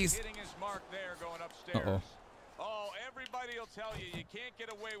just a Not beast. hitting his mark there going upstairs. Uh-oh. Oh, everybody will tell you you can't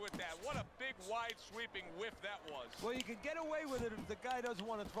get away with that. What a big, wide, sweeping whiff that was. Well, you can get away with it if the guy doesn't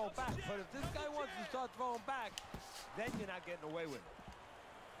want to throw back. But if this guy wants to start throwing back, then you're not getting away with it.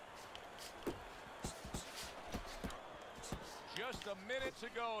 Just a minute to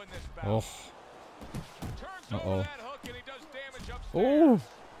go in this battle. Oh, Turns over that hook and he does damage upstairs. Oh.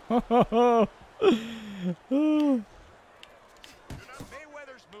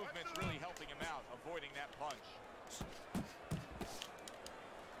 Mayweather's movement's really helping him out, avoiding that punch.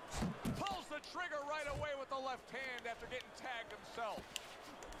 Pulls the trigger right away with the left hand after getting tagged himself.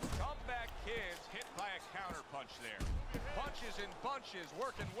 Comeback Kids hit by a counter punch there. Punches in bunches,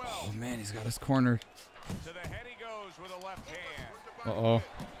 working well. Oh man, he's got us cornered. To the head he goes with a left hand. Uh-oh.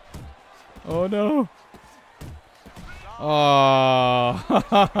 Oh no.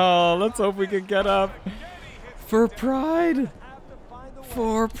 Oh, let's hope we can get up. For pride.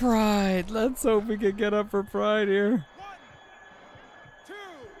 For pride. Let's hope we can get up for pride here. 1, 2,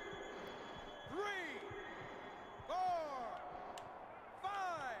 3, 4, 5,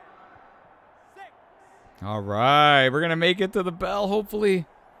 6. All right, we're gonna make it to the bell, hopefully.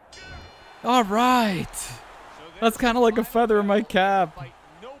 All right. That's kind of like a feather in my cap.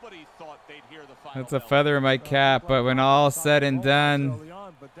 That's a feather in my cap, but when all said and done,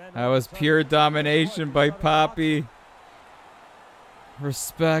 that was pure domination by Poppy.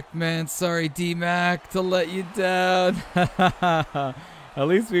 Respect, man. Sorry, D-Mac, to let you down. At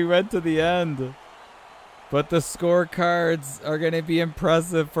least we went to the end. But the scorecards are going to be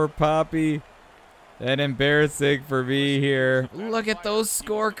impressive for Poppy and embarrassing for me here. Look at those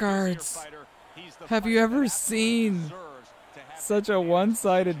scorecards. Have you ever seen such a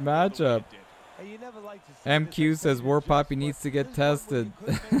one-sided matchup? MQ says War Poppy needs to get tested.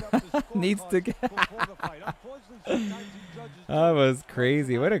 Needs to get... That was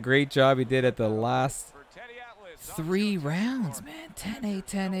crazy. What a great job he did at the last 3 rounds, man. 10-8,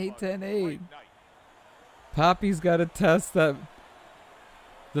 10-8, 10-8. Poppy's got to test that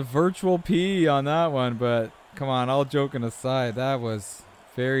the virtual P on that one, but come on, all joking aside, that was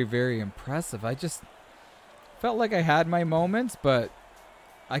very, very impressive. I just felt like I had my moments, but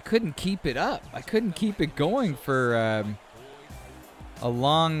I couldn't keep it up. I couldn't keep it going for a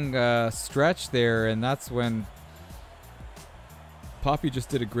long stretch there, and that's when Poppy just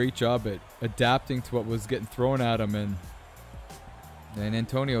did a great job at adapting to what was getting thrown at him, and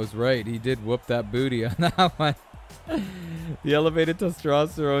Antonio's right. He did whoop that booty on that one. The elevated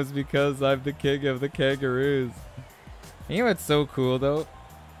testosterone is because I'm the king of the kangaroos. You know what's so cool, though?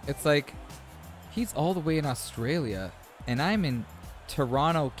 It's like he's all the way in Australia, and I'm in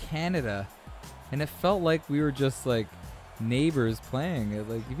Toronto, Canada, and it felt like we were just like neighbors playing.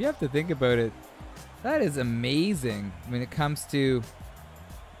 Like, if you have to think about it, that is amazing when it comes to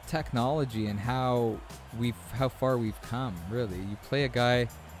technology and how far we've come. Really, you play a guy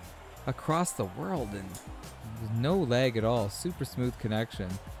across the world and there's no lag at all. Super smooth connection.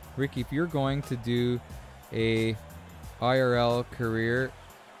 Ricky, if you're going to do a IRL career,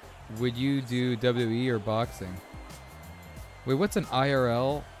 would you do WWE or boxing? Wait, what's an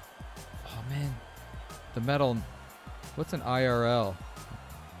IRL? Oh man, the metal. What's an IRL?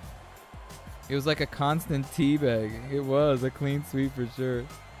 It was like a constant teabag. It was a clean sweep for sure.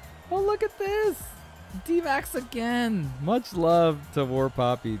 Oh, look at this. D-Max again. Much love to War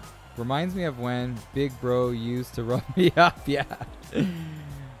Poppy. Reminds me of when Big Bro used to rub me up. Yeah. That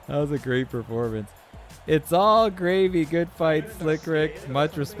was a great performance. It's all gravy. Good fight, Slick Rick.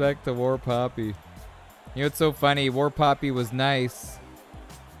 Much respect to War Poppy. You know what's so funny? War Poppy was nice.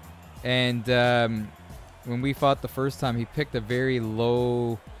 And when we fought the first time, he picked a very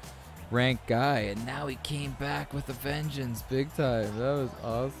low ranked guy, and now he came back with a vengeance big time. That was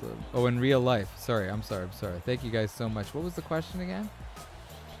awesome. Oh, in real life. Sorry, I'm sorry. Thank you guys so much. What was the question again?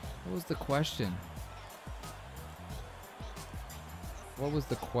 What was the question? What was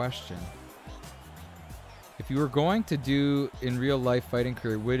the question? If you were going to do in real life fighting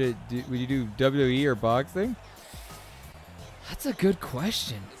career, would you do WWE or boxing? That's a good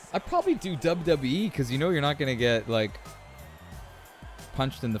question. I'd probably do WWE because you know you're not gonna get like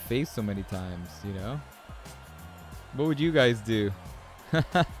punched in the face so many times, you know? What would you guys do?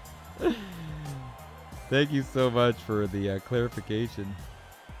 Thank you so much for the clarification.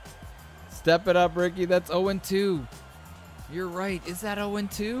 Step it up, Ricky. That's 0-2. You're right. Is that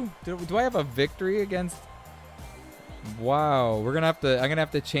 0-2? Do I have a victory against... Wow. I'm gonna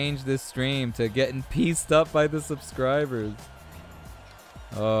have to change this stream to getting pieced up by the subscribers.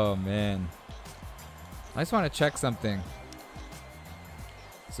 Oh, man. I just want to check something.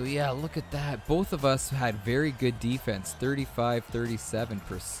 So, yeah, look at that. Both of us had very good defense.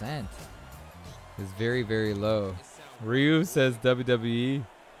 35-37% is very, very low. Ryu says WWE.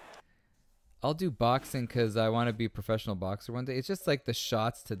 I'll do boxing because I want to be a professional boxer one day. It's just like the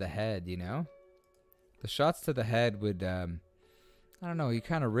shots to the head, you know? The shots to the head would, I don't know, you're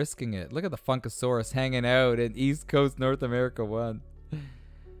kind of risking it. Look at the Funkasaurus hanging out in East Coast North America 1.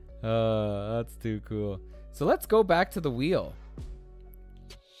 That's too cool. So let's go back to the wheel.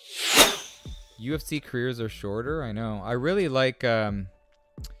 UFC careers are shorter. I know. I really like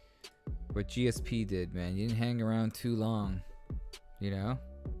what GSP did, man. You didn't hang around too long. You know?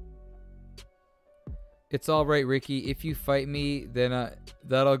 It's all right, Ricky. If you fight me, then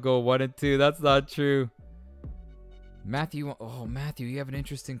that'll go 1 and 2. That's not true. Matthew, oh Matthew, you have an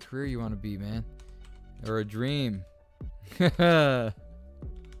interesting career you want to be, man, or a dream. That's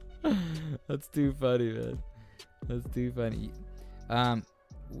too funny, man. That's too funny.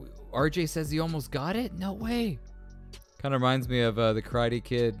 RJ says he almost got it. No way. Kind of reminds me of the Karate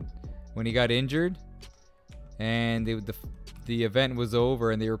Kid when he got injured, and the event was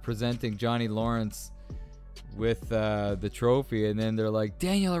over, and they were presenting Johnny Lawrence with the trophy, and then they're like,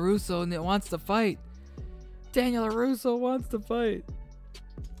 Daniel LaRusso wants to fight. Daniel LaRusso wants to fight.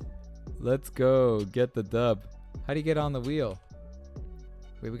 Let's go get the dub. How do you get on the wheel?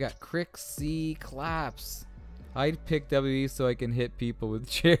 Wait, we got Crick C claps. I'd pick WWE so I can hit people with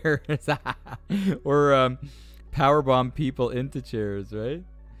chairs or powerbomb people into chairs, right?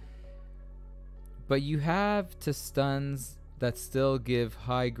 But you have to stuns that still give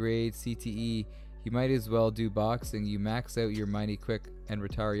high grade CTE. You might as well do boxing. You max out your money quick and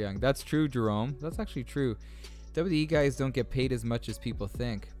retire young. That's true, Jerome. That's actually true. WWE guys don't get paid as much as people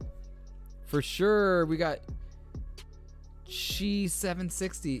think. For sure, we got She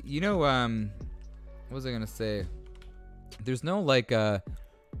 760. You know, what was I gonna say? There's no like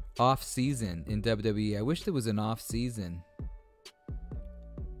off season in WWE. I wish there was an off season.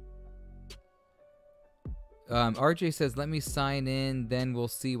 RJ says, let me sign in, then we'll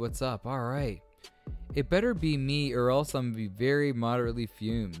see what's up. All right. It better be me or else I'm going to be very moderately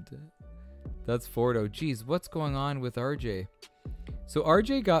fumed. That's Fordo. Geez, what's going on with RJ? So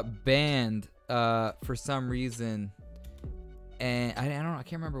RJ got banned for some reason. And I don't know. I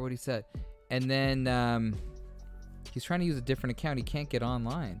can't remember what he said. And then he's trying to use a different account. He can't get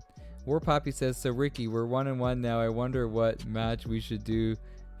online. War Poppy says, so Ricky, we're 1-1 now. I wonder what match we should do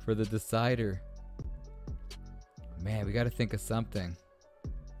for the decider. Man, we got to think of something.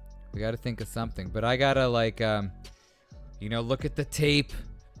 We got to think of something. But I got to, like, you know, look at the tape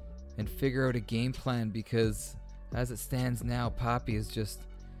and figure out a game plan, because as it stands now, Poppy is just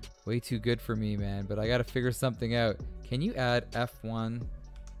way too good for me, man. But I got to figure something out. Can you add F1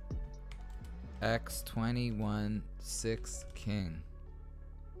 X21 6 King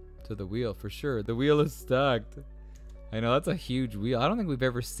to the wheel? For sure. The wheel is stacked. I know, that's a huge wheel. I don't think we've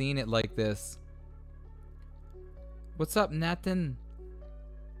ever seen it like this. What's up, Nathan?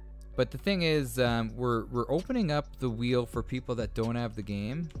 But the thing is, we're opening up the wheel for people that don't have the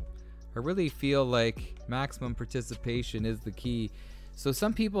game. I really feel like maximum participation is the key. So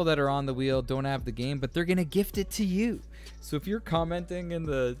some people that are on the wheel don't have the game, but they're gonna gift it to you. So if you're commenting in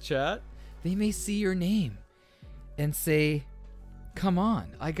the chat, they may see your name and say, come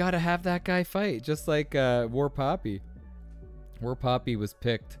on, I gotta have that guy fight. Just like War Poppy. War Poppy was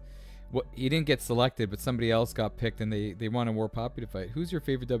picked. Well, he didn't get selected, but somebody else got picked, and they wanted War Poppy to fight. Who's your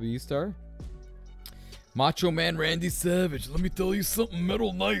favorite W star? Macho Man Randy Savage. Let me tell you something,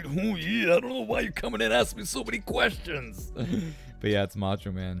 Metal Knight. Oh yeah, I don't know why you're coming in asking me so many questions. But yeah, it's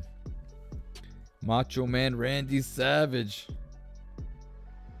Macho Man. Macho Man Randy Savage.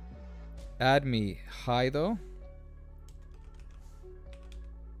 Add me. Hi though.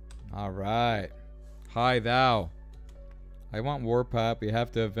 All right. Hi thou. I want War Poppy. I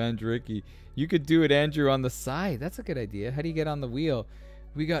have to avenge Ricky. You could do it, Andrew, on the side. That's a good idea. How do you get on the wheel?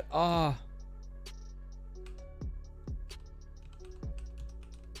 We got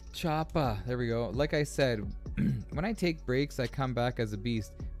Choppa. There we go. Like I said, when I take breaks, I come back as a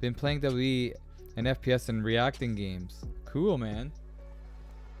beast. Been playing WWE and FPS and reacting games. Cool, man.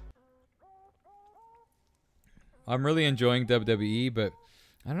 I'm really enjoying WWE, but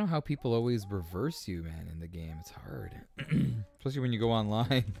I don't know how people always reverse you, man, in the game. It's hard. Especially when you go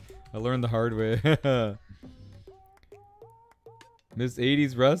online. I learned the hard way. Miss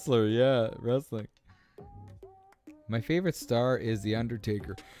 80s wrestler. Yeah, wrestling. My favorite star is The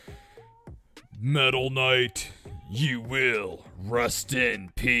Undertaker. Metal Knight, you will rest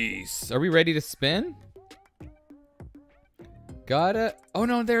in peace. Are we ready to spin? Gotta... Oh,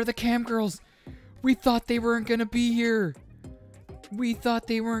 no, they're the cam girls. We thought they weren't gonna be here. We thought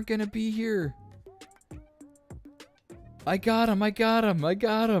they weren't gonna be here. I got him. I got him. I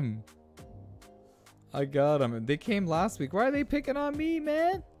got him. I got him. They came last week. Why are they picking on me,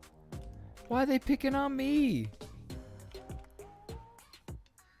 man? Why are they picking on me?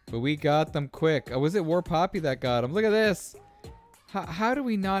 But we got them quick. Oh, was it War Poppy that got him? Look at this. How do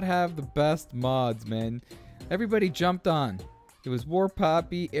we not have the best mods, man? Everybody jumped on. It was War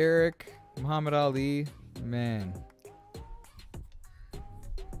Poppy, Eric, Muhammad Ali. Man.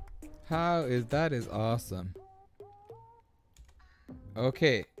 That is awesome.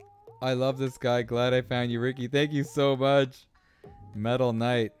 Okay. I love this guy. Glad I found you, Ricky. Thank you so much. Metal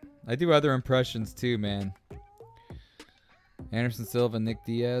Knight. I do other impressions too, man. Anderson Silva, Nick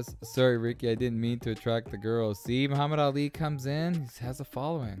Diaz. Sorry, Ricky, I didn't mean to attract the girls. See, Muhammad Ali comes in. He has a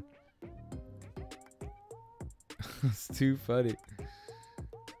following. It's too funny.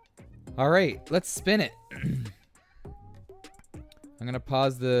 All right, let's spin it. I'm gonna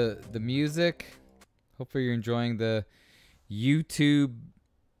pause the music. Hopefully you're enjoying the YouTube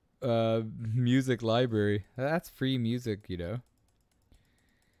music library. That's free music, you know.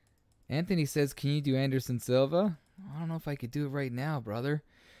 Anthony says, can you do Anderson Silva? I don't know if I could do it right now, brother.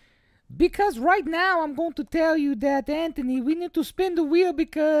 Because right now I'm going to tell you that, Anthony, we need to spin the wheel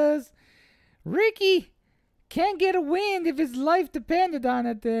because Ricky can't get a win if his life depended on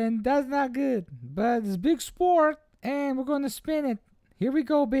it, and that's not good. But it's a big sport, and we're going to spin it. Here we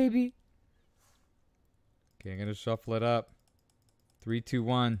go, baby. Okay, I'm going to shuffle it up. 3, 2,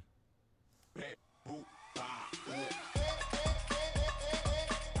 1.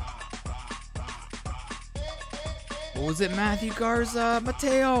 What was it, Matthew Garza?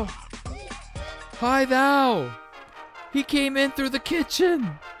 Mateo! Hi, thou! He came in through the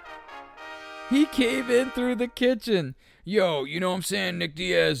kitchen! He came in through the kitchen! Yo, you know what I'm saying, Nick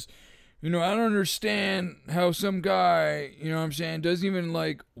Diaz? You know, I don't understand how some guy, you know what I'm saying, doesn't even,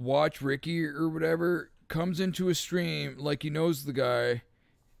 like, watch Ricky or whatever, comes into a stream like he knows the guy,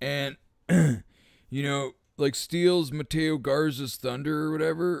 and, you know, like, steals Mateo Garza's thunder or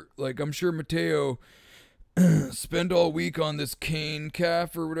whatever. Like, I'm sure Mateo spend all week on this cane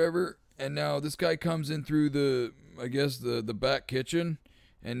calf or whatever, and now this guy comes in through the, I guess, the back kitchen,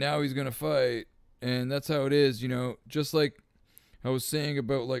 and now he's gonna fight, and that's how it is, you know. Just like I was saying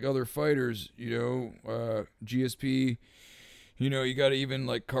about, like, other fighters, you know, GSP, you know, you got even,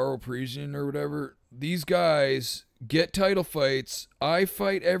 like, Carl Parisian or whatever. These guys get title fights, I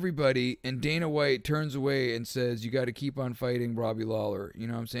fight everybody, and Dana White turns away and says, you got to keep on fighting Robbie Lawler. You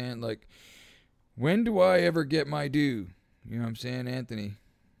know what I'm saying? Like, when do I ever get my due? You know what I'm saying, Anthony?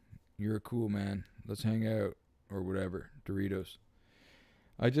 You're a cool man. Let's hang out. Or whatever. Doritos.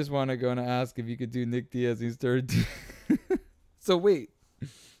 I just want to go and ask if you could do Nick Diaz. He's third. So wait.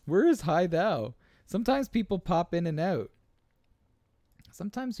 Where is Hi Thou? Sometimes people pop in and out.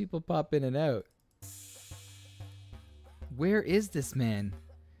 Sometimes people pop in and out. Where is this man?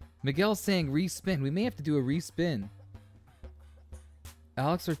 Miguel's saying respin. We may have to do a respin.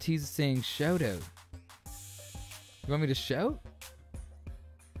 Alex Ortiz is saying shout out. You want me to shout?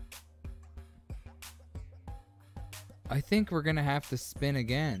 I think we're gonna have to spin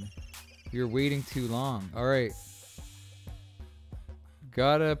again. You're waiting too long. Alright.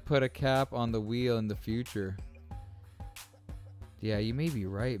 Gotta put a cap on the wheel in the future. Yeah, you may be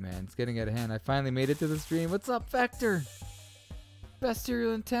right, man. It's getting out of hand. I finally made it to the stream. What's up, Vector? Best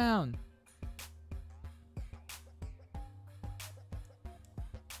cereal in town.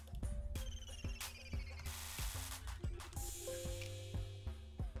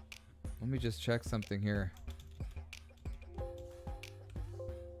 Let me just check something here.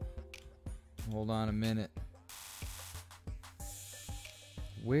 Hold on a minute.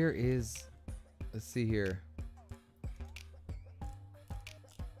 Where is... Let's see here.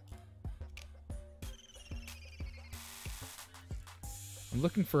 I'm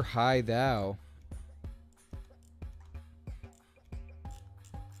looking for Hi Thou.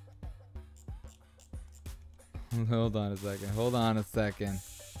 Hold on a second. Hold on a second.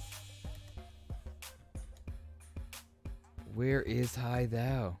 Where is Hi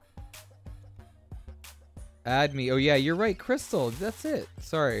Thou? Add me. Oh yeah, you're right, Crystal. That's it.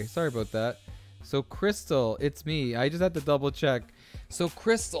 Sorry about that. So Crystal, it's me. I just had to double check. So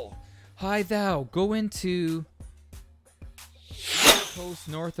Crystal, Hi Thou, go into Coast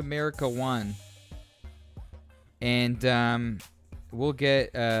North America 1, and we'll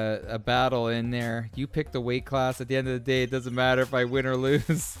get a battle in there. You pick the weight class. At the end of the day, it doesn't matter if I win or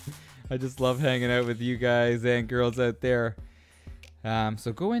lose. I just love hanging out with you guys and girls out there.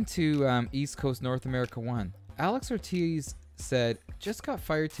 So go into East Coast North America 1. Alex Ortiz said, just got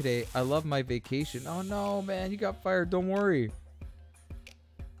fired today. I love my vacation. Oh no, man, you got fired. Don't worry.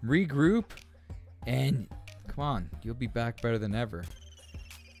 Regroup and come on, you'll be back better than ever.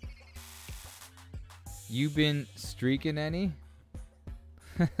 You been streaking any?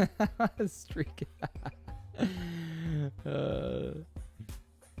 Streaking.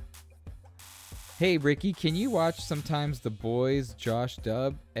 Hey Ricky, can you watch sometimes The Boys, Josh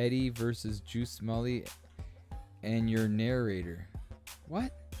Dubb, Eddie versus Juice Mully, and your narrator.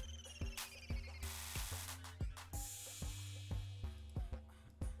 What?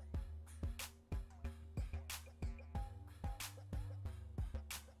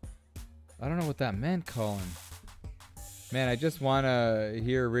 I don't know what that meant, Colin. Man, I just want to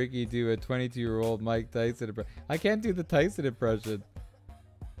hear Ricky do a 22-year-old Mike Tyson impression. I can't do the Tyson impression.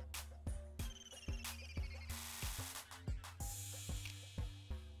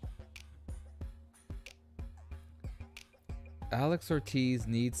 Alex Ortiz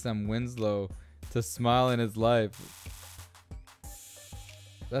needs some Winslow to smile in his life.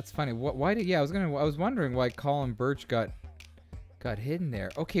 That's funny. Why did? Yeah, I was wondering why Colin Birch got hidden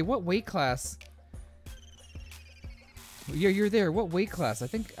there. Okay, what weight class? You're there. What weight class? I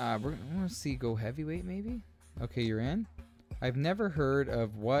think we're gonna see go heavyweight maybe. Okay, you're in. I've never heard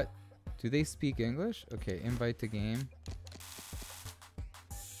of what. Do they speak English? Okay, invite to game.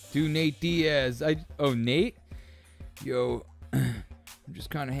 Do Nate Diaz. Oh, Nate? Yo, I'm just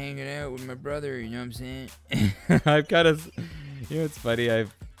kind of hanging out with my brother, you know what I'm saying? I've kind of, you know, it's funny.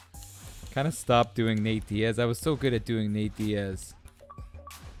 I've kind of stopped doing Nate Diaz. I was so good at doing Nate Diaz.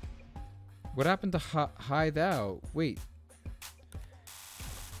 What happened to Hi Thou? Wait.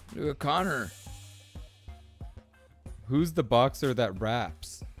 Connor. Who's the boxer that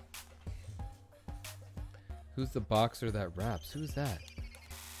raps? Who's the boxer that raps? Who's that?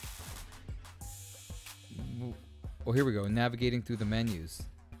 Oh, here we go. Navigating through the menus.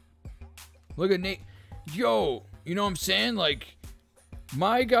 Look at Nate. Yo, you know what I'm saying? Like,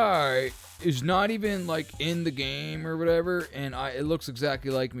 my guy is not even, like, in the game or whatever, and it looks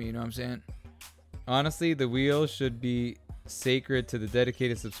exactly like me, you know what I'm saying? Honestly, the wheel should be sacred to the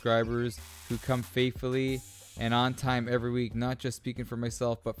dedicated subscribers who come faithfully and on time every week, not just speaking for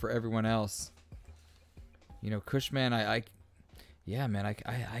myself, but for everyone else. You know, Cushman, yeah, man,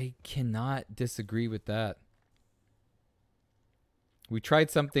 I cannot disagree with that. We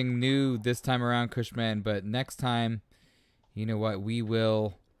tried something new this time around, Cushman, but next time, you know what? We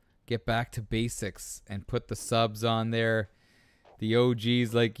will get back to basics and put the subs on there. The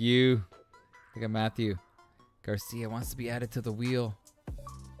OGs like you. Look at Matthew. Garcia wants to be added to the wheel.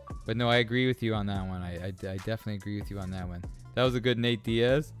 But no, I agree with you on that one. I definitely agree with you on that one. That was a good Nate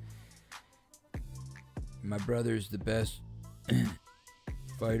Diaz. My brother's the best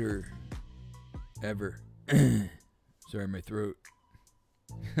fighter ever. Sorry, my throat.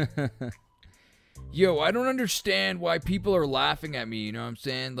 Yo, I don't understand why people are laughing at me, you know what I'm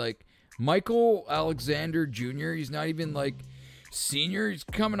saying? Like, Michael Alexander Jr., he's not even, like, senior. He's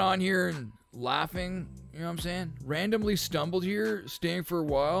coming on here and laughing, you know what I'm saying? Randomly stumbled here, staying for a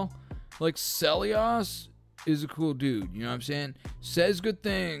while. Like, Celios is a cool dude, you know what I'm saying? Says good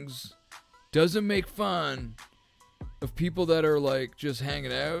things, doesn't make fun of people that are, like, just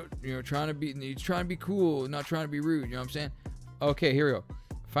hanging out, you know, he's trying to be cool, not trying to be rude, you know what I'm saying? Okay, here we go.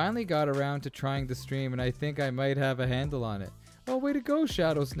 Finally got around to trying the stream, and I think I might have a handle on it. Oh, way to go,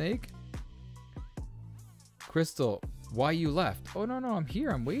 Shadow Snake. Crystal, why you left? Oh, no, I'm here.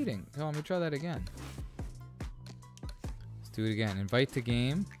 I'm waiting. Oh, let me try that again. Let's do it again. Invite to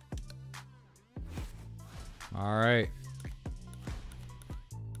game. All right.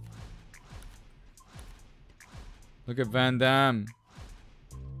 Look at Van Damme.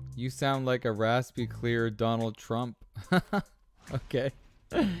 You sound like a raspy, clear Donald Trump. Okay.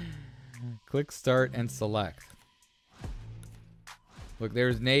 Click start and select. Look,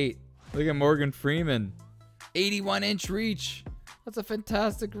 there's Nate. Look at Morgan Freeman. 81-inch reach. That's a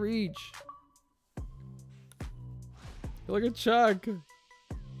fantastic reach. Look at Chuck.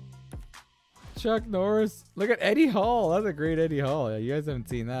 Chuck Norris. Look at Eddie Hall. That's a great Eddie Hall. Yeah, you guys haven't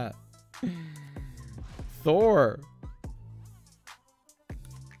seen that. Thor.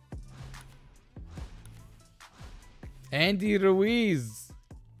 Andy Ruiz.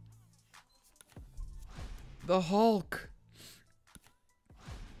 The Hulk.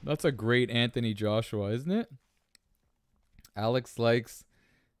 That's a great Anthony Joshua, isn't it? Alex likes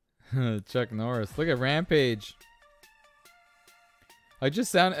Chuck Norris. Look at Rampage. It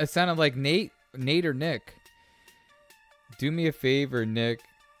sounded like Nate or Nick. Do me a favor, Nick.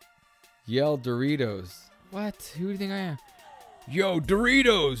 Yell Doritos. What? Who do you think I am? Yo,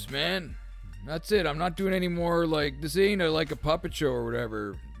 Doritos, man. That's it. I'm not doing any more, like, this ain't like a puppet show or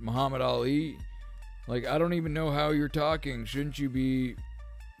whatever. Muhammad Ali. Like, I don't even know how you're talking. Shouldn't you be,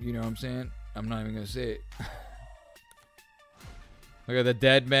 you know what I'm saying? I'm not even going to say it. Look at the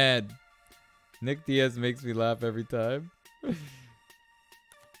dead man. Nick Diaz makes me laugh every time.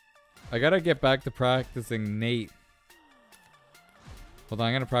 I got to get back to practicing Nate. Hold on,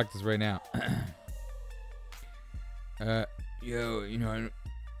 I'm going to practice right now. Yo, you know,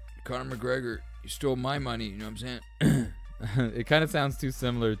 Conor McGregor, You stole my money, you know what I'm saying? It kind of sounds too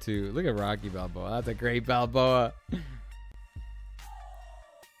similar to... Look at Rocky Balboa. That's a great Balboa.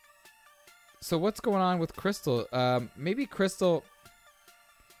 So what's going on with Crystal? Maybe Crystal...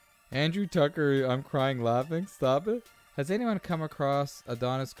 Andrew Tucker, I'm crying laughing. Stop it. Has anyone come across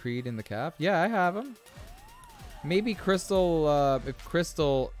Adonis Creed in the cap? Yeah, I have him. Maybe Crystal... if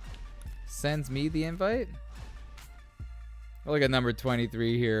Crystal sends me the invite. Oh, look at number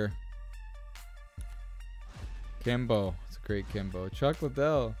 23 here. Kimbo. It's a great Kimbo. Chuck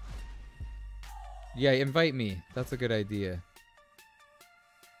Liddell. Yeah, invite me. That's a good idea.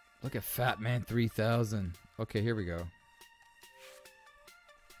 Look at Fat Man 3000. Okay, here we go.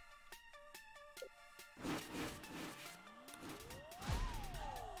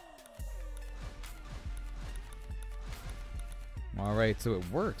 Alright, so it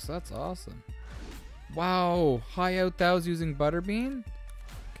works. That's awesome. Wow. High out Thou's using Butterbean?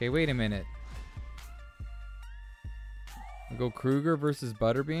 Okay, wait a minute. We'll go Kruger versus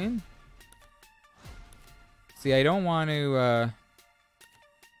Butterbean. See, I don't want to...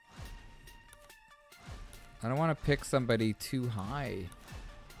 I don't want to pick somebody too high.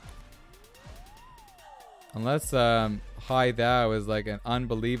 Unless High Thou is like an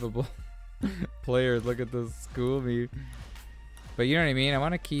unbelievable player. Look at this school me. But you know what I mean? I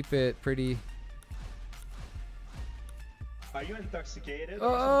want to keep it pretty... Are you intoxicated?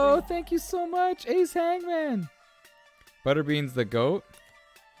 Oh, thank you so much, Ace Hangman. Butterbean's the GOAT.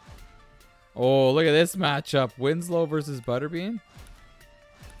 Oh, look at this matchup. Winslow versus Butterbean.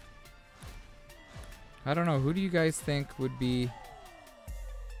 I don't know. Who do you guys think would be...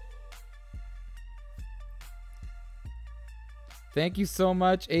 Thank you so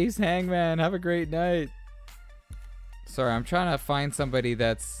much, Ace Hangman. Have a great night. Sorry, I'm trying to find somebody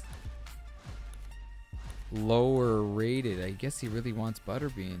that's lower rated. I guess he really wants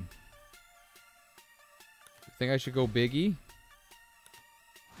Butterbean. Think I should go Biggie?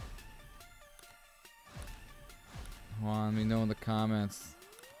 Hold on, let me know in the comments.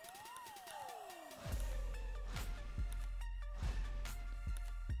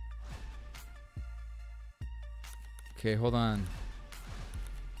 Okay, hold on.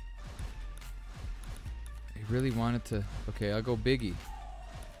 I really wanted to... Okay, I'll go Biggie.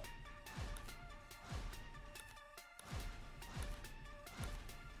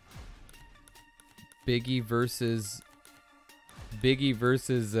 Biggie versus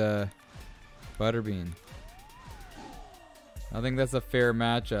Butterbean. I think that's a fair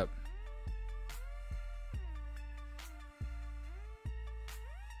matchup.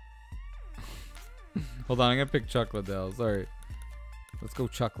 Hold on, I'm gonna pick Chuck Liddell. Sorry. Let's go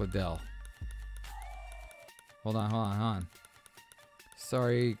Chuck Liddell. Hold on.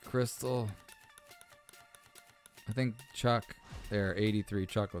 Sorry, Crystal. I think Chuck. There, 83,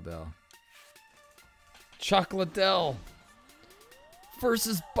 Chuck Liddell. Chuck Liddell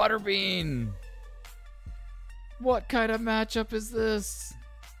versus Butterbean. What kind of matchup is this?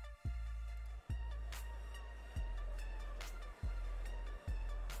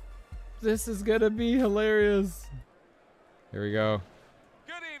 This is gonna be hilarious. Here we go.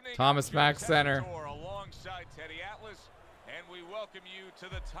 Good evening, Thomas Mack Center. Alongside Teddy Atlas, and we welcome you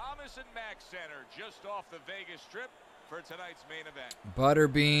to the Thomas and Mack Center just off the Vegas Strip for tonight's main event.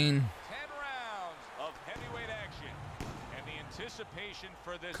 Butterbean. 10 rounds of heavyweight action, and the anticipation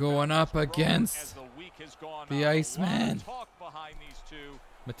for this going up against as the week has gone the on. Iceman. Talk behind these two.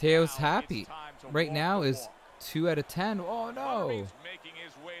 Mateo's Now happy. it's time to Right walk now the is walk. 2 out of 10. Oh no. Butterbean's making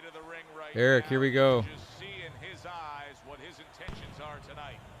his way to the ring right Eric, now. here we go. Just see in his eyes what his intentions are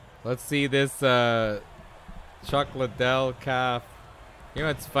tonight. Let's see this Chuck Liddell calf. You know,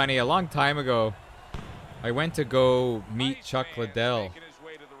 it's funny. A long time ago, I went to go meet Chuck Liddell Making his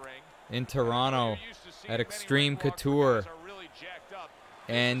way to the ring. in Toronto You're used to seeing at many Extreme ring walks, the Couture. guys are really jacked up.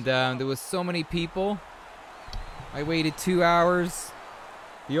 And there was so many people. I waited 2 hours.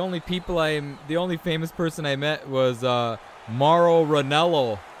 The only famous person I met was Mauro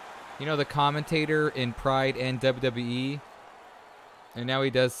Ranallo. You know, the commentator in Pride and WWE. And now he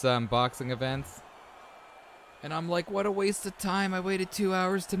does some boxing events. And I'm like, what a waste of time. I waited 2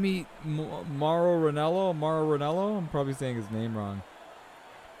 hours to meet Mauro Ranallo. I'm probably saying his name wrong.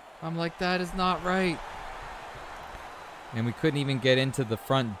 I'm like, that is not right. And we couldn't even get into the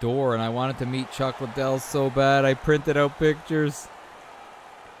front door, and I wanted to meet Chuck Liddell so bad. I printed out pictures.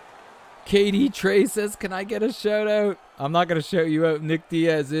 KD Trey says, can I get a shout out? I'm not going to shout you out. Nick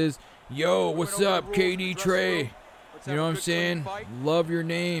Diaz is, yo, what's up, KD Trey? You know what I'm saying? Love your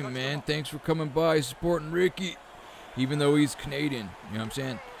name, man. Thanks for coming by, supporting Ricky, even though he's Canadian. You know what I'm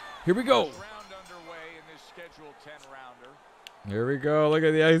saying? Here we go. Round underway in this scheduled 10-rounder. Here we go. Look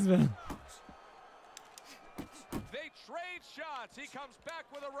at the Iceman. shots. He comes back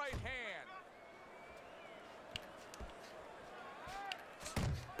with a right hand.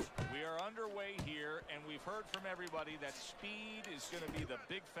 We are underway here, and we've heard from everybody that speed is going to be the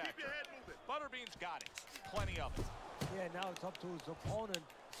big factor. Butterbean's got it. Plenty of it. Yeah, now it's up to his opponent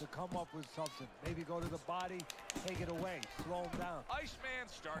to come up with something. Maybe go to the body, take it away, slow him down. Iceman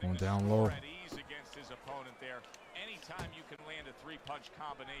starting to down score low. at ease against his opponent there. Anytime you can land a three-punch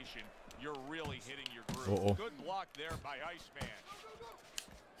combination, you're really hitting your groove. Good block there by Iceman.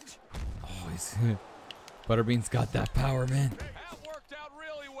 Oh, he's Butterbean's got that power, man. That worked out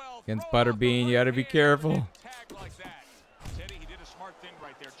really well. Against Throw out the Butterbean, you right gotta be hand, careful. didn't tag like that. Teddy, he did a smart thing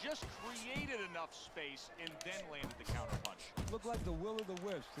right there. Just created enough space and then landed the counterpunch. Looked like the will of the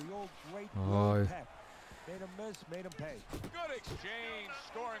wisps, the old great Oh. pep. Made him miss, made him pay. Good exchange,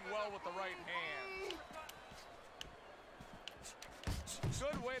 scoring well with the right hand.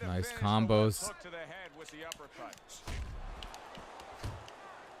 Good way to Nice finish combos. the left hook to the head with the uppercut.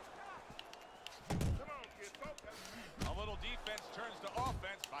 A little defense turns to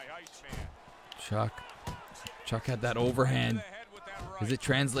offense by Iceman. Chuck had that overhand. To the head with that right. Is it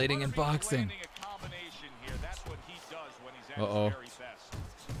translating in Butterbean's boxing? landing a combination here. That's what he does when he's at Uh-oh. his very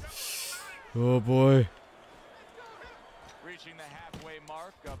best. Oh boy. Reaching the halfway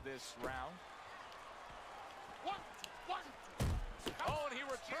mark of this round. Oh, and he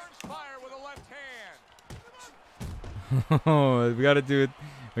returns fire with a left hand. Oh, we gotta do it.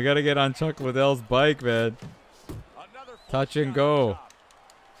 We gotta get on Chuck Liddell's bike, man. Another full Touch and shot go. on top.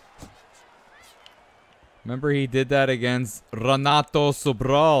 Remember he did that against Renato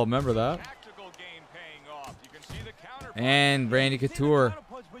Sobral. Remember that? Tactical game paying off. You can see the counter. And Randy See the Couture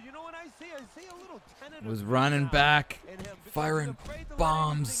counterpunch, but you know what I see a little tentative was running back, in him because he's firing afraid to let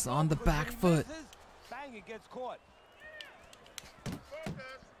bombs anything on go, the because back when he foot. misses, bang, it gets caught.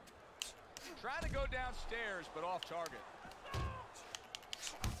 Trying to go downstairs, but off target.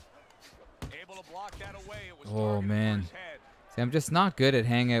 Able to block that away. It was Oh, targeted man. for his head. See, I'm just not good at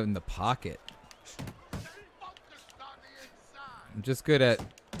hanging out in the pocket. I'm just good at,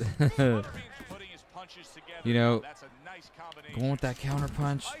 Butterbean's putting his punches together. you know, That's a nice combination. going with that counter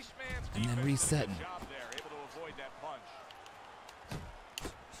punch. Iceman's and then defense did a good resetting. job there, able to avoid that punch.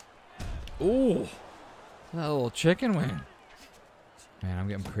 Ooh, that little chicken wing. Man,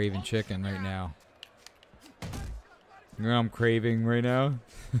 I'm craving chicken right now. You know what I'm craving right now?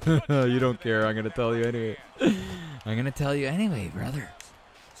 You don't care. I'm gonna tell you anyway. I'm gonna tell you anyway, brother.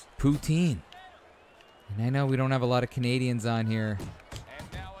 Poutine. And I know we don't have a lot of Canadians on here. And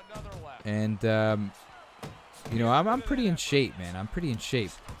now another left. And you know, I'm pretty in shape, man. I'm pretty in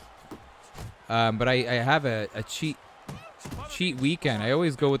shape. But I have a cheat weekend. I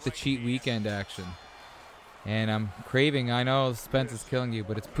always go with the cheat weekend action. And I'm craving. I know Spence is killing you,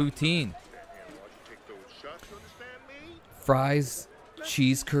 but it's poutine. Fries,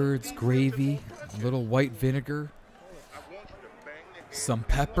 cheese curds, gravy, a little white vinegar, some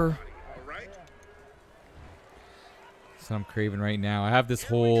pepper. So I'm craving right now. I have this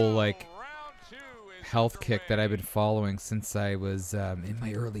whole like Round two is health kick that I've underway. been following since I was in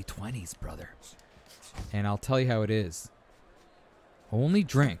my early 20s, brother. And I'll tell you how it is. Only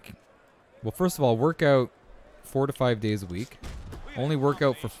drink. Well, first of all, work out 4 to 5 days a week. Only work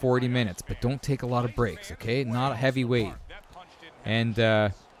out for 40 minutes, but don't take a lot of breaks, okay? Not a heavy weight. That punch didn't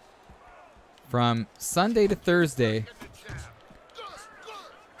And from Sunday to Thursday,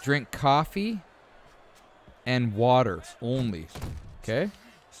 drink coffee and water only, okay?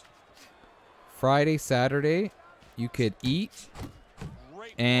 Friday, Saturday, you could eat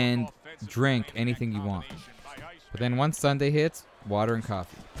great and work offensively drink landing anything that you want. combination by Iceman. But then once Sunday hits, water and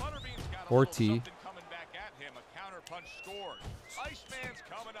coffee. Butterbean's got a or little tea. something coming back at him. A counter punch scored. Iceman's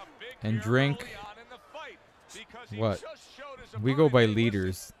coming up big And here drink early on in the fight because he what? just showed his We go opponent, by hey, listen,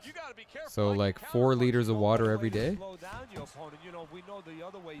 liters. you gotta be careful. So I can like counter 4 punch. liters of water every Way to day. slow down your opponent. You know, we know the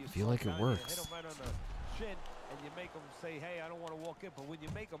other way you feel slow like it down, you works. hit 'em right on the shin and you make them say, hey, I don't want to walk in. But when you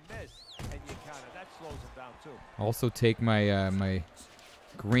make them miss and you counter, that slows them down too. Also take my my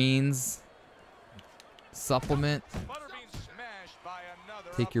greens supplement. Butterbean's smashed by another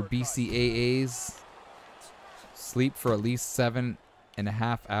Take your uppercut. BCAAs. Sleep for at least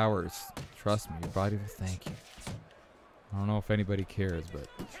 7.5 hours. Trust me, your body will thank you. I don't know if anybody cares, but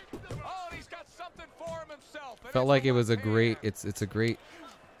Oh, and he's got something for him himself. And felt it's like a it was a left great. hand. It's a great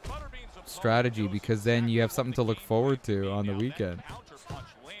Butterbean's opponent strategy knows because then you have exactly something to what the look game forward plan to will on be. the Now, that weekend. counter punch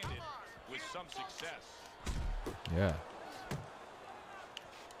landed with some success. Yeah.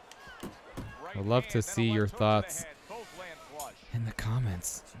 Right I'd love hand, to then a see your left hook to the thoughts head. Both land flush. in the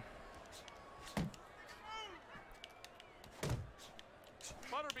comments.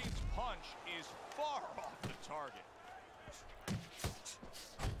 Butterbean's punch is far off the target.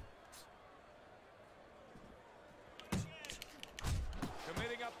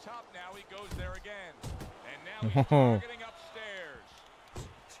 now he goes there again. And now he's targeting upstairs.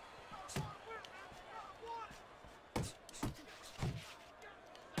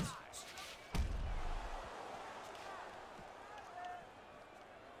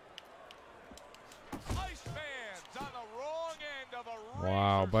 Iceman's on the wrong end of a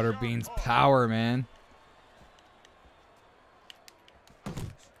Wow, razor-sharp Butterbean's hook. power, man.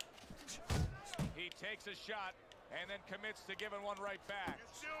 He takes a shot and then commits to giving one right back. You're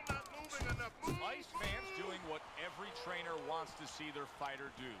still not moving enough. Move, Iceman's doing what every trainer wants to see their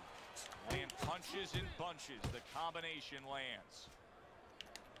fighter do. Land punches in bunches. The combination lands.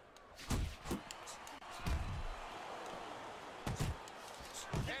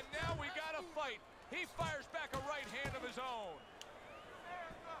 And now we got a fight. He fires back a right hand of his own.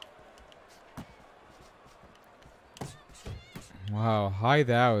 Wow, hi,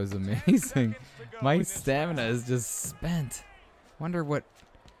 that was amazing. My stamina is just spent. Wonder what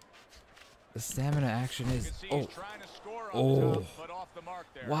the stamina action is. Oh, oh,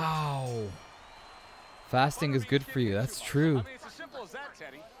 wow. Fasting is good for you. That's true. I mean, it's as simple as that,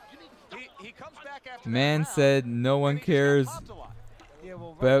 Teddy. He comes back after Man that round, said no one and he just got cares popped a lot. Yeah,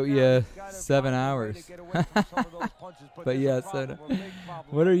 well, about now ya he's gotta 7 find a way to hours. get away from some of those punches, But there's a yeah, problem, so a big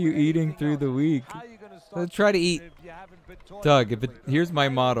problem what are you with eating anything through the else. week? How you gonna start Let's try to eat. if you haven't been taught Doug, if it, differently? here's my How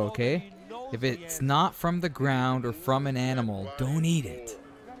do you motto, know that okay? he knows If the it's answer? not from the ground or from an animal, don't eat it.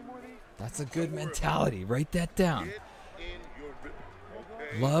 That's a good mentality. Write that down. get in your rhythm.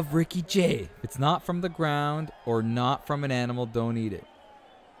 Okay? Love Ricky J. If it's not from the ground or not from an animal, don't eat it.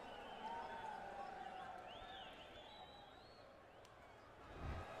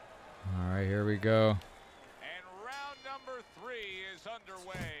 All right, here we go. And round number 3 is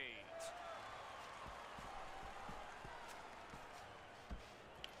underway.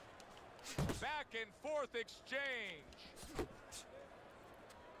 Back and forth exchange.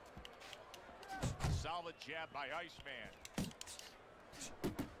 Solid jab by Iceman.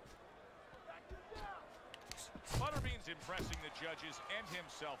 Butterbean's impressing the judges and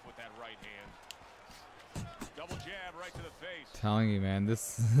himself with that right hand. Double jab right to the face. Telling you, man,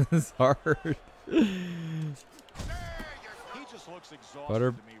 this is hard. He just looks exhausted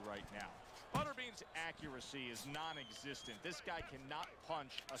Butter- to me right now. Butterbean's accuracy is non-existent. This guy cannot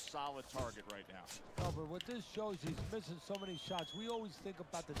punch a solid target right now. No, but what this shows, he's missing so many shots. We always think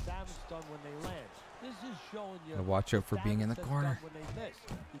about the damage done when they land. This is showing you. Gotta watch out for the being in the damage that's corner. done when they miss.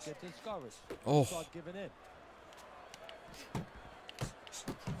 You get discouraged. Oh. You start giving in.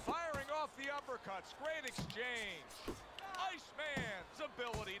 Firing off the uppercuts. Great exchange. Iceman's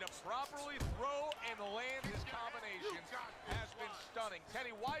ability to properly throw and land his combinations has been stunning.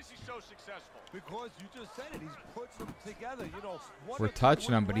 Teddy, why is he so successful? Because you just said it. He's putting them together. You know, one We're or two touching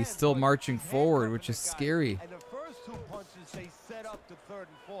him, wouldn't but he's land, still but marching he's forward, handcuffing which is the guy. scary. And the first 2 punches, they set up the 3rd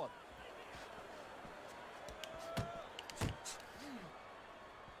and 4th.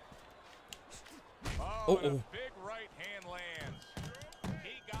 Oh, Uh-oh. and a big right hand lands.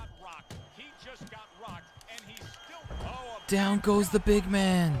 He got rocked. He just got rocked, and he's still. Oh, a Down goes the big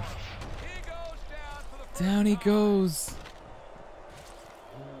man. He goes down for the first Down he time. goes.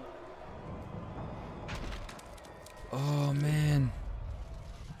 Oh, man.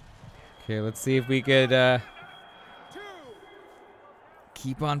 Okay, let's see if we could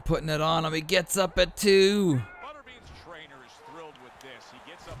keep on putting it on him. He gets up at 2. Butterbean's trainer is thrilled with this. He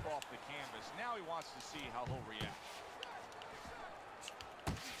gets up off the canvas. Now he wants to see how he'll react.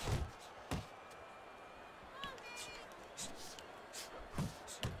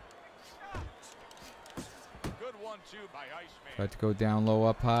 Good 1-2 by Iceman. Tried to go down low,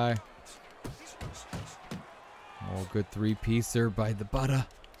 up high. Oh, good 3-piecer by the butter.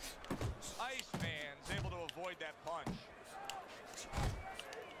 Iceman's able to avoid that punch.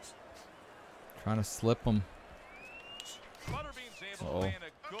 Trying to slip him. Butterbean's able to land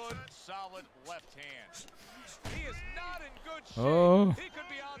a good, solid left hand. He is not in good shape. Oh. He could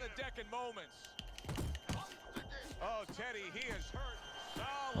be on the deck in moments. Oh, Teddy, he is hurt.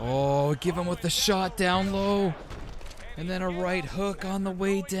 Solid. Oh, give him with the shot down low. And then a right hook on the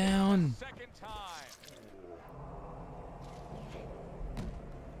way down. Second time.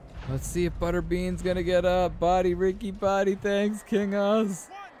 Let's see if Butterbean's gonna get up. Body, Ricky, body. Thanks, King Oz.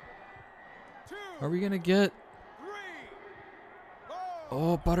 Are we gonna get?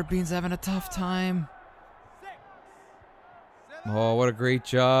 Oh, Butterbean's having a tough time. Oh, what a great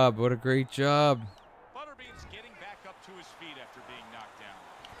job. What a great job. Butterbean's getting back up to his feet after being knocked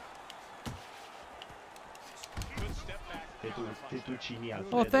down. Good step back. Fettuccine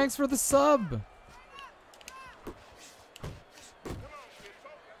Alfredo. Oh, thanks for the sub.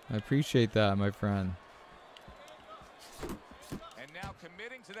 I appreciate that, my friend. And now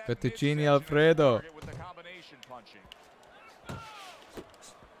committing to that Fettuccine midsection Alfredo. target with the combination punching.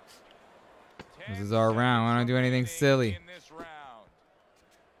 This is our round. I don't do anything silly. In this round.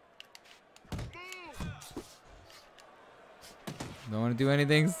 Don't want to do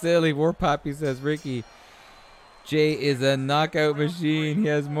anything silly. War Poppy says Ricky Jay is a knockout machine. He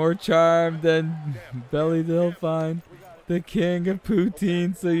has more charm than Belly Delphine, the king of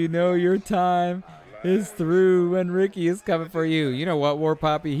poutine. So you know your time is through when Ricky is coming for you. You know what, War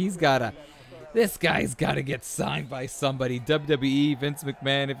Poppy? This guy's gotta get signed by somebody. WWE, Vince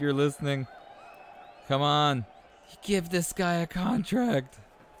McMahon, if you're listening, come on, give this guy a contract.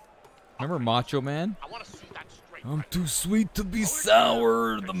 Remember Macho Man? I want to see that straight. I'm too sweet to be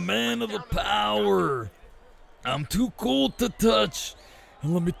sour, the man of the power. I'm too cold to touch.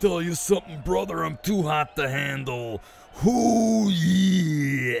 And let me tell you something, brother, I'm too hot to handle. Ooh,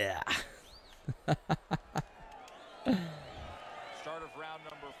 yeah.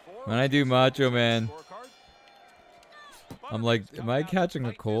 When I do Macho Man, I'm like, am I catching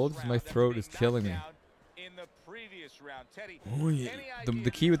a cold? My throat is killing me. Oh, yeah.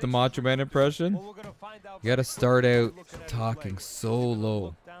 The key with the Macho Man impression, you gotta start out talking so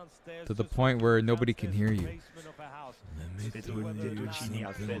low to the point where nobody can hear you. Let me tell you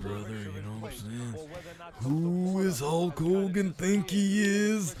something, brother, you know what I'm saying? Who is Hulk Hogan think he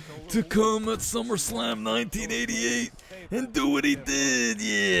is to come at SummerSlam 1988 and do what he did?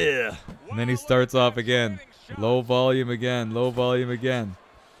 Yeah. And then he starts off again. Low volume again, low volume again.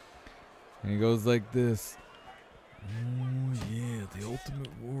 And he goes like this. Oh yeah, the Ultimate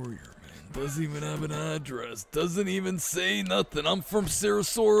Warrior, man. Doesn't even have an address. Doesn't even say nothing. I'm from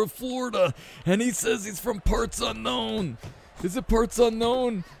Sarasota, Florida. And he says he's from parts unknown. Is it parts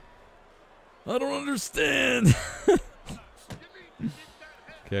unknown? I don't understand.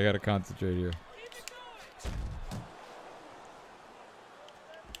 Okay, I gotta concentrate here.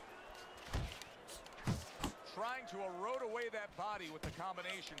 Trying to erode away that body with the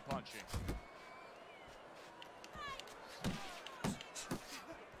combination punching.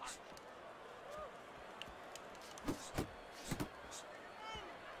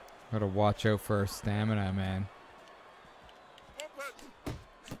 Gotta watch out for our stamina, man.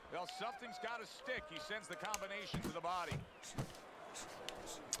 Well, something's got to stick. He sends the combination to the body.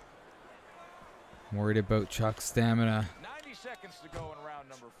 I'm worried about Chuck's stamina. 90 seconds to go in round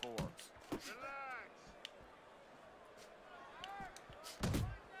number 4.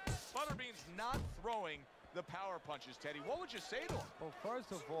 Butterbean's not throwing the power punches, Teddy. What would you say to him? Well,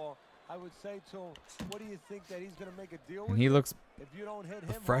 first of all, I would say to him, what do you think that he's going to make a deal And with? he looks If you don't hit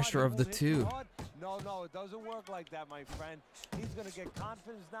the him fresher hard, of he the won't hit you two. hard. No, it doesn't work like that, my friend. He's going to get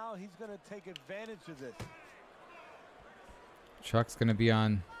confidence now. He's going to take advantage of this. Chuck's gonna be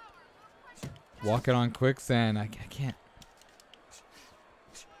on walking on quicksand. I can't.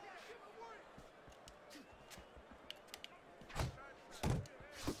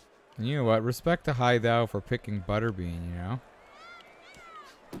 And you know what? Respect to High Thou for picking Butterbean, you know?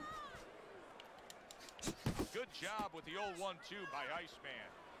 Good job with the old 1-2 by Iceman.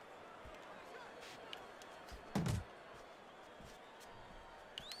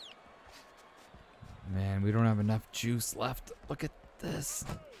 Man, we don't have enough juice left. Look at this.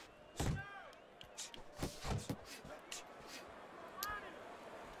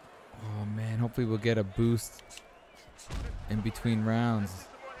 Oh man, hopefully we'll get a boost in between rounds.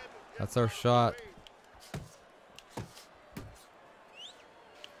 That's our shot.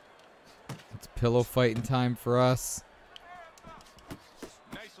 It's pillow fighting time for us.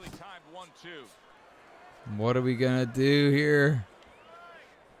 Nicely timed 1-2. What are we gonna do here?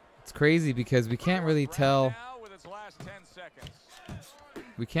 It's crazy because we can't really tell.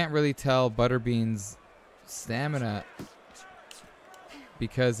 We can't really tell Butterbean's stamina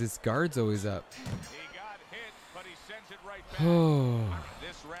because his guard's always up. Oh,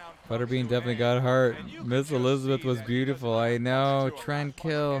 Butterbean definitely got heart. Miss Elizabeth was beautiful. I know. Trend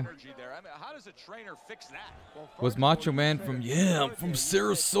kill. Was Macho Man from? Yeah, I'm from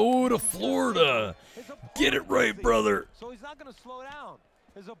Sarasota, Florida. Get it right, brother. So he's not going to slow down.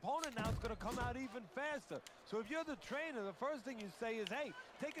 His opponent now is going to come out even faster. So if you're the trainer, the first thing you say is, hey,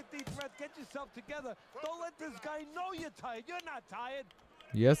 take a deep breath, get yourself together. Don't let this guy know you're tired. You're not tired.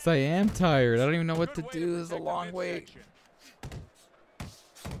 Yes, I am tired. I don't even know what to do. This is a long wait.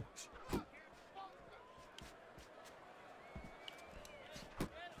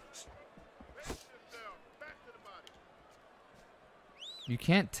 You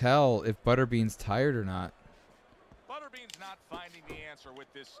can't tell if Butterbean's tired or not. Butterbean's not finding the answer with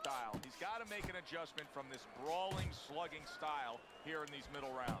with this style. He's got to make an adjustment from this brawling, slugging style here in these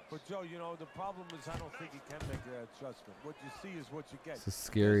middle rounds. But Joe, you know, the problem is I don't think he can make that adjustment. What you see is what you get. This is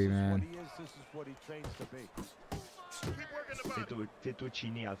scary, man. This is what he trains to be.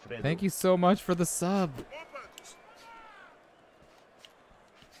 Fettuccine Alfredo. Thank you so much for the sub.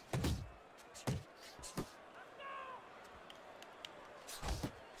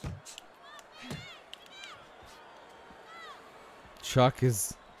 Chuck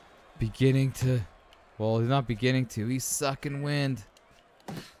is beginning to, well, he's not beginning to, he's sucking wind.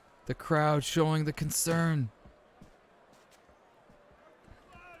 The crowd showing the concern.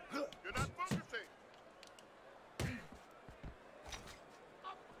 You're not focusing.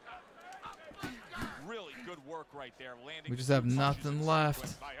 Really good work right there. Landing We just have nothing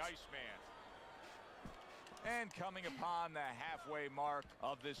left. by Iceman. And coming upon the halfway mark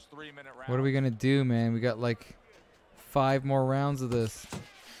of this 3-minute round. What are we gonna do, man? We got like 5 more rounds of this.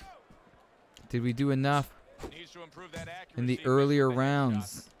 Did we do enough Needs to improve that in the accuracy earlier with the headshot.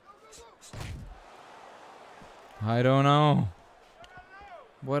 rounds? I don't know.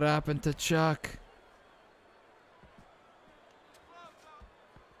 What happened to Chuck?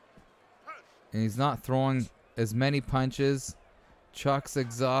 And he's not throwing as many punches. Chuck's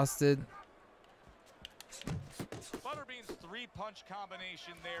exhausted. Butterbean's 3-punch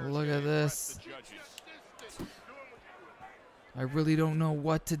combination there. Look is at gonna this. impress the judges. I really don't know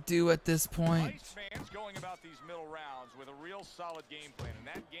what to do at this point. Iceman's going about these middle rounds with a real solid game plan, and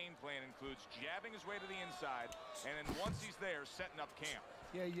that game plan includes jabbing his way to the inside, and then once he's there, setting up camp.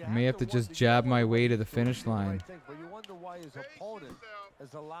 Yeah, you I may have to just jab my way to the finish line. But you wonder why his opponent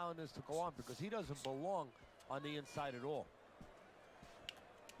is allowing this to go on, because he doesn't belong on the inside at all.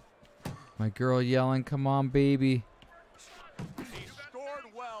 My girl yelling, "Come on, baby." He scored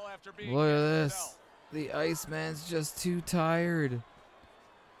well after being Look at hit this. himself. The Iceman's just too tired.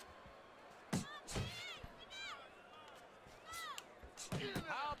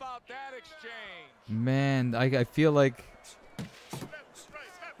 How about that exchange? Man, I feel like...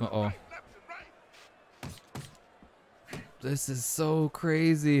 Uh-oh. This is so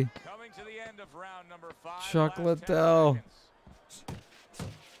crazy. Coming to the end of round number 5. Chuck last 10 Liddell. seconds.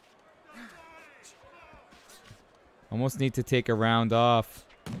 Almost need to take a round off.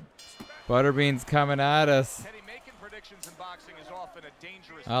 Butterbean's coming at us. Teddy, making predictions in boxing is often a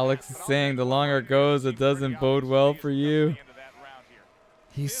dangerous Alex path, is but I'll saying bet the you longer it goes, it doesn't bode well for you. at the end of that round here.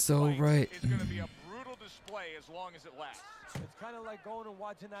 He's This so fight right. is going to be a brutal display as long as it lasts. It's kind of like going and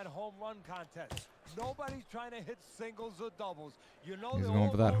watching that home run contest. Nobody's trying to hit singles or doubles. You know He's they're going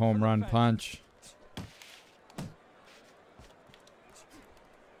all for that the home run fence. punch.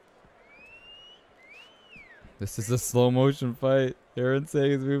 This is a slow motion fight. Aaron's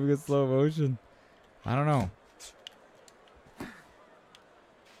saying he's moving in slow motion. I don't know.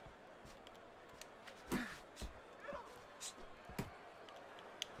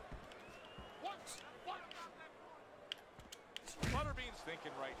 Butterbean's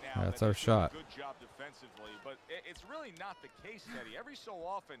thinking right now That's that our he's doing a shot. Good job defensively, but it's really not the case, Teddy. Every so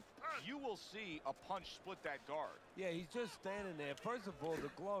often, you will see a punch split that guard. Yeah, he's just standing there. First of all, the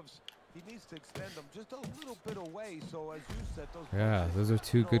gloves, he needs to extend them just a little bit away. So as you said, those Yeah, punches, those are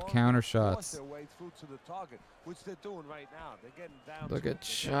two good force counter shots. their way through to the target, which they're doing right now. They're getting down. Look to at it.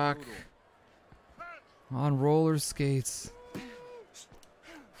 They're Chuck getting brutal. on roller skates.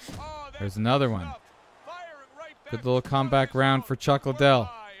 Oh, There's that's another good one. stuff. Firing right back Good in little front of comeback his round own. for Chuck Put Liddell. by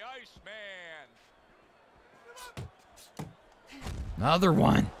Iceman. Another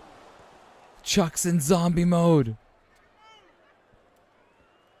one. Chuck's in zombie mode.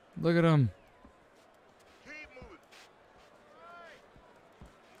 Look at him. Keep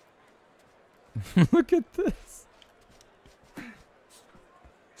moving. Look at this.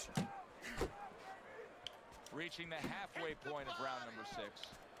 Reaching the halfway point of round number 6.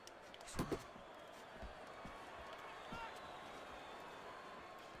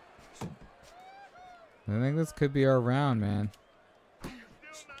 I think this could be our round, man.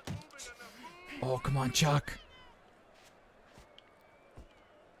 Oh, come on, Chuck.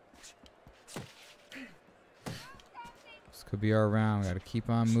 This could be our round. We gotta keep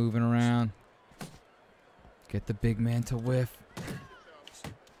on moving around. Get the big man to whiff.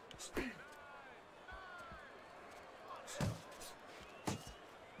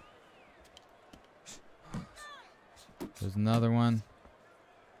 There's another one.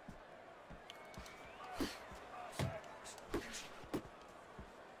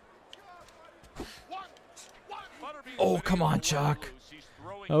 Oh, come on, Chuck.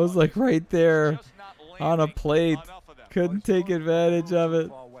 I was like right there on a plate. Couldn't take advantage of it.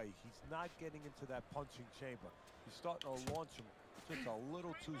 Far away. He's not getting into that punching chamber. He's starting to launch him just a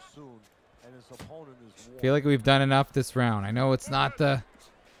little too soon, and his opponent is warm. I feel like we've done enough this round. I know it's not the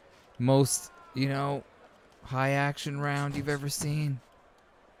most, you know, high action round you've ever seen.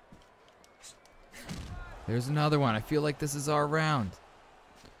 There's another one. I feel like this is our round.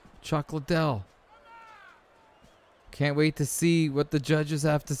 Chuck Liddell. Can't wait to see what the judges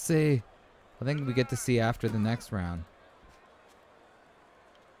have to say. I think we get to see after the next round.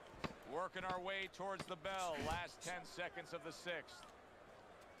 Working our way towards the bell. Last 10 seconds of the sixth.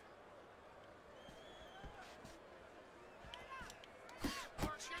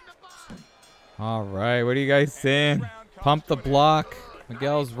 All right, what are you guys saying? Pump the block.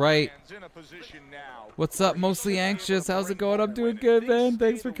 Miguel's right. What's up, Mostly Anxious? How's it going? I'm doing good, man.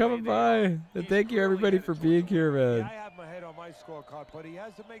 Thanks for coming by. And thank you, everybody, for being here, man. I have my head on my scorecard, but he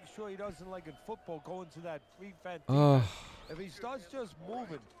has to make sure he doesn't, like in football, go into that defense. If he starts just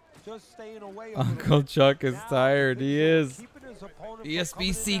moving, just staying away. Uncle Chuck is tired. He is. Keeping his opponent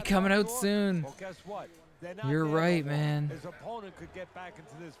ESBC coming out soon. well, guess what? They're not You're there right, no more. man. His opponent could get back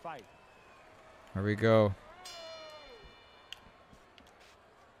into this fight. Here we go.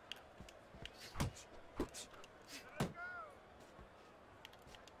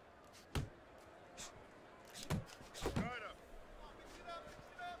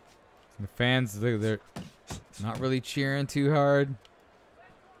 The fans, they're not really cheering too hard.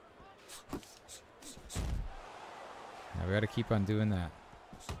 Yeah, we got to keep on doing that.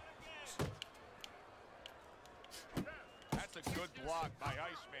 That's a good block by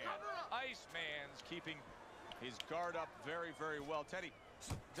Iceman. Iceman's keeping his guard up very, very well. Teddy,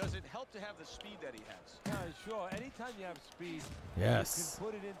 does it help to have the speed that he has? Yeah, sure. Anytime you have speed, Yes. you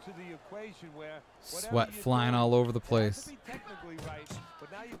can put it into the equation where Sweat flying all over the place. It has to be technically right,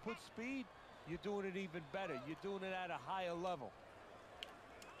 but now you put speed, you're doing it even better. You're doing it at a higher level.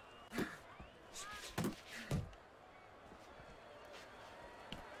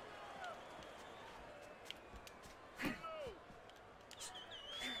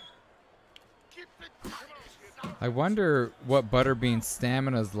 I wonder what Butterbean's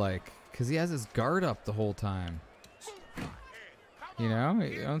stamina's like, because he has his guard up the whole time. You know,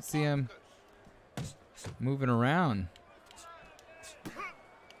 you don't see him moving around.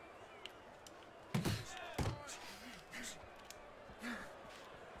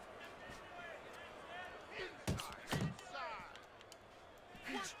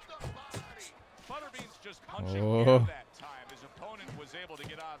 Butterbean's just punching air that time. His opponent was able to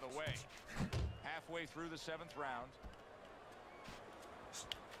get out of the way. Halfway through the 7th round.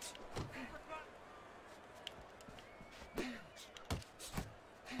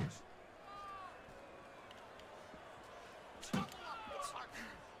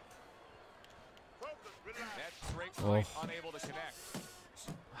 That straight right, unable to connect.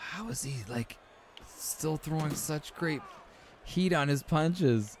 How is he, like, still throwing such great heat on his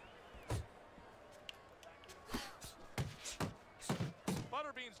punches?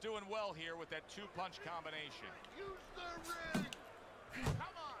 Butterbean's doing well here with that 2-punch combination. Use the ring.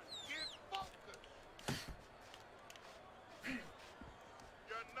 Come on, get focused.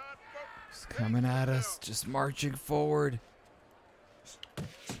 You're not focused. He's coming at us, just marching forward.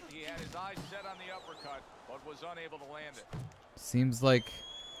 He had his eyes set on the uppercut, but was unable to land it. Seems like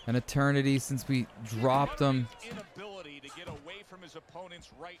an eternity since we dropped him. His inability to get away from his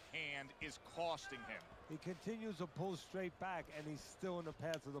opponent's right hand is costing him. He continues to pull straight back, and he's still in the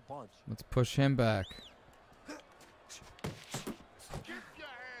path of the punch. Let's push him back. Keep your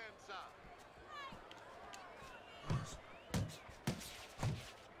hands up.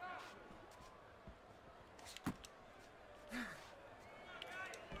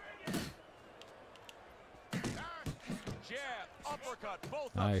 Jab, uppercut,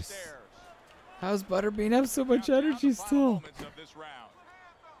 both Nice. upstairs. How's Butterbean have so much energy Final still? moments of this round.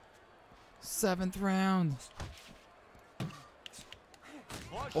 7th round.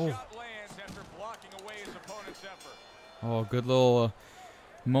 Bloodshot lands after blocking away his opponent's effort. Oh, good little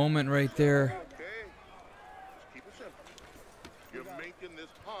moment right there. Okay. Keep it simple. You're making this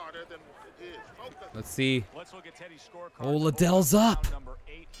harder than it is. Focus. Let's see. Let's look at Teddy's scorecard. Oh, Liddell's up. Number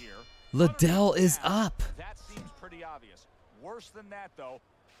 8 here. Liddell is up. That seems pretty obvious. Worse than that, though,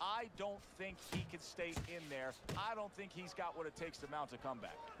 I don't think he can stay in there. I don't think he's got what it takes to mount a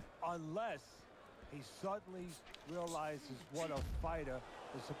comeback. Unless he suddenly realizes what a fighter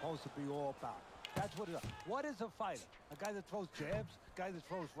is supposed to be all about. That's what it is. What is a fighter? A guy that throws jabs? A guy that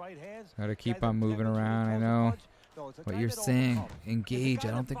throws right hands? Gotta A keep guy on that moving never around, I throws a know. punch? No, it's a What guy you're that saying, overcomes. It's a engage. guy I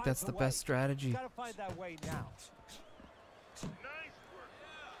that don't think that's finds the a way. best strategy. You gotta find that way now. Nice work.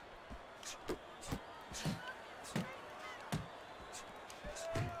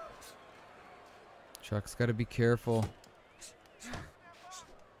 Chuck's gotta be careful.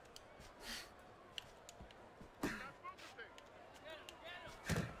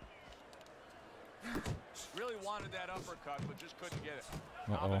 really wanted that uppercut, but just couldn't get it.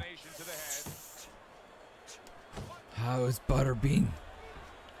 Uh-oh. Combination to the head. How is Butterbean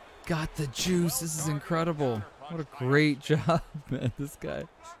got the juice? This is incredible. What a great job, man, this guy.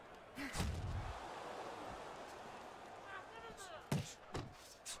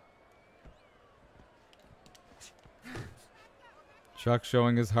 Chuck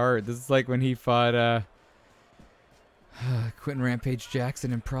showing his heart. This is like when he fought Quentin Rampage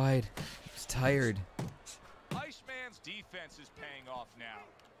Jackson in Pride. He was tired. Iceman's defense is paying off now.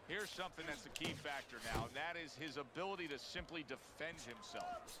 Here's something that's a key factor now, and that is his ability to simply defend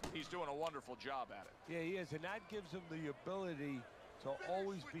himself. He's doing a wonderful job at it. Yeah, he is, and that gives him the ability to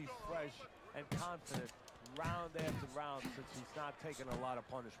always be fresh and confident round after round since he's not taking a lot of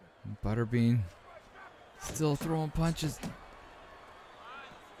punishment. Butterbean still throwing punches.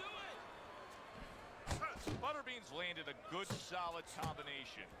 Butterbean's landed a good, solid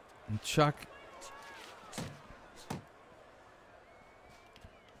combination. And Chuck.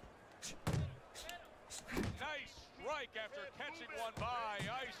 Nice strike after catching one by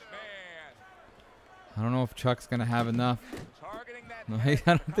Iceman. I don't know if Chuck's going to have enough. Targeting that No, I head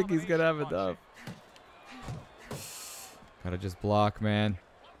don't think he's going to have combination enough. Gotta just block, man.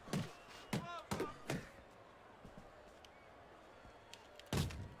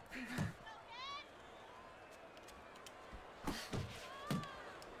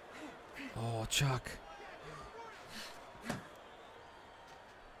 Oh, Chuck.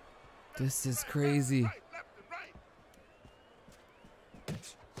 This is crazy.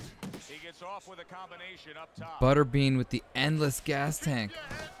 He gets off with a combination up top. Butterbean with the endless gas tank.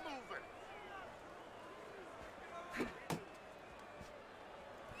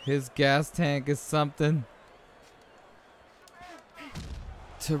 His gas tank is something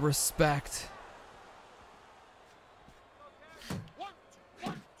to respect.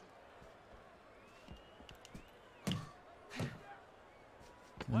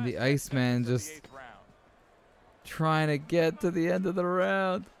 And the Iceman just trying to get to the end of the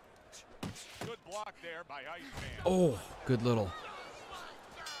round. Good block there by Iceman. Oh, good little.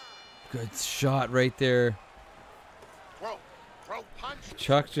 Good shot right there.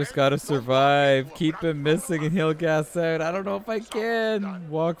 Chuck just got to survive. Keep him missing and he'll gas out. I don't know if I can.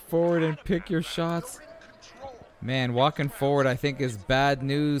 Walk forward and pick your shots. Man, walking forward I think is bad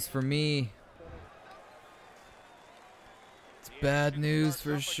news for me. It's bad news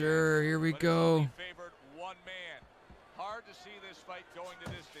for sure. Here we go. Favored one man. Hard to see this fight going the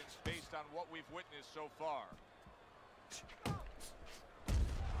distance based on what we've witnessed so far.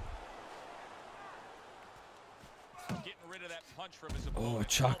 Getting rid of that punch from his opponent. Oh,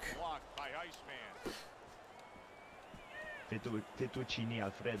 Chuck. Blocked by Iceman. Fettuccine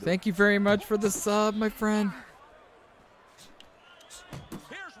Alfredo. Thank you very much for the sub, my friend.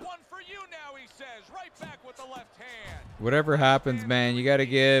 Here's one for you now, he says. Right back with the left hand. Whatever happens, man, you got to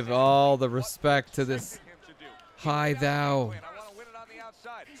give all the respect to this high thou.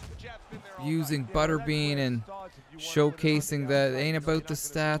 Using Butterbean and showcasing that it ain't about the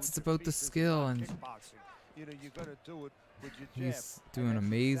stats, it's about the skill, and he's doing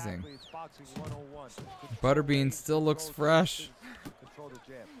amazing. Butterbean still looks fresh.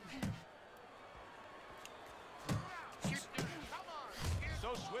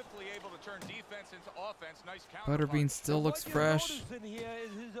 So swiftly able to turn defense into offense. Nice Butterbean still looks fresh.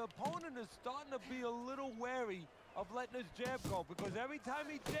 His opponent is starting to be a little wary of letting his jab go because every time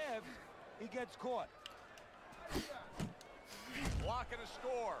he jabs, he gets caught. Blocking a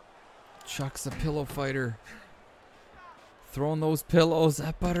score. Chuck's a pillow fighter. Throwing those pillows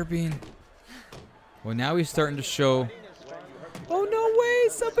at Butterbean. Well, now he's starting to show. Oh, no way.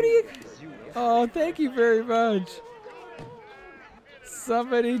 Somebody. Oh, thank you very much.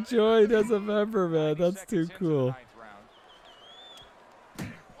 Somebody joined as a member, man. That's too cool.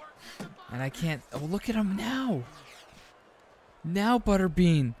 And I can't. Oh, look at him now. Now,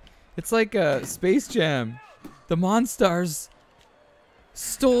 Butterbean. It's like a Space Jam. The Monstars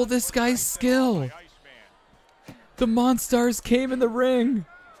stole this guy's skill. The Monstars came in the ring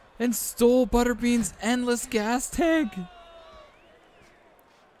and stole Butterbean's endless gas tank.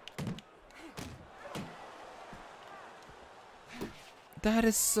 That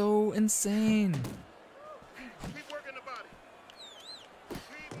is so insane. Keep working the body.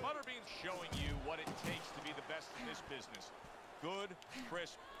 Butterbean's showing you what it takes to be the best in this business. Good,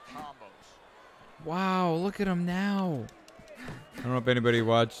 crisp combos. Wow, look at him now. I don't know if anybody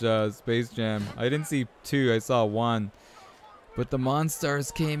watched Space Jam. I didn't see 2, I saw 1. But the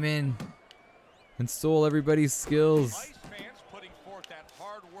Monstars came in and stole everybody's skills. Iceman's putting forth that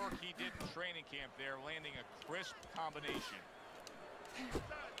hard work he did in training camp there, landing a crisp combination.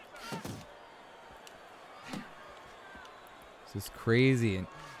 This is crazy. And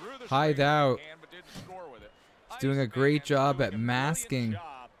Hide out. He's doing a great job at masking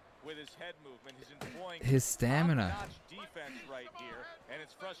his stamina. And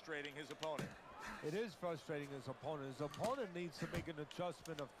it's frustrating his opponent. It is frustrating his opponent. His opponent needs to make an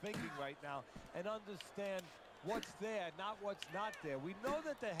adjustment of thinking right now and understand what's there, not what's not there. We know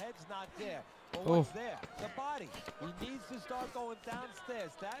that the head's not there, but what's there? The body. He needs to start going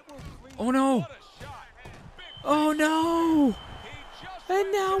downstairs. That will free. Oh no! Oh no!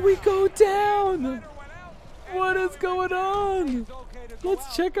 And now we go down! What is going on?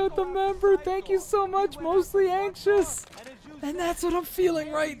 Let's check out the member. Thank you so much. Mostly anxious. And that's what I'm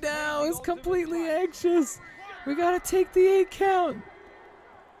feeling right now, is completely anxious. We gotta take the 8 count.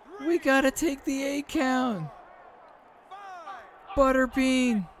 We gotta take the 8 count.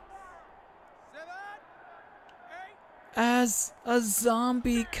 Butterbean as a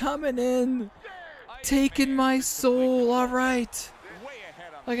zombie coming in, taking my soul. All right.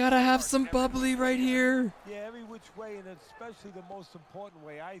 I gotta have some bubbly right here. Yeah, every which way, and especially the most important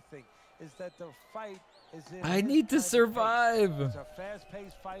way, I think, is that the fight is in I need to survive. It's a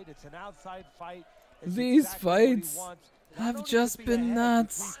fast-paced fight. It's an outside fight. It's These exactly fights have just been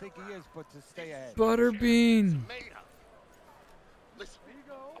nuts. Butterbean.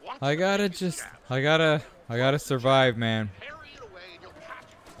 I gotta survive, man.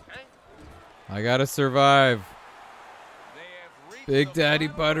 I gotta survive. Big Daddy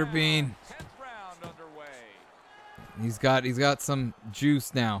Butterbean. He's got some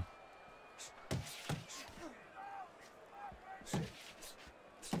juice now.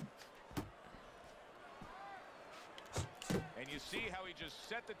 And you see how he just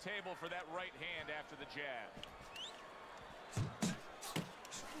set the table for that right hand after the jab.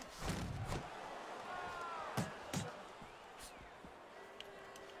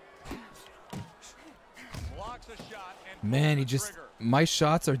 Blocks a shot and Man, he just, my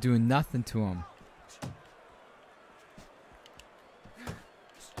shots are doing nothing to him.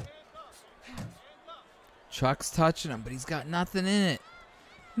 Chuck's touching him, but he's got nothing in it.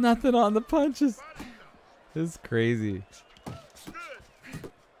 Nothing on the punches. This is crazy. Good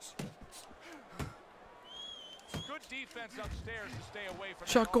defense upstairs to stay away from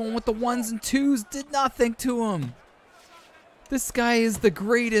Chuck going with the 1s and 2s did nothing to him. This guy is the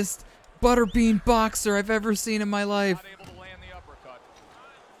greatest Butterbean boxer I've ever seen in my life. Not able to land the uppercut.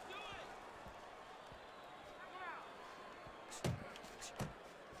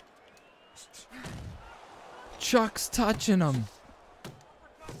 Chuck's touching him.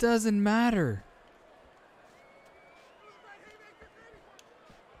 Doesn't matter.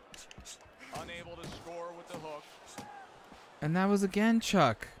 Unable to score with the hook. And that was again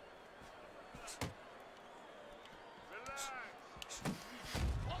Chuck.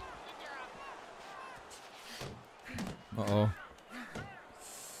 Uh-oh.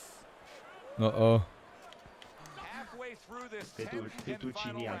 Uh-oh. Halfway through this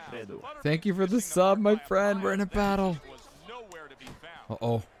Fettuccine Alfredo. Thank you for the sub, my friend. We're in a battle.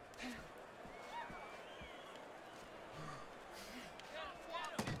 Uh-oh.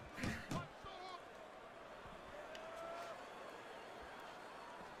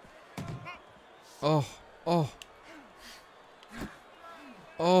 Oh. Oh.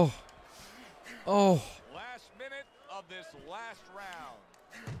 Oh. Oh. Last minute of this last round.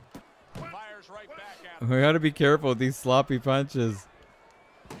 Fires right back at him. We gotta be careful with these sloppy punches.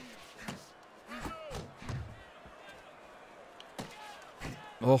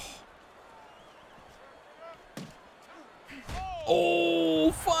 Oh.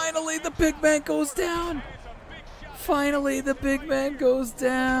 Oh, finally the big man goes down. Finally the big man goes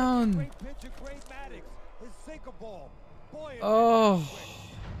down. Oh.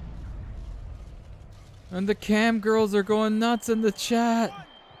 And the cam girls are going nuts in the chat.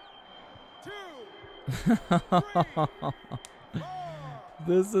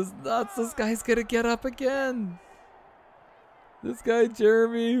 This is nuts. This guy's gonna get up again. This guy,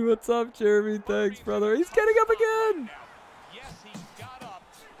 Jeremy. What's up, Jeremy? Thanks, brother. He's getting up again. Yes, he got up,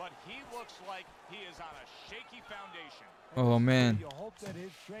 but he looks like he is on a shaky foundation. Oh, man. You hope that his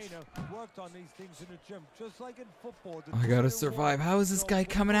trainer worked on these things in the gym, just like in football. I gotta survive. How is this guy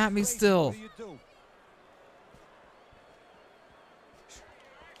coming at me still?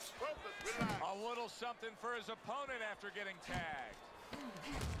 A little something for his opponent after getting tagged.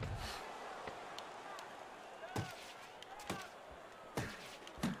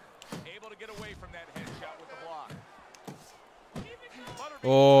 Able to get away from that headshot with the block.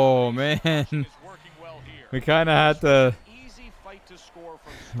 Oh, man. We kind of had to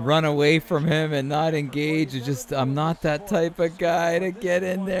run away from him and not engage. It's just, I'm not that type of guy to get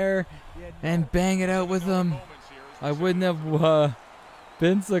in there and bang it out with him. I wouldn't have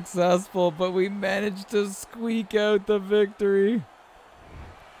been successful, but we managed to squeak out the victory.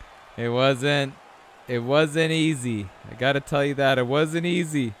 It wasn't easy. I gotta tell you that. It wasn't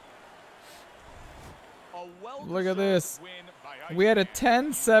easy. Look at this. We had a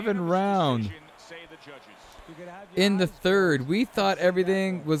 10-7 round in the third. We thought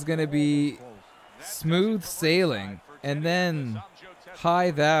everything was gonna be smooth sailing, and then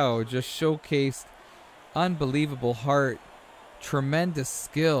Hai Thou just showcased unbelievable heart, tremendous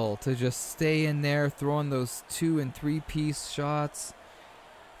skill to just stay in there throwing those 2- and 3-piece shots.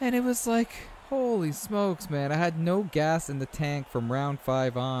 And it was like, holy smokes, man. I had no gas in the tank from round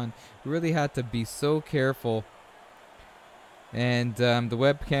 5 on. Really had to be so careful. And the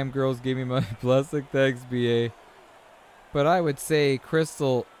webcam girls gave me my blessing. Thanks, BA. But I would say,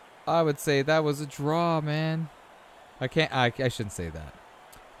 Crystal, I would say that was a draw, man. I shouldn't say that.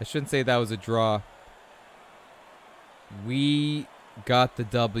 I shouldn't say that was a draw. We got the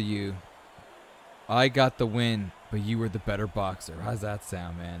W. I got the win, but you were the better boxer. How's that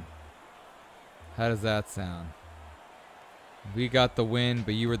sound, man? How does that sound? We got the win,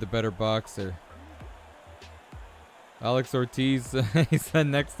 but you were the better boxer. Alex Ortiz, he said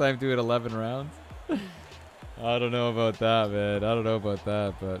next time do it 11 rounds. I don't know about that, man. I don't know about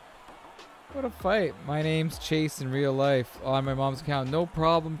that, but what a fight. My name's Chase in real life. On my mom's account. No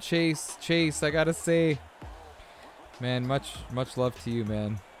problem, Chase. Chase, I gotta say, man, much love to you,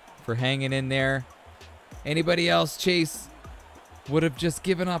 man, for hanging in there. Anybody else, Chase, would have just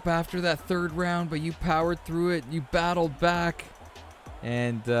given up after that third round, but you powered through it. You battled back.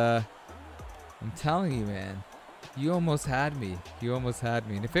 And I'm telling you, man, you almost had me. You almost had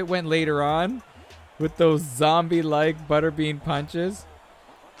me. And if it went later on with those zombie-like butterbean punches,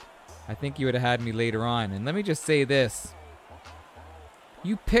 I think you would have had me later on. And let me just say this.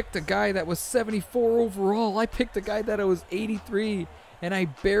 You picked a guy that was 74 overall. I picked a guy that was 83, and I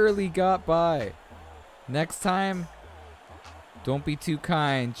barely got by. Next time, don't be too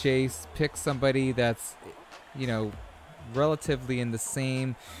kind, Chase. Pick somebody that's, you know, relatively in the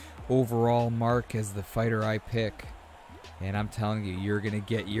same overall mark as the fighter I pick. And I'm telling you, you're going to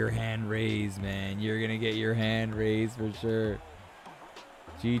get your hand raised, man. You're going to get your hand raised for sure.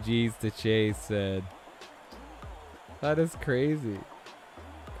 GG's to Chase said. That is crazy.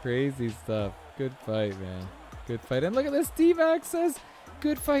 Crazy stuff. Good fight, man. Good fight. And look at this. D-Max says,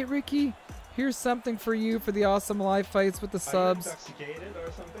 good fight, Ricky. Here's something for you for the awesome live fights with the subs. Are you intoxicated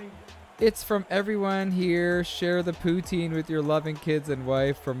or something? It's from everyone here. Share the poutine with your loving kids and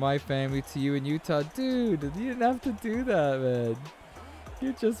wife. From my family to you in Utah. Dude, you didn't have to do that, man.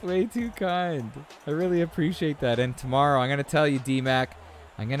 You're just way too kind. I really appreciate that. And tomorrow, I'm going to tell you, D-Mac,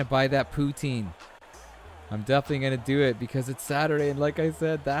 I'm going to buy that poutine. I'm definitely going to do it because it's Saturday. And like I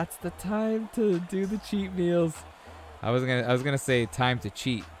said, that's the time to do the cheat meals. I was gonna say time to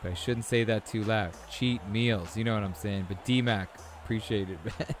cheat, but I shouldn't say that too loud. Cheat meals, you know what I'm saying. But D-Mac, appreciate it,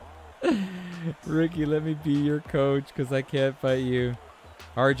 man. Ricky, let me be your coach because I can't fight you.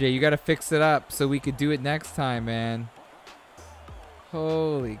 RJ, you gotta fix it up so we could do it next time, man.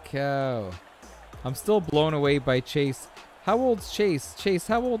 Holy cow. I'm still blown away by Chase. How old's Chase? Chase,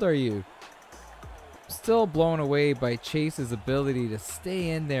 how old are you? Still blown away by Chase's ability to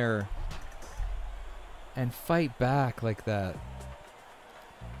stay in there and fight back like that.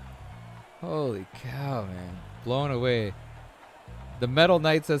 Holy cow, man. Blown away. The Metal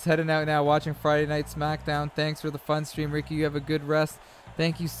Knight says, heading out now, watching Friday Night SmackDown. Thanks for the fun stream, Ricky. You have a good rest.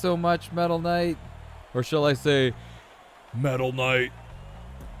 Thank you so much, Metal Knight. Or shall I say, Metal Knight,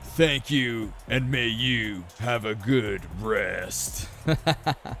 thank you, and may you have a good rest.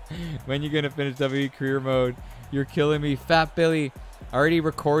 When you gonna finish WWE Career Mode? You're killing me. Fat Billy, I already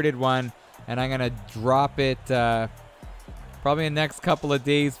recorded one. And I'm going to drop it probably in the next couple of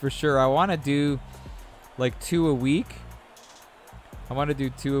days for sure. I want to do like 2 a week. I want to do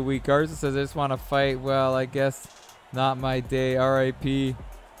 2 a week. Garza says, I just want to fight. Well, I guess not my day. RIP.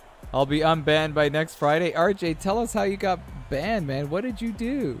 I'll be unbanned by next Friday. RJ, tell us how you got banned, man. What did you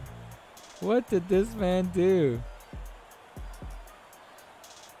do? What did this man do?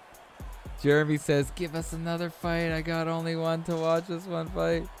 Jeremy says, give us another fight. I got only one to watch this one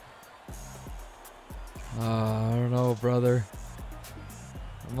fight. I don't know, brother.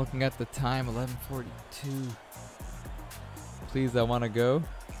 I'm looking at the time, 11:42. Please, I want to go.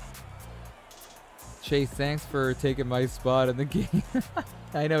 Chase, thanks for taking my spot in the game.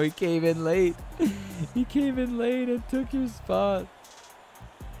 I know he came in late. He came in late and took your spot.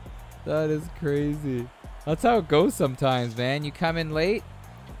 That is crazy. That's how it goes sometimes, man. You come in late,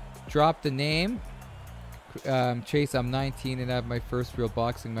 drop the name. Chase, I'm 19 and I have my first real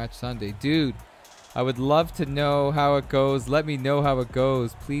boxing match Sunday. Dude, I would love to know how it goes. Let me know how it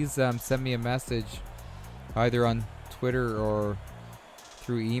goes. Please send me a message either on Twitter or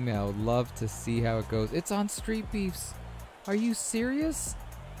through email. Would love to see how it goes. It's on Street Beefs. Are you serious?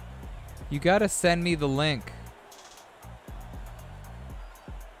 You gotta send me the link.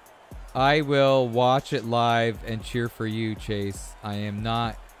 I will watch it live and cheer for you, Chase. I am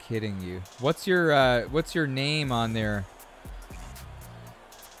not kidding you. What's your name on there?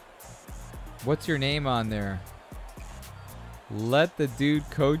 What's your name on there? Let the dude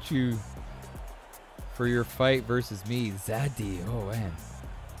coach you for your fight versus me, Zaddy. Oh man.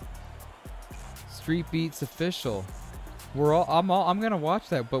 Street Beats official. I'm gonna watch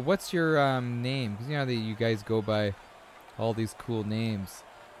that. But what's your name? Because you know that you guys go by all these cool names.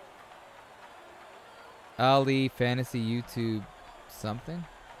 Ali Fantasy YouTube something?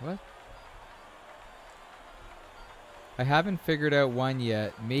 What? I haven't figured out one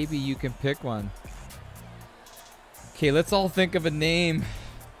yet. Maybe you can pick one. Okay, let's all think of a name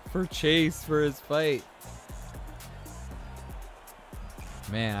for Chase for his fight.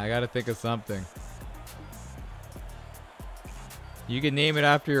 Man, I gotta think of something. You can name it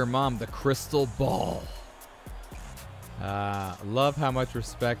after your mom, the Crystal Ball. Love how much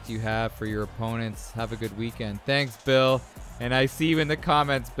respect you have for your opponents. Have a good weekend. Thanks, Bill. And I see you in the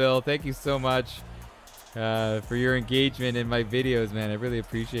comments, Bill. Thank you so much for your engagement in my videos, man. I really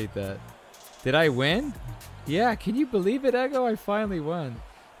appreciate that. Did I win? Yeah, can you believe it, Ego? I finally won.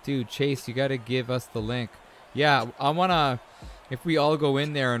 Dude, Chase, you got to give us the link. Yeah, I want to, if we all go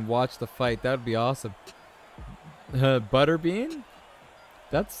in there and watch the fight, that would be awesome. Butterbean?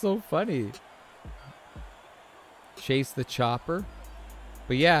 That's so funny. Chase the Chopper.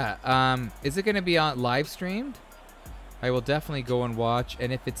 But yeah, is it going to be on live streamed? I will definitely go and watch.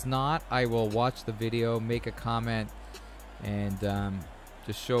 And if it's not, I will watch the video, make a comment, and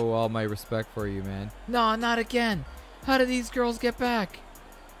just show all my respect for you, man. No, not again. How do these girls get back?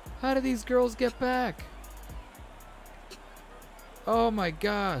 How do these girls get back? Oh my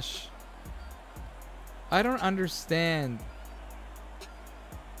gosh. I don't understand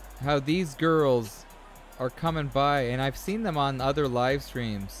how these girls are coming by, and I've seen them on other live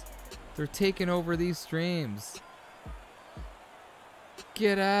streams. They're taking over these streams.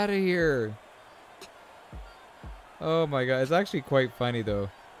 Get out of here. Oh my god, it's actually quite funny though.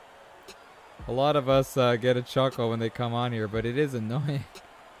 A lot of us get a chuckle when they come on here, but it is annoying.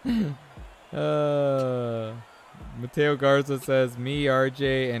 Mateo Garza says, me,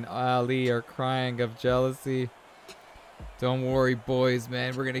 RJ, and Ali are crying of jealousy. Don't worry, boys,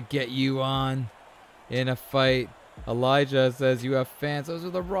 man. We're going to get you on in a fight. Elijah says, you have fans. Those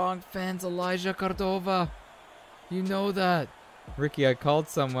are the wrong fans, Elijah Cordova. You know that. Ricky, I called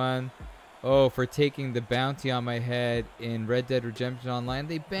someone, for taking the bounty on my head in Red Dead Redemption Online.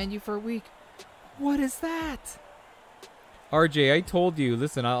 They banned you for a week. What is that? RJ, I told you.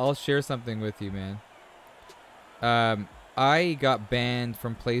 Listen, I'll share something with you, man. I got banned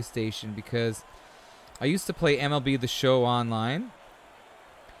from PlayStation because I used to play MLB The Show online,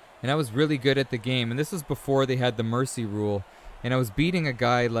 and I was really good at the game. And this was before they had the mercy rule, and I was beating a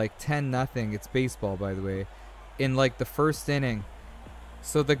guy like 10-0. It's baseball, by the way, in like the first inning.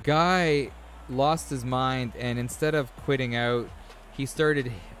 So the guy lost his mind, and instead of quitting out, he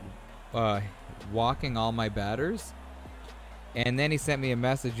started walking all my batters. And then he sent me a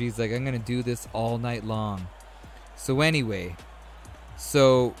message. He's like, I'm gonna do this all night long. So anyway,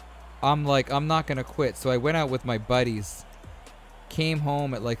 I'm like, I'm not gonna quit. So I went out with my buddies, came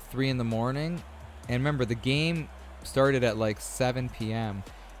home at like 3 in the morning, and remember the game started at like 7 p.m.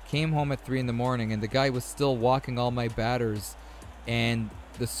 Came home at 3 in the morning, and the guy was still walking all my batters, and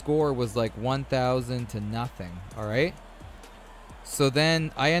the score was like 1,000 to nothing. All right. So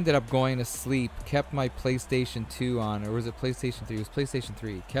then I ended up going to sleep, kept my PlayStation 2 on, or was it PlayStation 3? It was PlayStation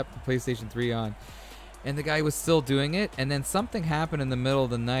 3. Kept the PlayStation 3 on, and the guy was still doing it. And then something happened in the middle of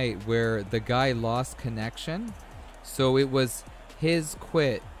the night where the guy lost connection. So it was his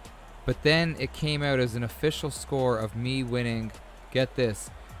quit, but then it came out as an official score of me winning, get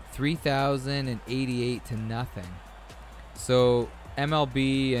this, 3,088 to nothing. So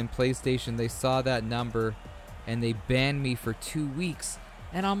MLB and PlayStation, they saw that number, and they banned me for 2 weeks.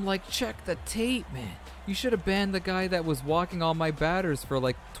 And I'm like, check the tape, man. You should have banned the guy that was walking all my batters for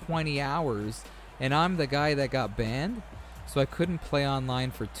like 20 hours. And I'm the guy that got banned. So I couldn't play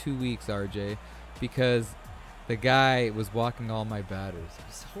online for 2 weeks, RJ, because the guy was walking all my batters. It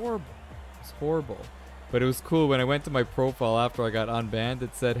was horrible. It was horrible. But it was cool. When I went to my profile after I got unbanned,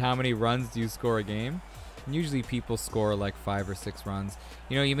 it said, how many runs do you score a game? And usually people score like 5 or 6 runs.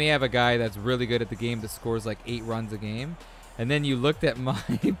 You know, you may have a guy that's really good at the game that scores like 8 runs a game. And then you looked at my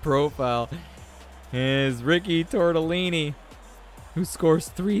profile is Ricky Tortellini, who scores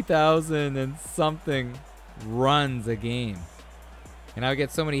 3,000 and something runs a game. And I would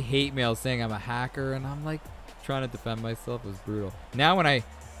get so many hate mails saying I'm a hacker, and I'm like trying to defend myself. It was brutal. Now when I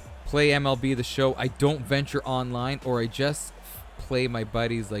play MLB The Show, I don't venture online, or I just play my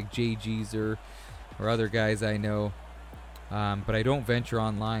buddies like Jay Jeezer or other guys I know. But I don't venture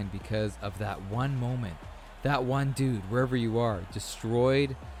online because of that one moment. That one dude, wherever you are,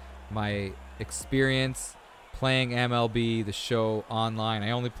 destroyed my experience playing MLB The Show online.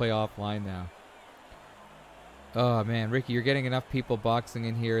 I only play offline now. Oh man, Ricky, you're getting enough people boxing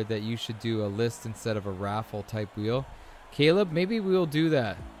in here that you should do a list instead of a raffle type wheel. Caleb, maybe we'll do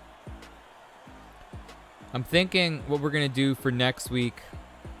that. I'm thinking what we're going to do for next week.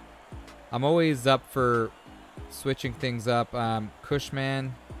 I'm always up for switching things up.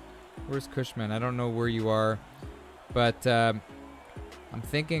 Cushman. Where's Cushman? I don't know where you are. But I'm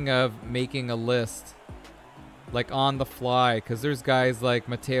thinking of making a list like on the fly. Because there's guys like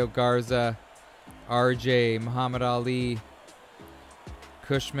Mateo Garza, RJ, Muhammad Ali,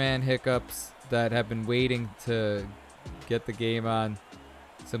 Cushman Hiccups that have been waiting to get the game on.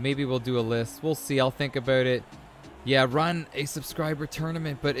 So maybe we'll do a list. We'll see. I'll think about it. Yeah, run a subscriber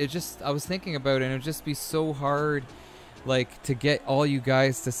tournament. But it just, I was thinking about it, and it would just be so hard, like, to get all you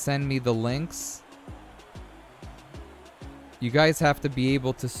guys to send me the links. You guys have to be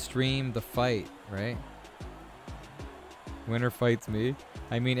able to stream the fight, right? Winner fights me.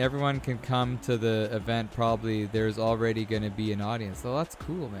 I mean, everyone can come to the event. Probably there's already going to be an audience. So that's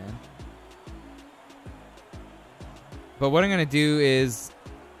cool, man. But what I'm going to do is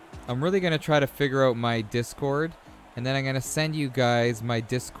I'm really going to try to figure out my Discord. And then I'm going to send you guys my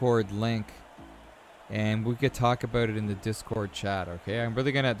Discord link. And we could talk about it in the Discord chat, okay? I'm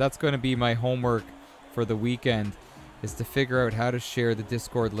really going to... That's going to be my homework for the weekend. Is to figure out how to share the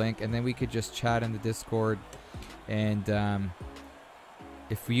Discord link. And then we could just chat in the Discord. And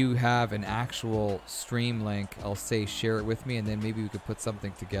if you have an actual stream link, I'll say share it with me, and then maybe we could put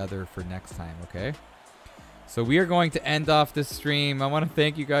something together for next time, okay? So we are going to end off this stream. I want to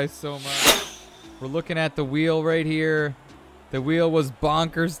thank you guys so much. We're looking at the wheel right here. The wheel was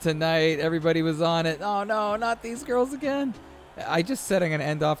bonkers tonight. Everybody was on it. Oh no, not these girls again. I just said I'm going to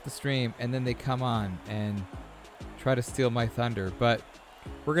end off the stream, and then they come on and try to steal my thunder. But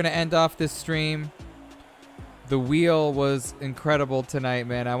we're going to end off this stream. The wheel was incredible tonight,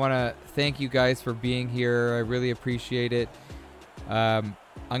 man. I want to thank you guys for being here. I really appreciate it. I'm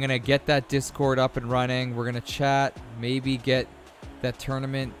going to get that Discord up and running. We're going to chat, maybe get that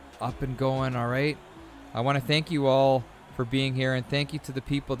tournament up and going, all right? I want to thank you all for being here, and thank you to the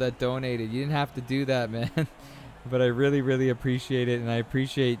people that donated. You didn't have to do that, man. But I really, really appreciate it, and I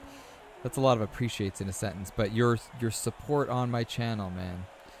appreciate... That's a lot of appreciates in a sentence, but your support on my channel, man.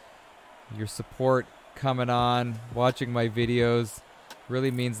 Your support... coming on, watching my videos really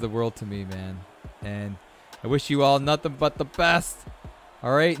means the world to me, man. And I wish you all nothing but the best.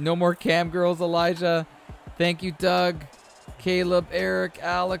 All right, no more cam girls, Elijah. Thank you, Doug, Caleb, Eric,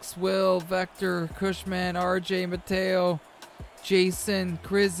 Alex, Will, Vector, Cushman, RJ, Mateo, Jason,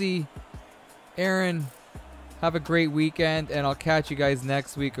 Crizzy, Aaron. Have a great weekend, and I'll catch you guys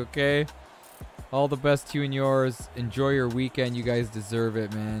next week, okay? All the best to you and yours. Enjoy your weekend. You guys deserve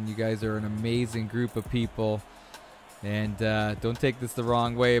it, man. You guys are an amazing group of people. And don't take this the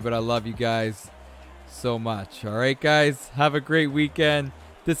wrong way, but I love you guys so much. All right, guys. Have a great weekend.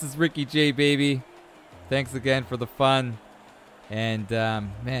 This is Ricky J, baby. Thanks again for the fun. And,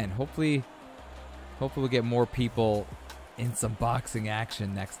 man, hopefully we'll get more people in some boxing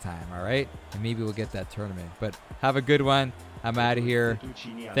action next time, all right? And maybe we'll get that tournament. But have a good one. I'm out of here.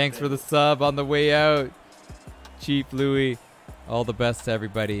 Thanks for the sub on the way out. Chief Louie. All the best to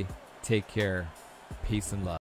everybody. Take care. Peace and love.